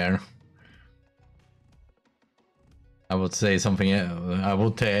out there. I would say something. I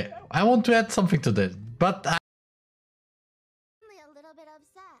want to add something to that, but I. A little bit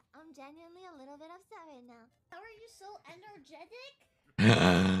upset. I'm genuinely a little bit upset right now. How are you so energetic?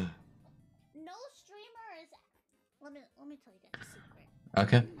 No streamer is. Let me tell you guys a secret.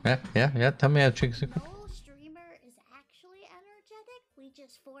 Okay. Yeah. Tell me a trick secret. No streamer is actually energetic. We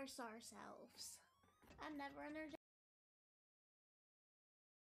just force ourselves. I'm never energetic.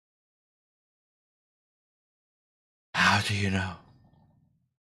 How do you know?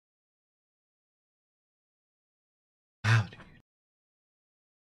 How do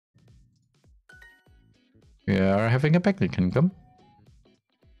you? We are having a picnic. Can you come?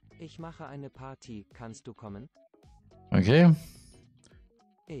 Ich mache eine Party, kannst du kommen? Okay.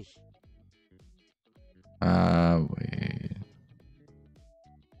 Ich. Wait.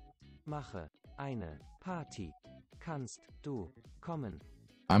 Mache eine Party, kannst du kommen?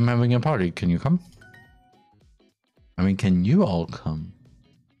 I'm having a party. Can you come? I mean, can you all come?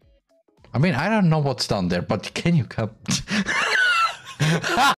 I mean, I don't know what's down there, but can you come?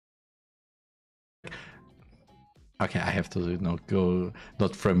 Okay, I have to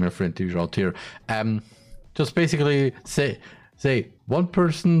not frame your friend out here. Just basically say one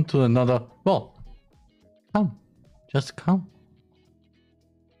person to another. Well, come, just come.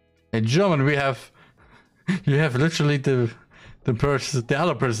 In German, you have literally the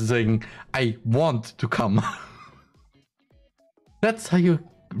other person saying, "I want to come." That's how you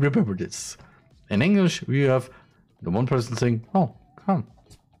remember this. In English, we have the one person saying, "Oh, come,"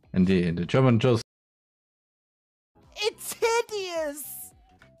 and the German just. It's hideous!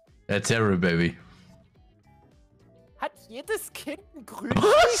 That's every baby. Hat jedes Kind ein Grün?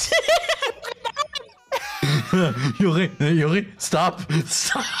 Juri, stop!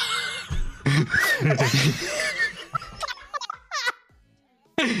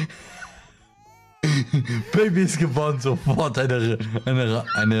 Baby ist geboren, sofort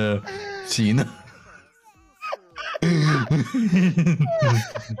eine Schiene.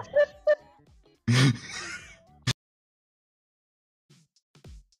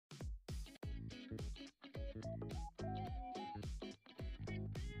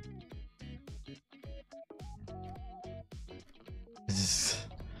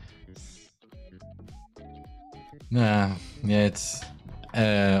 Yeah, it's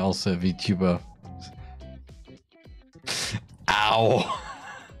also a VTuber. Ow!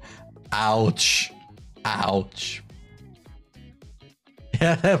 Ouch! Ouch!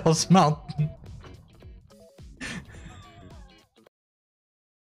 Yeah, that was mountain.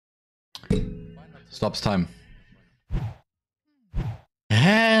 Stops time.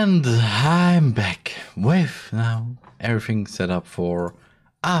 And I'm back with now everything set up for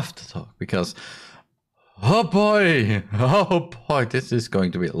after talk because oh boy, this is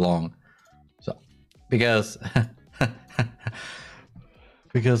going to be long. So because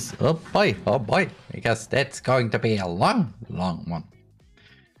because oh boy, because that's going to be a long one.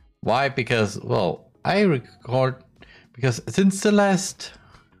 Why? Because well, I record because since the last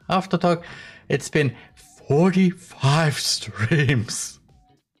after talk, it's been 45 streams.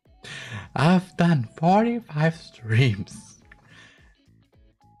 I've done 45 streams.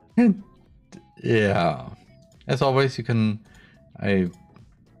 Yeah. As always, you can. I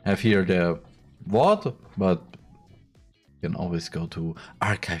have here the VOD, but you can always go to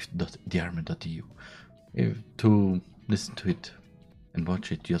archive.thearmy.eu to listen to it and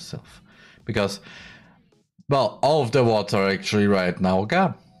watch it yourself. Because, well, all of the VODs are actually right now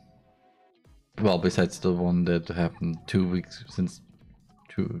gone. Well, besides the one that happened 2 weeks since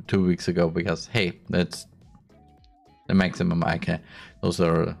 2 weeks ago, because hey, that's the maximum I can. Those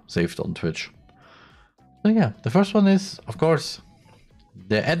are saved on Twitch. So yeah, the first one is, of course,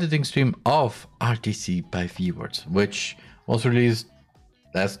 the editing stream of RTC by VTuber, which was released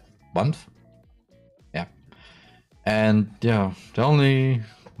last month. Yeah, and yeah, the only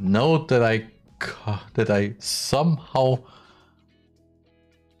note that I somehow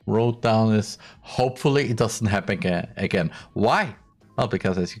wrote down is hopefully it doesn't happen again. Why? Well,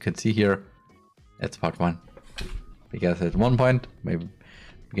 because as you can see here, it's part 1. Because at one point, maybe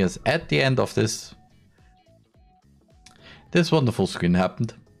because at the end of this wonderful screen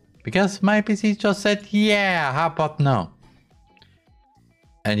happened. Because my PC just said, yeah, how about now?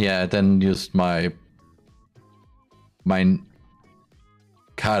 And yeah, I then used my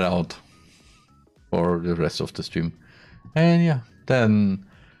cutout for the rest of the stream. And yeah, then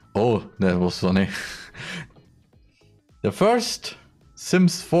oh, that was funny. The first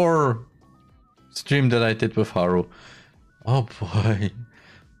Sims 4 stream that I did with Haru. Oh boy.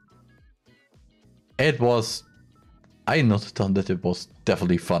 It was... I noted down that it was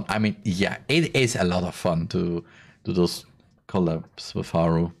definitely fun. I mean, yeah, it is a lot of fun to do those collabs with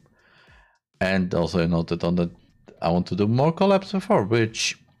Haru. And also I noted down that I want to do more collabs with her,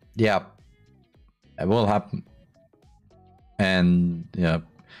 which, yeah, it will happen. And yeah,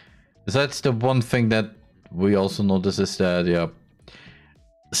 besides the one thing that we also notice is that, yeah,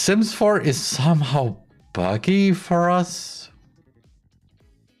 Sims 4 is somehow buggy for us.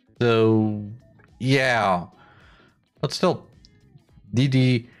 So, yeah. But still,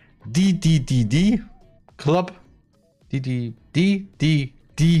 DDDD Club, DDDDC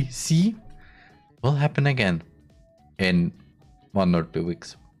will happen again in 1 or 2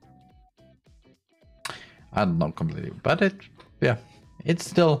 weeks. I don't know completely, but yeah, it's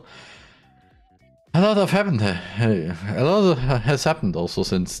still a lot of happened. A lot has happened also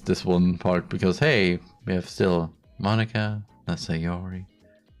since this one part, because hey, we have still Monica, Nasayori,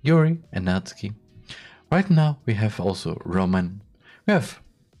 Yuri, and Natsuki. Right now we have also Roman, we have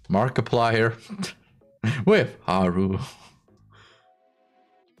Markiplier, we have Haru,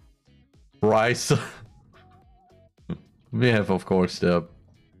 Bryce, we have of course the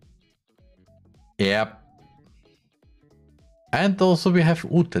and also we have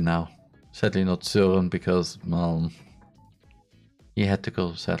Ute now. Sadly not Sören because, well, he had to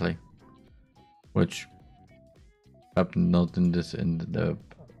go, sadly. Which happened not in the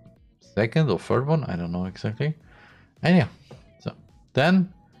second or third one, I don't know exactly. And yeah, so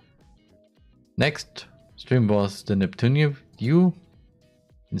then next stream was the Neptunia view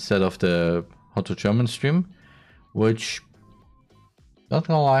instead of the How to German stream, which, not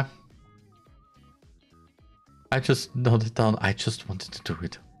gonna lie, I just noted down, I just wanted to do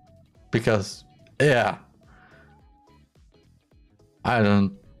it. Because, yeah. I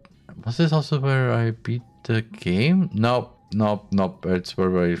don't... Was this also where I beat the game? Nope. It's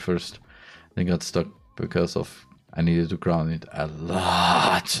where I first I got stuck because of... I needed to ground it a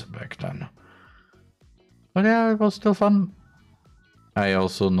lot back then. But yeah, it was still fun. I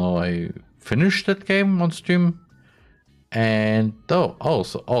also know I finished that game on stream. And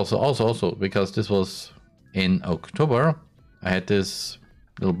also, because this was in October, I had this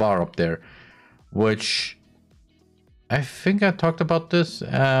little bar up there, which I think I talked about this.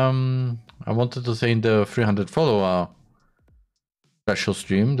 I wanted to say in the 300 follower special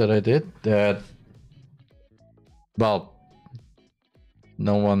stream that I did that well,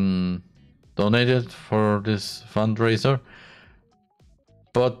 no one donated for this fundraiser.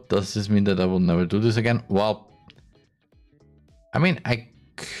 But does this mean that I will never do this again? Well, I mean, I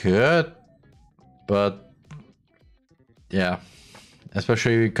could, but yeah,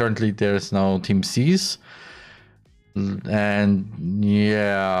 especially currently there's now Team C's. And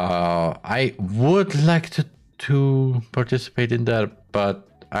yeah, I would like to participate in that,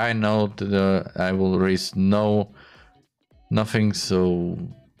 but I know that I will raise nothing, so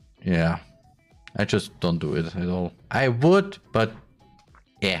yeah, I just don't do it at all. I would, but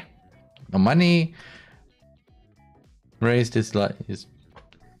yeah, no money raised is like is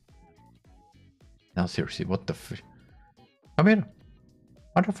now seriously, what the fish? Come here.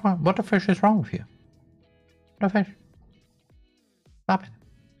 What the fish is wrong with you? What the fish? Stop it.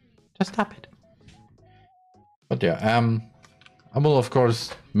 Just stop it. But yeah, I will of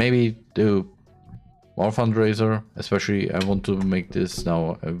course maybe do more fundraiser, especially I want to make this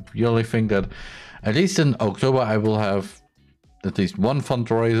now a yearly thing that at least in October I will have at least one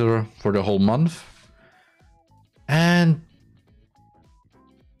fundraiser for the whole month. And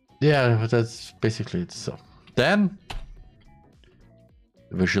yeah, that's basically it. So then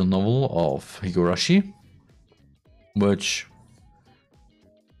the visual novel of Higurashi, which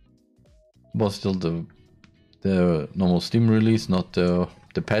was still the normal Steam release, not the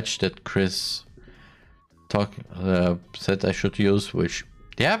patch that Chris said I should use, which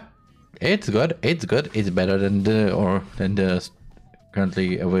yeah, it's good. It's better than the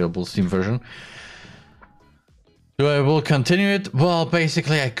currently available Steam version. Do I will continue it? Well,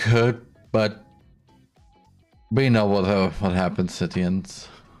 basically I could, but we know what happens at the end.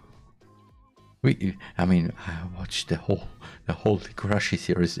 I mean, I watched the whole Higurashi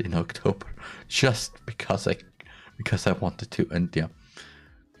series in October just because I wanted to, and yeah.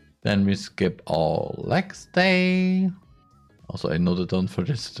 Then we skip all Lex Day. Also, I noted down for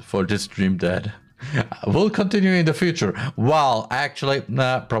this stream that we'll continue in the future. Well, actually,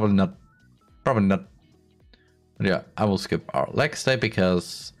 nah, probably not. Probably not. But yeah, I will skip our Lex Day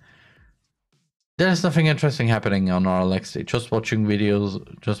because there's nothing interesting happening on our Lex Day. Just watching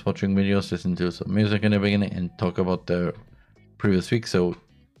videos, listen to some music in the beginning, and talk about the previous week. So,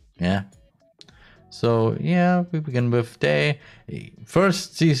 yeah. So yeah, we begin with the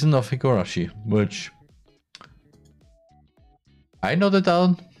first season of Higurashi, which I noted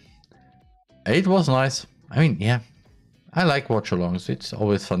down. It was nice. I mean, yeah, I like watch-alongs. It's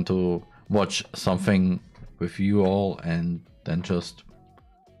always fun to watch something with you all, and then just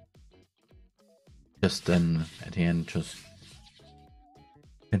then at the end just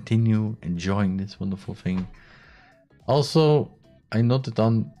continue enjoying this wonderful thing. Also, I noted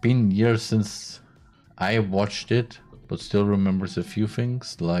down been years since I watched it, but still remembers a few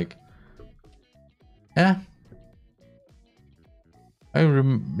things, like, yeah,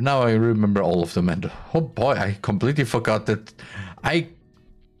 now I remember all of them, and oh boy, I completely forgot that I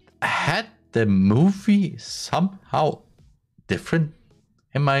had the movie somehow different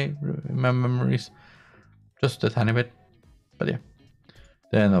in my memories, just a tiny bit, but yeah.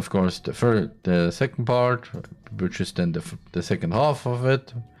 Then of course the second part, which is then the second half of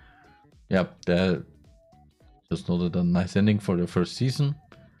it. Yep, just noted a nice ending for the first season.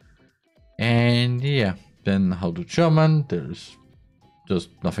 And yeah, then How to German, there's just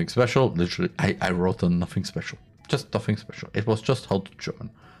nothing special. Literally, I wrote on nothing special. Just nothing special. It was just How to German.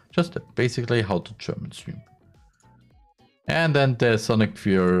 Just basically How to German stream. And then the Sonic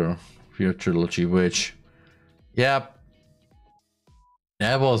Fear trilogy, which, yeah,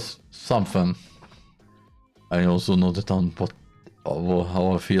 that was something. I also noted down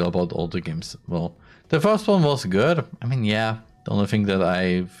how I feel about all the games. Well, the first one was good. I mean, yeah, the only thing that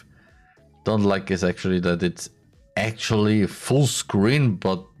I don't like is actually that it's actually full screen,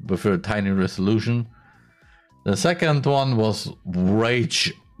 but with a tiny resolution. The second one was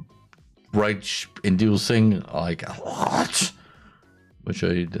rage inducing, like, what? Which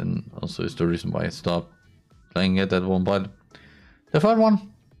I then also is the reason why I stopped playing it at one point. The third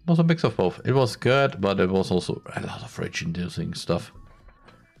one was a mix of both. It was good, but it was also a lot of rage inducing stuff.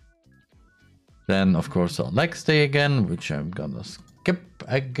 Then of course on next day again, which I'm gonna skip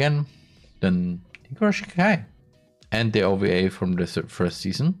again. Then Higurashi Kai and the OVA from the first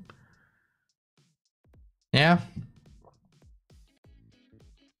season. Yeah.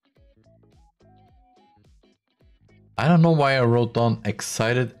 I don't know why I wrote down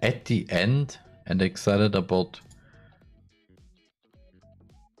excited at the end and excited about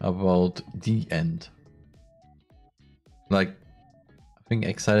the end. Like, I think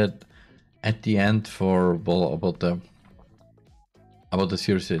excited at the end for, well, about the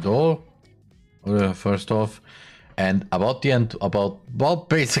series at all. First off, And about the end, well,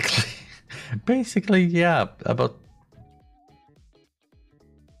 basically, yeah, about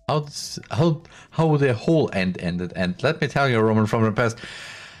how the whole end ended. And let me tell you, Roman, from the past,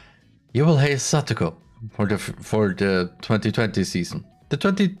 you will hate Satoko for the 2020 season. The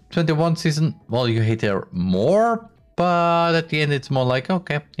 2021 season, well, you hate her more, but at the end, it's more like,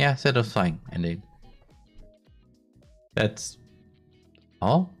 okay, yeah, satisfying ending. That's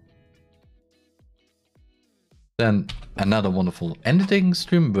all. Then another wonderful editing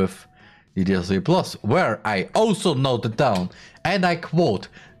stream with the DLC Plus, where I also noted down, and I quote,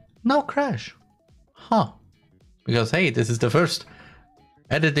 no crash. Huh. Because hey, this is the first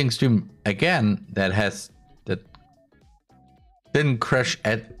editing stream again that didn't crash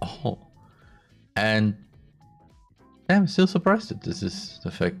at all. And I'm still surprised that this is the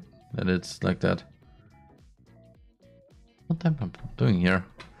fact that it's like that. What am I doing here?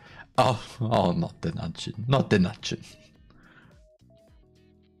 Oh, not the nudging.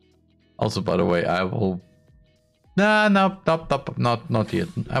 Also, by the way, I will... No, not yet.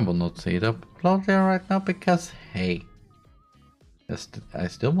 I will not say it up loud there right now because, hey, I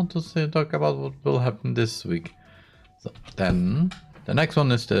still want to talk about what will happen this week. So then, the next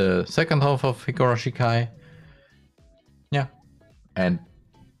one is the second half of Higurashi Kai. Yeah, and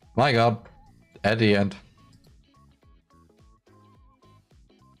my god, at the end.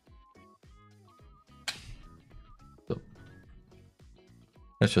 So,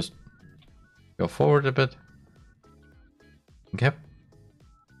 let's just go forward a bit. Okay.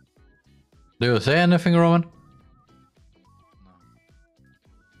 Do you say anything, Roman?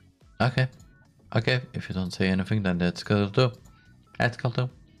 Okay. Okay, if you don't say anything, then that's good too. That's cool too.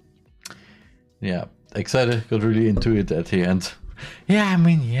 Yeah, excited, got really into it at the end. Yeah, I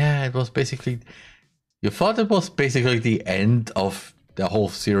mean, yeah, it was basically... You thought it was basically the end of the whole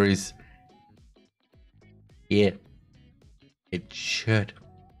series. Yeah. It should.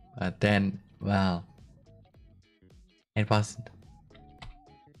 But then, well... It wasn't.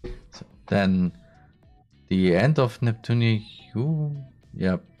 So then, the end of Neptune U...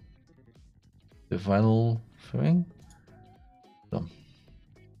 Yep. The final thing. So.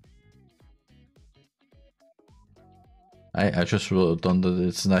 I just wrote down that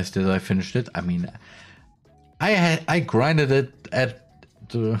it's nice that I finished it. I mean, I grinded it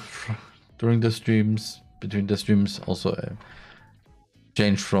during the streams, between the streams. Also,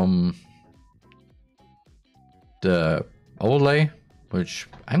 changed from the overlay, which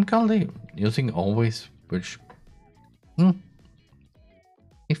I'm currently using always, which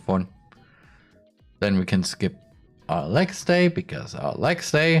is fun. Then we can skip our legs day because our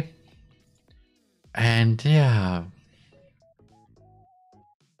legs day, and yeah,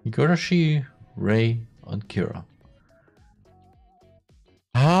 Higurashi, Rei, and Kira.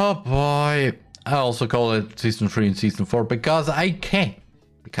 Oh boy, I also call it season 3 and season 4 because I can.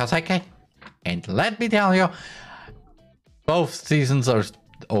 And let me tell you, both seasons are,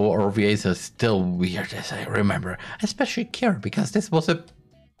 or OVAs are still weird as I remember. Especially Kira, because this was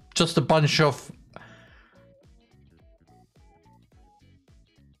just a bunch of...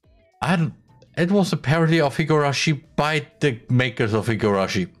 It was a parody of Higurashi by the makers of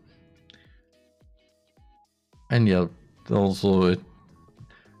Higurashi. And yeah, also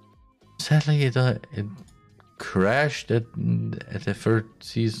sadly it crashed at the third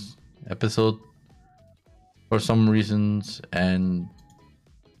season episode for some reasons, and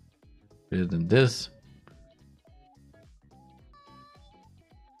better than this.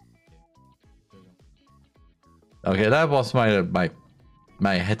 Okay, that was my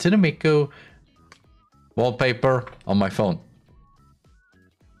Hatsune Miku wallpaper on my phone.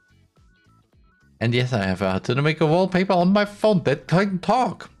 And yes, I have a Hatsune Miku wallpaper on my phone that can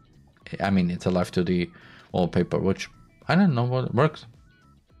talk. I mean, it's a Live 2D wallpaper, which I don't know what works.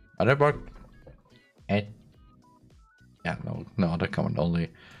 But it worked. And yeah, no other comment, only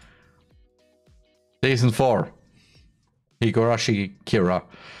season 4. Higurashi Kira.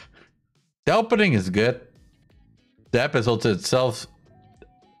 The opening is good. The episode itself,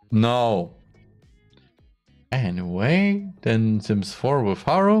 no. Anyway, then Sims 4 with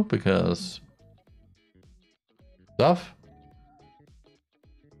Haru because stuff.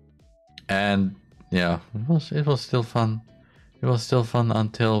 And yeah, it was still fun. It was still fun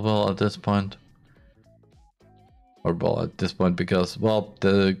until, well, at this point. Or well, at this point because, well,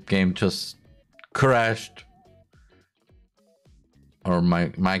 the game just crashed. Or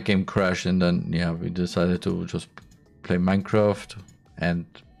my game crashed, and then yeah, we decided to just play Minecraft. And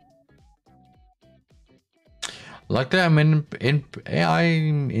luckily I'm in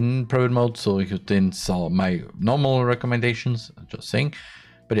private mode, so you didn't saw my normal recommendations, just saying.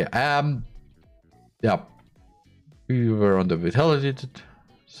 But yeah, we were on the Vitality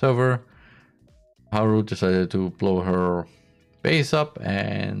server. Haru decided to blow her base up,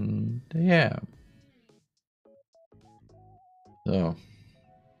 and yeah. So,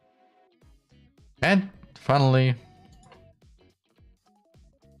 and finally,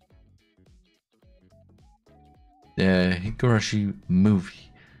 the Higurashi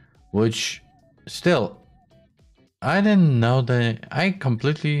movie, which still, I didn't know that. I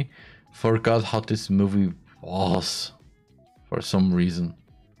completely forgot how this movie was for some reason.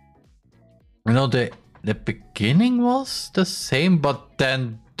 You know, the beginning was the same, but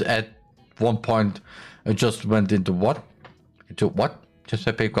then at one point it just went into what? Into what? Just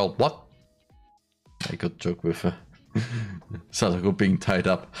a paper called what? I could joke with Sadako being tied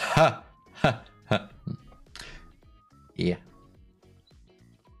up. Ha! Ha! Ha! Yeah.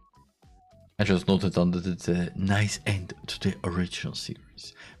 I just noted on that it's a nice end to the original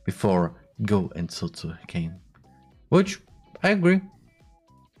series before Go and Sotsu came. Which, I agree.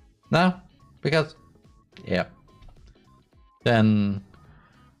 No, because, yeah. Then,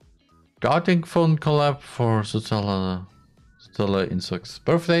 Guarding Phone collab for Stella Insect's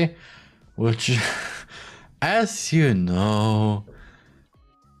birthday, which, as you know,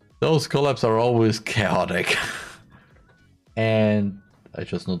 those collabs are always chaotic. And I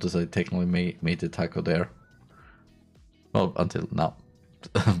just noticed I technically made the taco there. Well, until now.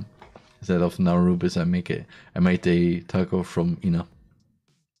 Instead of Narubis, I made a taco from Ina.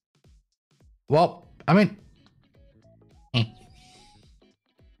 Well, I mean,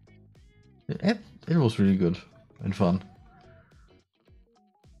 it was really good and fun.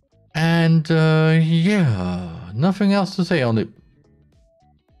 And yeah, nothing else to say on it.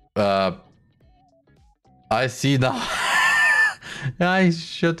 I see now. I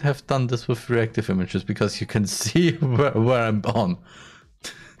should have done this with reactive images because you can see where I'm on.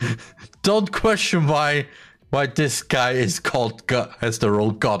 Don't question why this guy is called God, has the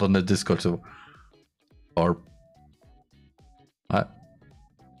role God on the Discord server. Or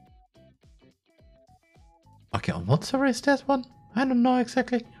okay, on what server is that one? I don't know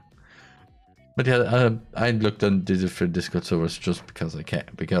exactly. But yeah, I looked on the different Discord servers just because I can,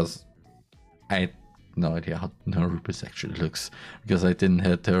 because I had no idea how Narubis actually looks, because I didn't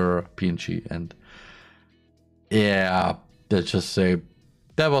have their PNG, and yeah, let's just say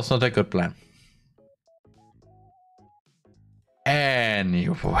that was not a good plan.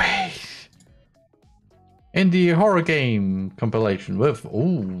 Anyway, in the horror game compilation with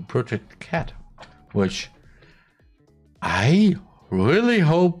Project Cat, which I really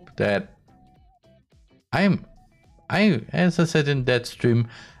hope that as I said in that stream,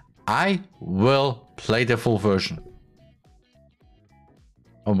 I will play the full version.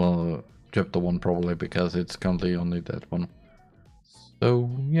 Oh well, chapter 1 probably, because it's currently only that one. So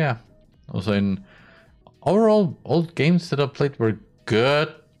yeah, also in overall, old games that I played were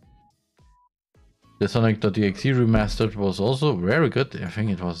good. The Sonic.exe remastered was also very good. I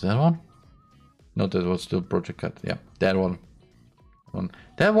think it was that one. No, that was still Project Cat. Yeah, that one.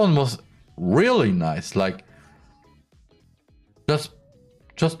 That one was really nice. Like,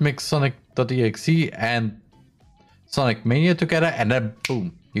 just mix Sonic.exe and Sonic Mania together, and then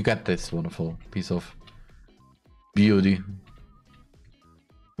boom, you got this wonderful piece of beauty.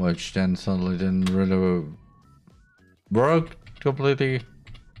 Which then suddenly didn't really work completely.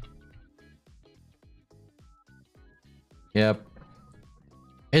 Yep.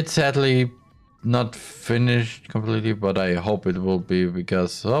 It's sadly not finished completely, but I hope it will be,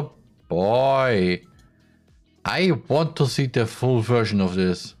 because oh boy, I want to see the full version of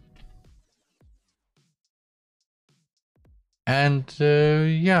this. And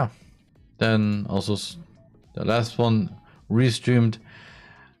yeah, then also the last one restreamed.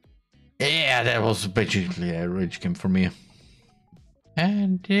 Yeah, that was basically a rage game for me.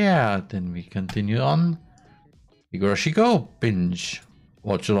 And yeah, then we continue on. Higurashi Go binge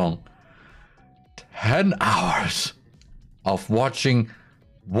watch along. 10 hours of watching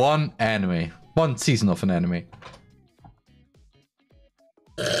one anime, one season of an anime.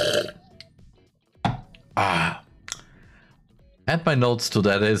 And my notes to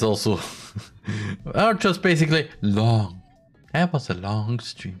that is also are just basically long. That was a long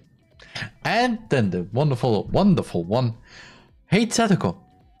stream. And then the wonderful, wonderful one. Hey Sadako.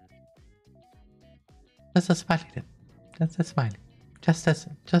 That's a smiley then. That's a smiley.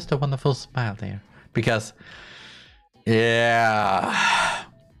 Just a wonderful smile there. Because yeah.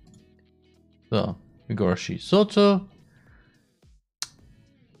 So Higurashi Soto.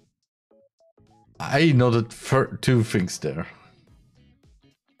 I noted for two things there.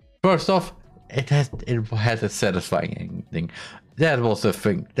 First off, it had a satisfying ending. That was the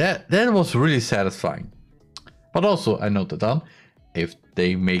thing. That was really satisfying. But also, I noted down, if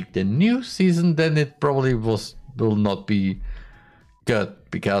they make the new season, then it probably will not be good,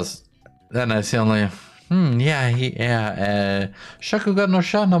 because then I see only, Shakugan no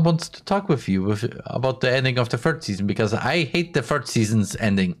Shana wants to talk with you about the ending of the third season, because I hate the third season's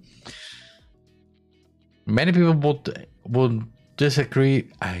ending. Many people would disagree,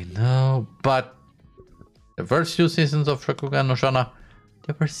 I know, but the first two seasons of Shakugan no Shana,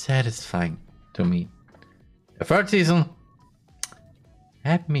 they were satisfying to me. The third season,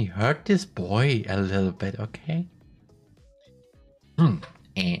 let me hurt this boy a little bit, okay? And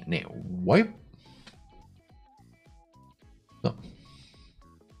wipe. So.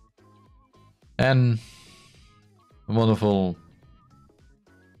 And a wonderful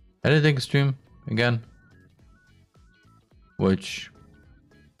editing stream again, which,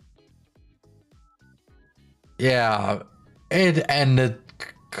 yeah, it ended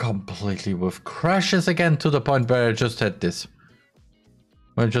completely with crashes again, to the point where I just had this.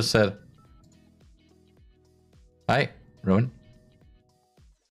 I just said, hi, Roman.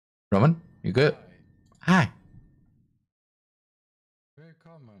 Roman, you good? Hi.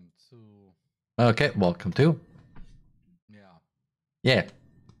 Willkommen zu... Okay, welcome to. Ja. Yeah.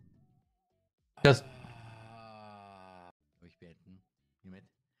 Just... Ich beenden hiermit.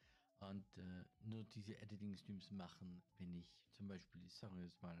 Und nur diese Editing-Streams machen, wenn ich zum Beispiel, ich sage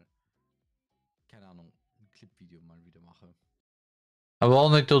jetzt mal, keine Ahnung, ein Clip-Video mal wieder mache. I will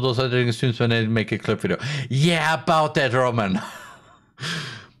only do those editing streams when I make a clip video. Yeah, about that, Roman.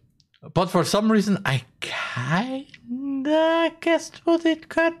 But for some reason, I kinda guessed what it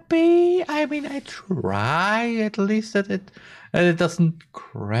could be. I mean, I try at least that it doesn't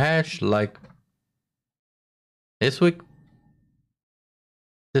crash like this week.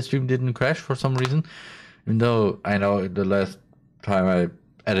 The stream didn't crash for some reason, even though I know the last time I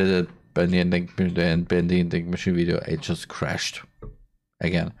edited the ending machine video, it just crashed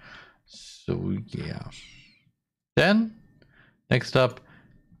again. So yeah. Then next up,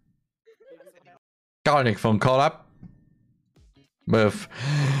 Garlic from Call Up with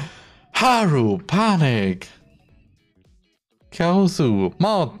Haru, Panic, Kaosu,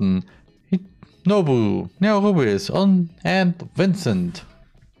 Martin, Nobu, Neorubis, and Vincent.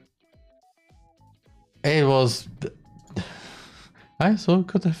 It was... I so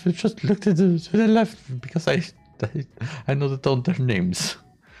could have just looked to the left, because I noted down their names.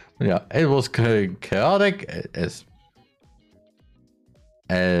 Yeah, it was chaotic as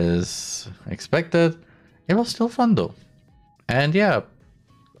expected. It was still fun though, and yeah,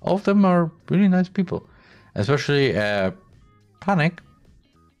 all of them are really nice people, especially Panic.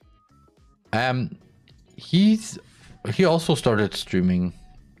 He also started streaming,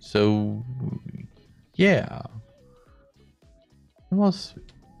 so yeah, it was.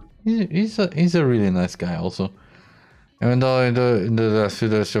 He's a really nice guy also. Even though in the last few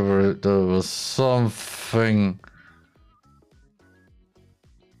days there was something,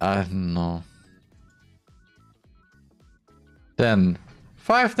 I don't know. Then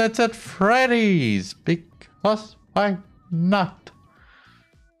Five Nights at Freddy's, because why not?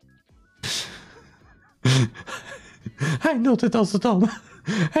 I noted also down,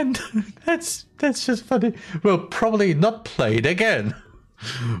 and that's just funny. We'll probably not play it again.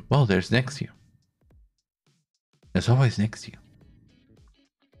 Well, there's next year. There's always next year.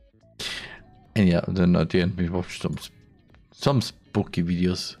 And yeah, then at the end we watched some spooky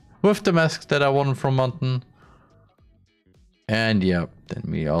videos with the masks that I won from Mountain. And yeah, then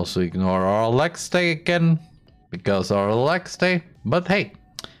we also ignore our Lex Day again, because our Lex Day. But hey,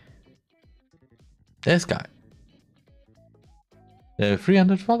 this guy, the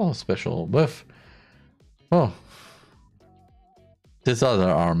 300 follow special with, oh, this other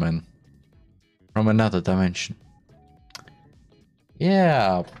Armin from another dimension.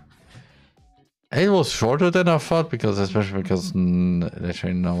 Yeah, it was shorter than I thought, especially because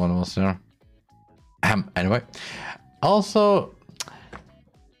literally no one was there. Anyway, also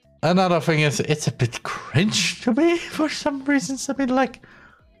another thing is, it's a bit cringe to me for some reasons. I mean, like,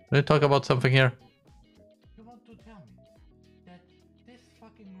 when you talk about something here. You want to tell me that this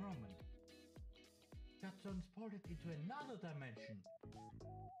fucking Roman got transported into another dimension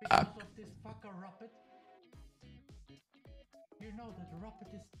because of this fucker Rocket? You know that Rocket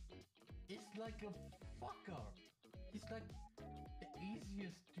is like a fucker. He's like the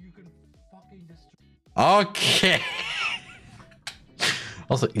easiest you can fucking destroy. Okay.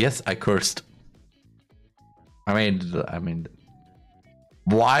 Also, yes, I cursed. I mean,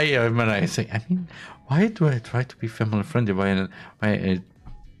 why am I saying? I mean, why do I try to be family friendly? Why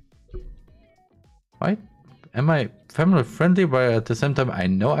am I family friendly, but at the same time, I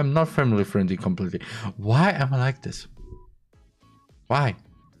know I'm not family friendly completely. Why am I like this? Why?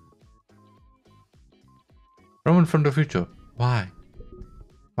 Roman from the future, why?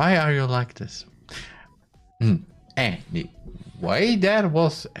 Why are you like this? Anyway, that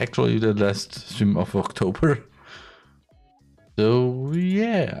was actually the last stream of October. So,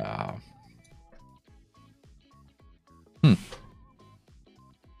 yeah.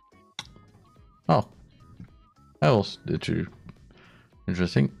 Oh. That was literally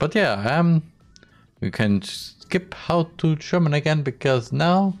interesting. But yeah, we can skip how to German again, because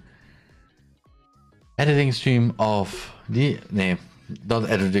now editing stream of the not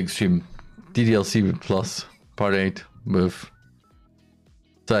editing stream, DDLC plus part 8 with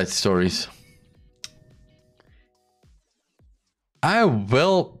side stories. I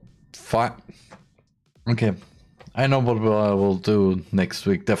will find. Okay, I know what I will do next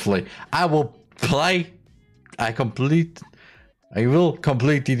week. Definitely, I will play. I will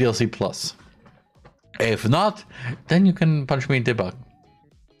complete DDLC plus. If not, then you can punch me in the butt.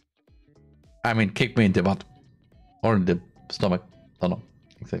 I mean, kick me in the butt or in the stomach. Don't know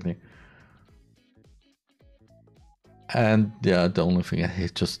exactly. And yeah, the only thing I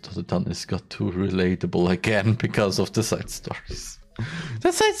hate just done is got too relatable again because of the side stories.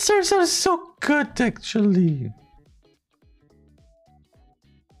 The side stories are so good, actually.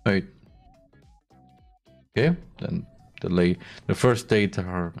 Wait. Okay, then the first date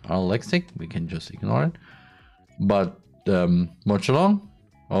are lexic. We can just ignore it. But watch along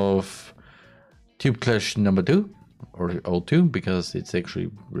of Tube Clash number 2 or 02, because it's actually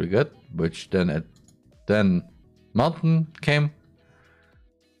really good. Which then Mountain came,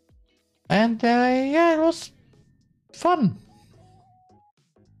 and yeah, it was fun.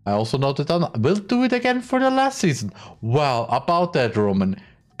 I also noted down, we'll do it again for the last season. Well, about that, Roman.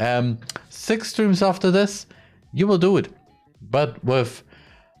 6 streams after this, you will do it. But with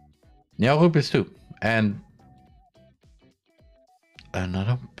Rupees 2 and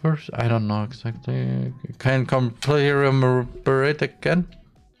another person, I don't know exactly. Can't completely remember it again.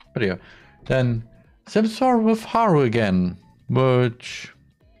 But yeah, then Simsar with Haru again, which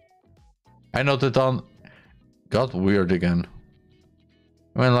I noted down got weird again.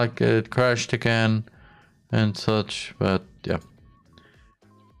 I mean, like, it crashed again and such, but yeah.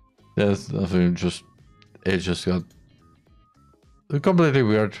 There's nothing, it just got completely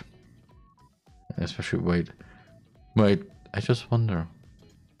weird. Especially, wait, I just wonder.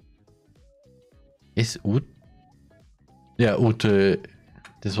 Is Ute? Yeah, Ute,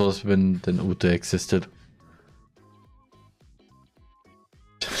 this was when then Ute existed.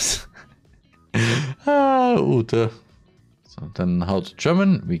 Ute. So then how to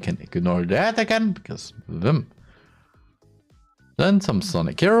German, we can ignore that again, because them. Then some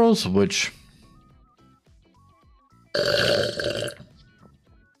Sonic Heroes, which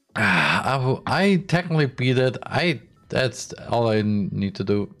I technically beat it. That's all I need to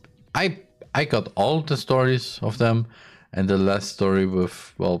do. I got all the stories of them, and the last story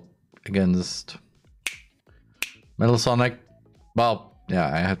with, well, against Metal Sonic. Well,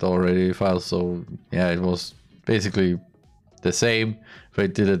 yeah, I had already files, so yeah, it was basically the same if I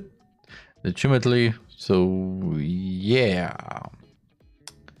did it legitimately. So yeah,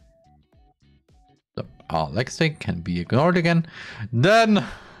 the Alexei can be ignored again. Then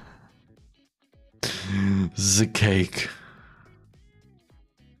the cake.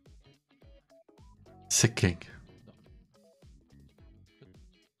 The cake.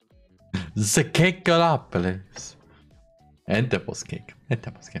 The cake got up, please. And that was cake. And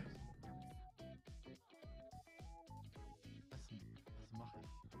that was cake.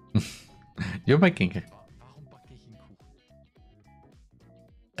 You're making it.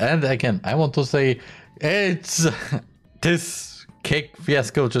 And again, I want to say it's this cake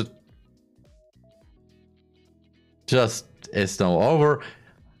fiasco just is now over.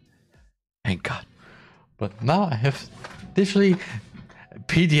 Thank God. But now I have literally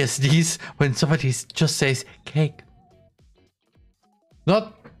PTSDs when somebody just says cake.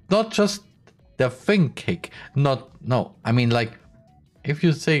 Not just the thing cake. No. I mean, like, if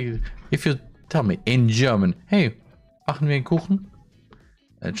you tell me in German, hey, machen wir einen Kuchen?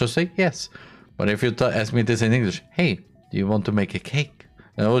 I just say yes. But if you ask me this in English, hey, do you want to make a cake?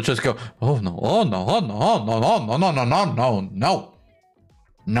 And I will just go, oh no, oh no, oh no, oh no, no, no, no, no, no, no, no.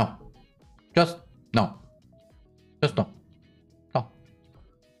 No. Just no. Just no. No.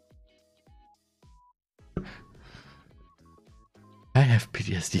 I have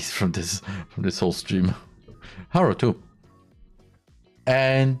PTSDs from this whole stream. Haru too.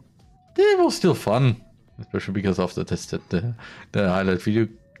 And it was still fun. Especially because after this the highlight video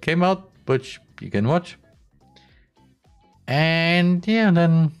came out, which you can watch. And yeah,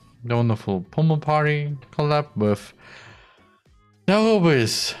 then the wonderful Pummel Party collab with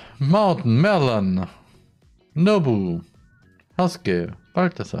Narubis, Mountain Melon, Nobu, Husky,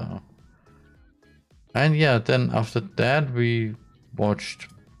 Balthasar. And yeah, then after that we watched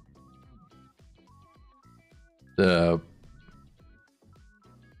the...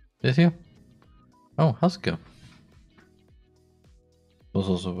 This here? Oh, Husky. Was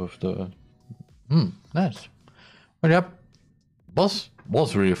also with the... nice. But yep, was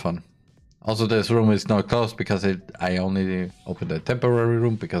really fun. Also, this room is now closed because I only opened a temporary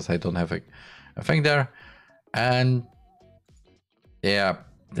room because I don't have a thing there. And yeah,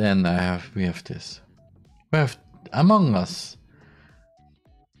 then we have this. We have Among Us.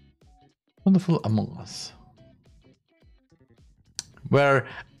 Wonderful Among Us. Where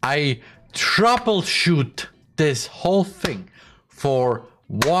I troubleshoot this whole thing for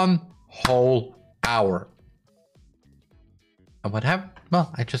 1 whole hour. And what happened?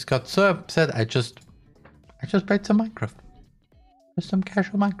 Well, I just got so upset. I just played some Minecraft. Just some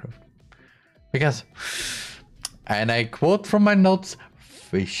casual Minecraft. Because, and I quote from my notes,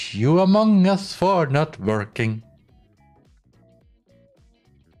 "Wish you Among Us for not working."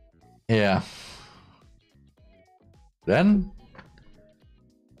 Yeah. Then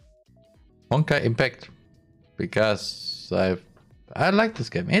Honkai Impact, because I like this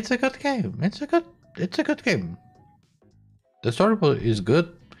game. It's a good game. It's a good game. The story is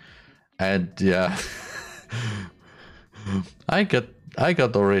good, and yeah, I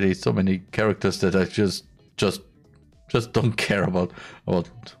got already so many characters that I just don't care about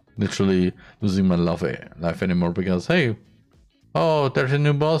literally losing my life anymore, because hey, oh, there's a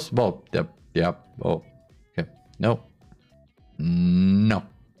new boss. Well, yep. Oh, okay. No.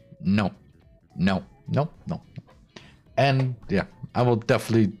 And yeah, I will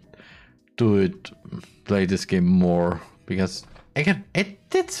definitely play this game more, because again,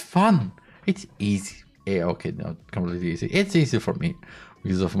 it's fun. It's easy. Yeah, okay, not completely easy. It's easy for me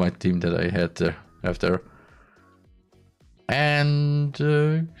because of my team that I had there after. And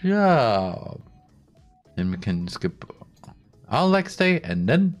yeah, then we can skip our next day, and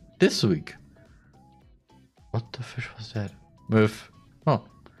then this week. What the fish was that? With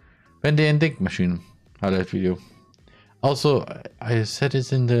Wendy and Dick Machine highlight video. Also, I said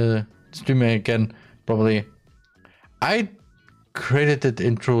this in the stream again, probably. I created that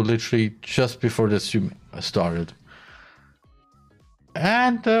intro literally just before the stream started.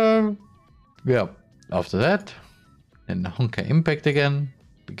 And yeah, after that, and Honkai Impact again,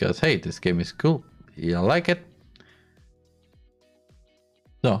 because hey, this game is cool. You like it?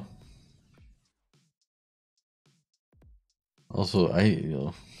 So. Also,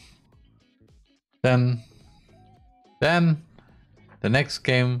 then the next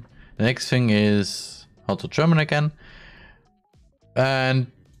thing is How to German again, and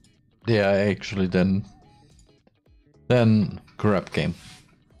yeah, actually then crap game.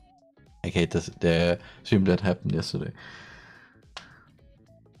 I hate this. The stream that happened yesterday.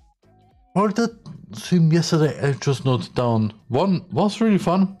 Or that stream yesterday, I just noted down. One was really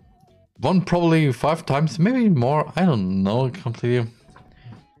fun. One probably 5 times, maybe more. I don't know completely.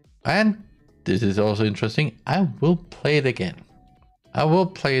 And this is also interesting. I will play it again. I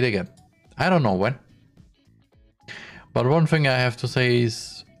don't know when. But one thing I have to say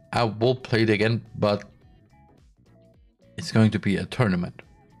is I will play it again, but it's going to be a tournament.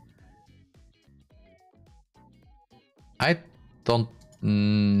 I don't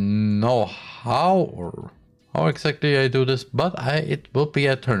know how exactly I do this, but it will be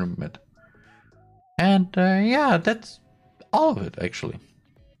a tournament. And yeah, that's all of it actually.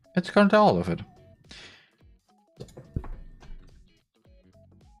 It's currently all of it.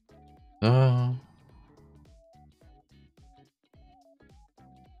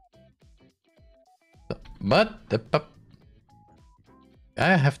 But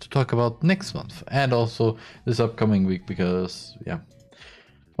I have to talk about next month and also this upcoming week, because yeah,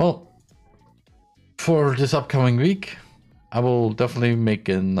 well, for this upcoming week I will definitely make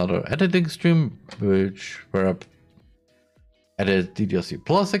another editing stream, where I edit DDLC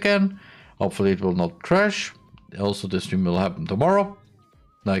Plus again. Hopefully it will not crash. Also, the stream will happen tomorrow,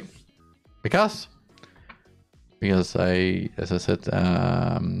 because I, as I said,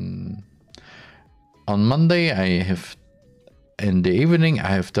 on Monday I have, in the evening I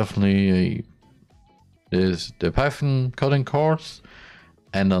have definitely the Python coding course,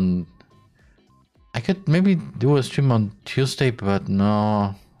 and on I could maybe do a stream on Tuesday, but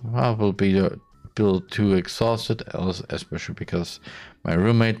no, I will be a bit too exhausted, especially because my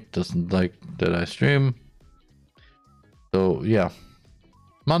roommate doesn't like that I stream. So yeah,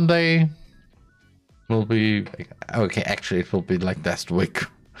 Monday will be okay. Actually, it will be like last week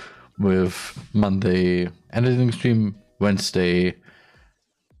with Monday editing stream, Wednesday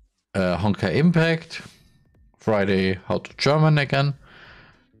Honkai Impact, Friday How to German again,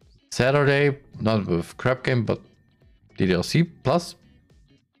 Saturday not with Crap Game but DDLC plus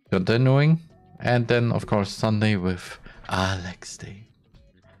continuing, and then of course Sunday with Alex Day.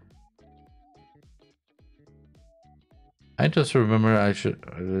 I just remember I should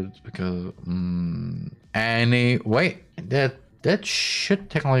because anyway that should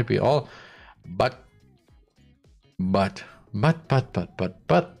technically be all, but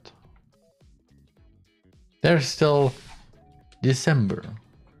there's still December,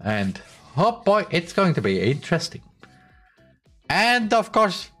 and oh boy, it's going to be interesting. And of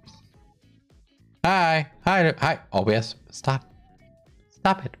course, hi, OBS, stop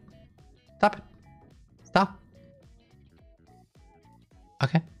it.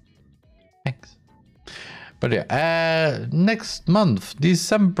 Okay, thanks. But yeah, next month,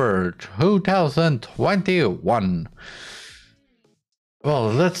 December 2021.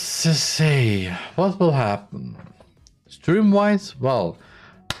 Well, let's just say what will happen. Stream-wise, well,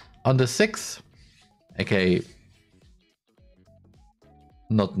 on the 6th, okay,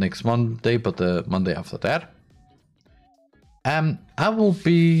 not next Monday, but the Monday after that, I will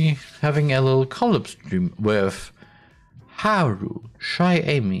be having a little collab stream with Haru, Shy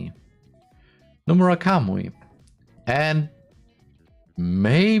Amy, Nomura Kamui, and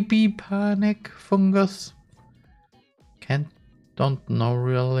maybe Panic Fungus. Don't know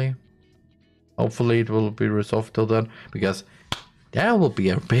really. Hopefully it will be resolved till then, because there will be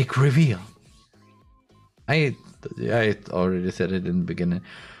a big reveal. I already said it in the beginning.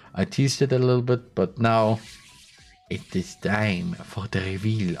 I teased it a little bit, but now it is time for the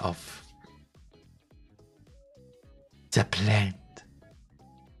reveal of the plant.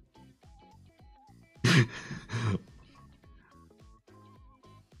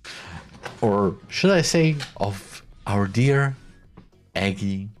 Or should I say of our dear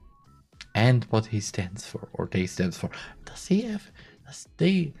Aggie and what he stands for, or they stands for. Does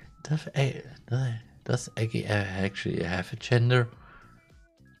Aggie actually have a gender?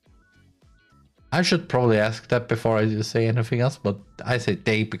 I should probably ask that before I just say anything else, but I say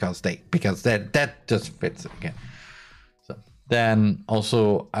they because that just fits again. So then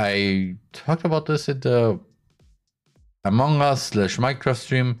also I talked about this in the Among Us / Minecraft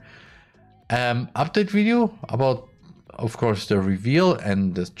stream update video about, of course, the reveal,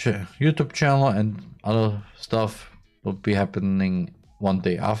 and the YouTube channel and other stuff will be happening one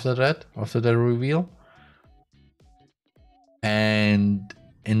day after that, after the reveal. And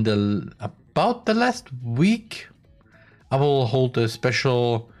in about the last week, I will hold a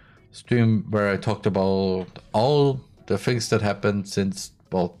special stream where I talked about all the things that happened since,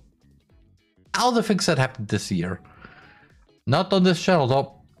 well, all the things that happened this year. Not on this channel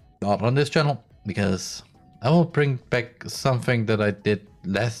though, not on this channel, because I will bring back something that I did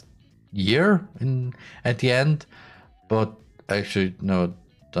last year at the end, but actually no,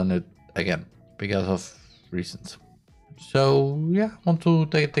 done it again because of reasons. So yeah, I want to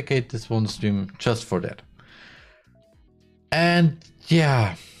dedicate this one stream just for that. And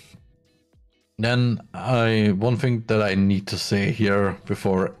yeah, then one thing that I need to say here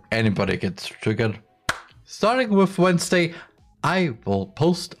before anybody gets triggered. Starting with Wednesday, I will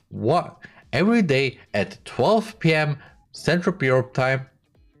post every day at 12 p.m. Central Europe time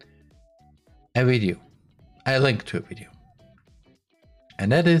a video, a link to a video.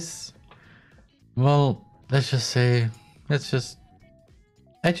 And that is, well, I just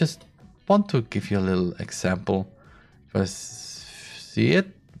want to give you a little example. If I see it,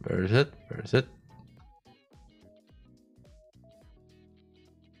 where is it?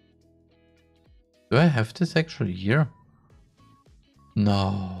 Do I have this actually here?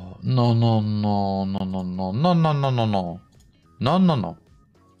 No.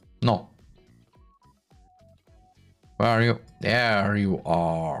 Where are you? There you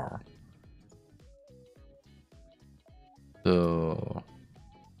are. So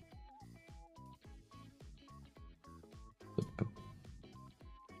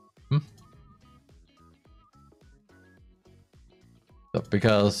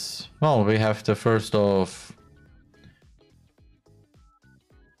because, well, we have the first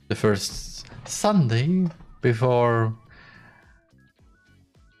Sunday before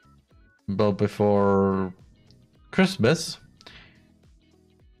Christmas.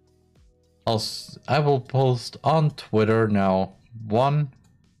 I will post on Twitter now one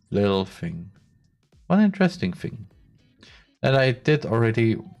little thing, one interesting thing that I did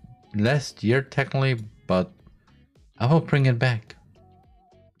already last year technically, but I will bring it back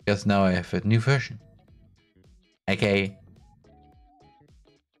because now I have a new version. Okay.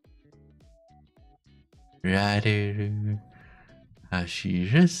 Radaru.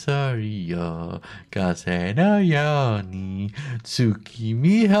 Hashira sorry yo. Kase no yo ni.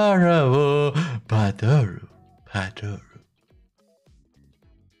 Tsukimihara wo. Padoru. Padoru.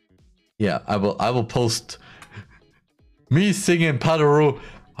 Yeah, I will post me singing Padoru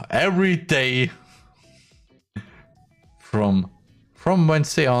every day from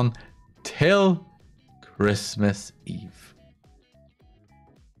Wednesday on till Christmas Eve.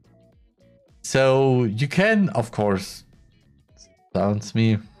 So you can, of course, silence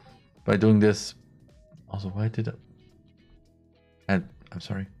me by doing this. Also, why did I'm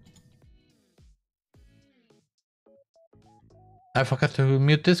sorry. I forgot to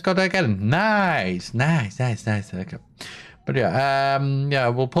mute Discord again. Nice. Okay. But yeah, yeah,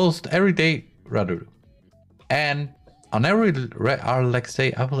 we'll post every day Raduru. And on every Alex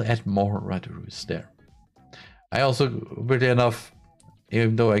day, I will add more Radurus there. I also, weirdly enough,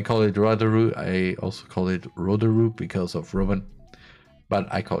 even though I call it Raduru, I also call it Rodaru because of Roman.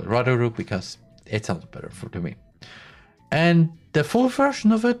 But I call it Raduru because it sounds better to me. And the full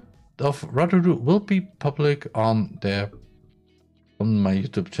version of it, of Raduru, will be public on my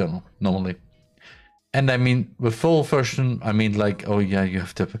YouTube channel normally. And I mean, the full version, I mean like, oh yeah, you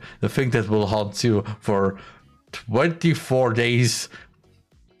have the thing that will haunt you for 24 days.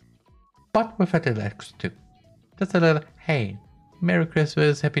 But with a little extra too. Just a little, hey, Merry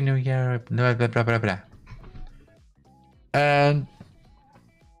Christmas, Happy New Year, blah blah blah blah blah. And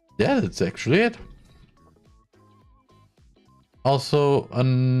yeah, that's actually it. Also,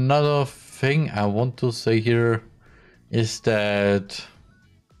 another thing I want to say here is that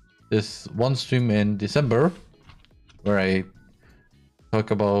this one stream in December, where I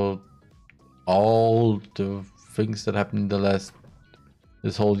talk about all the things that happened in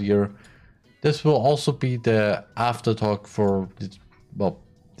this whole year, this will also be the after talk for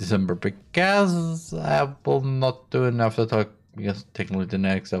December, because I will not do an after talk because technically the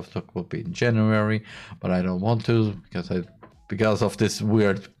next after talk will be in January, but I don't want to because of this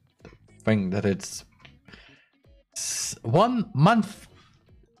weird thing that it's 1 month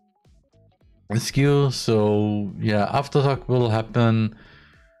skew. So yeah, after talk will happen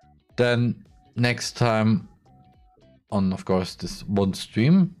then next time on, of course, this one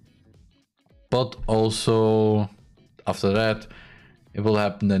stream, but also after that it will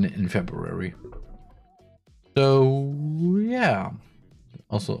happen then in February. So yeah,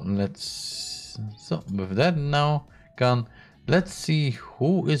 also so with that now gone, let's see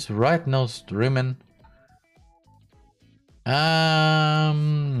who is right now streaming.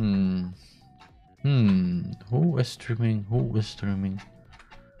 Who is streaming?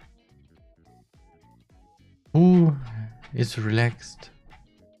 Who is relaxed?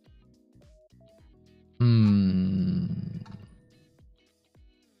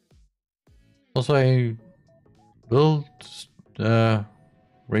 Also, I will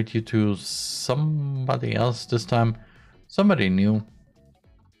rate you to somebody else this time, somebody new.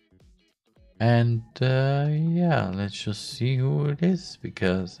 And yeah, let's just see who it is,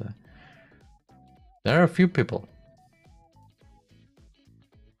 because there are a few people.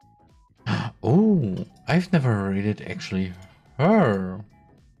 Oh, I've never rated actually her.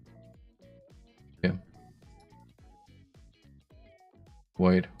 Yeah.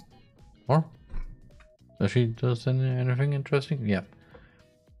 Wait. Or? Does she do anything interesting? Yeah.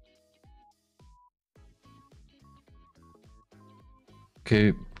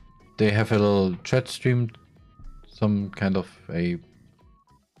 Okay. They have a little chat stream, some kind of I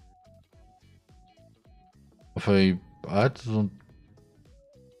don't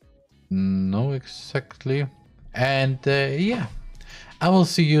know exactly. And yeah, I will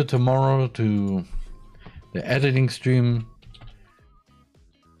see you tomorrow to the editing stream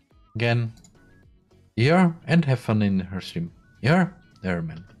again. Yeah, and have fun in her stream. Yeah, there,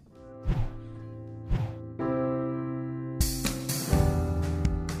 man.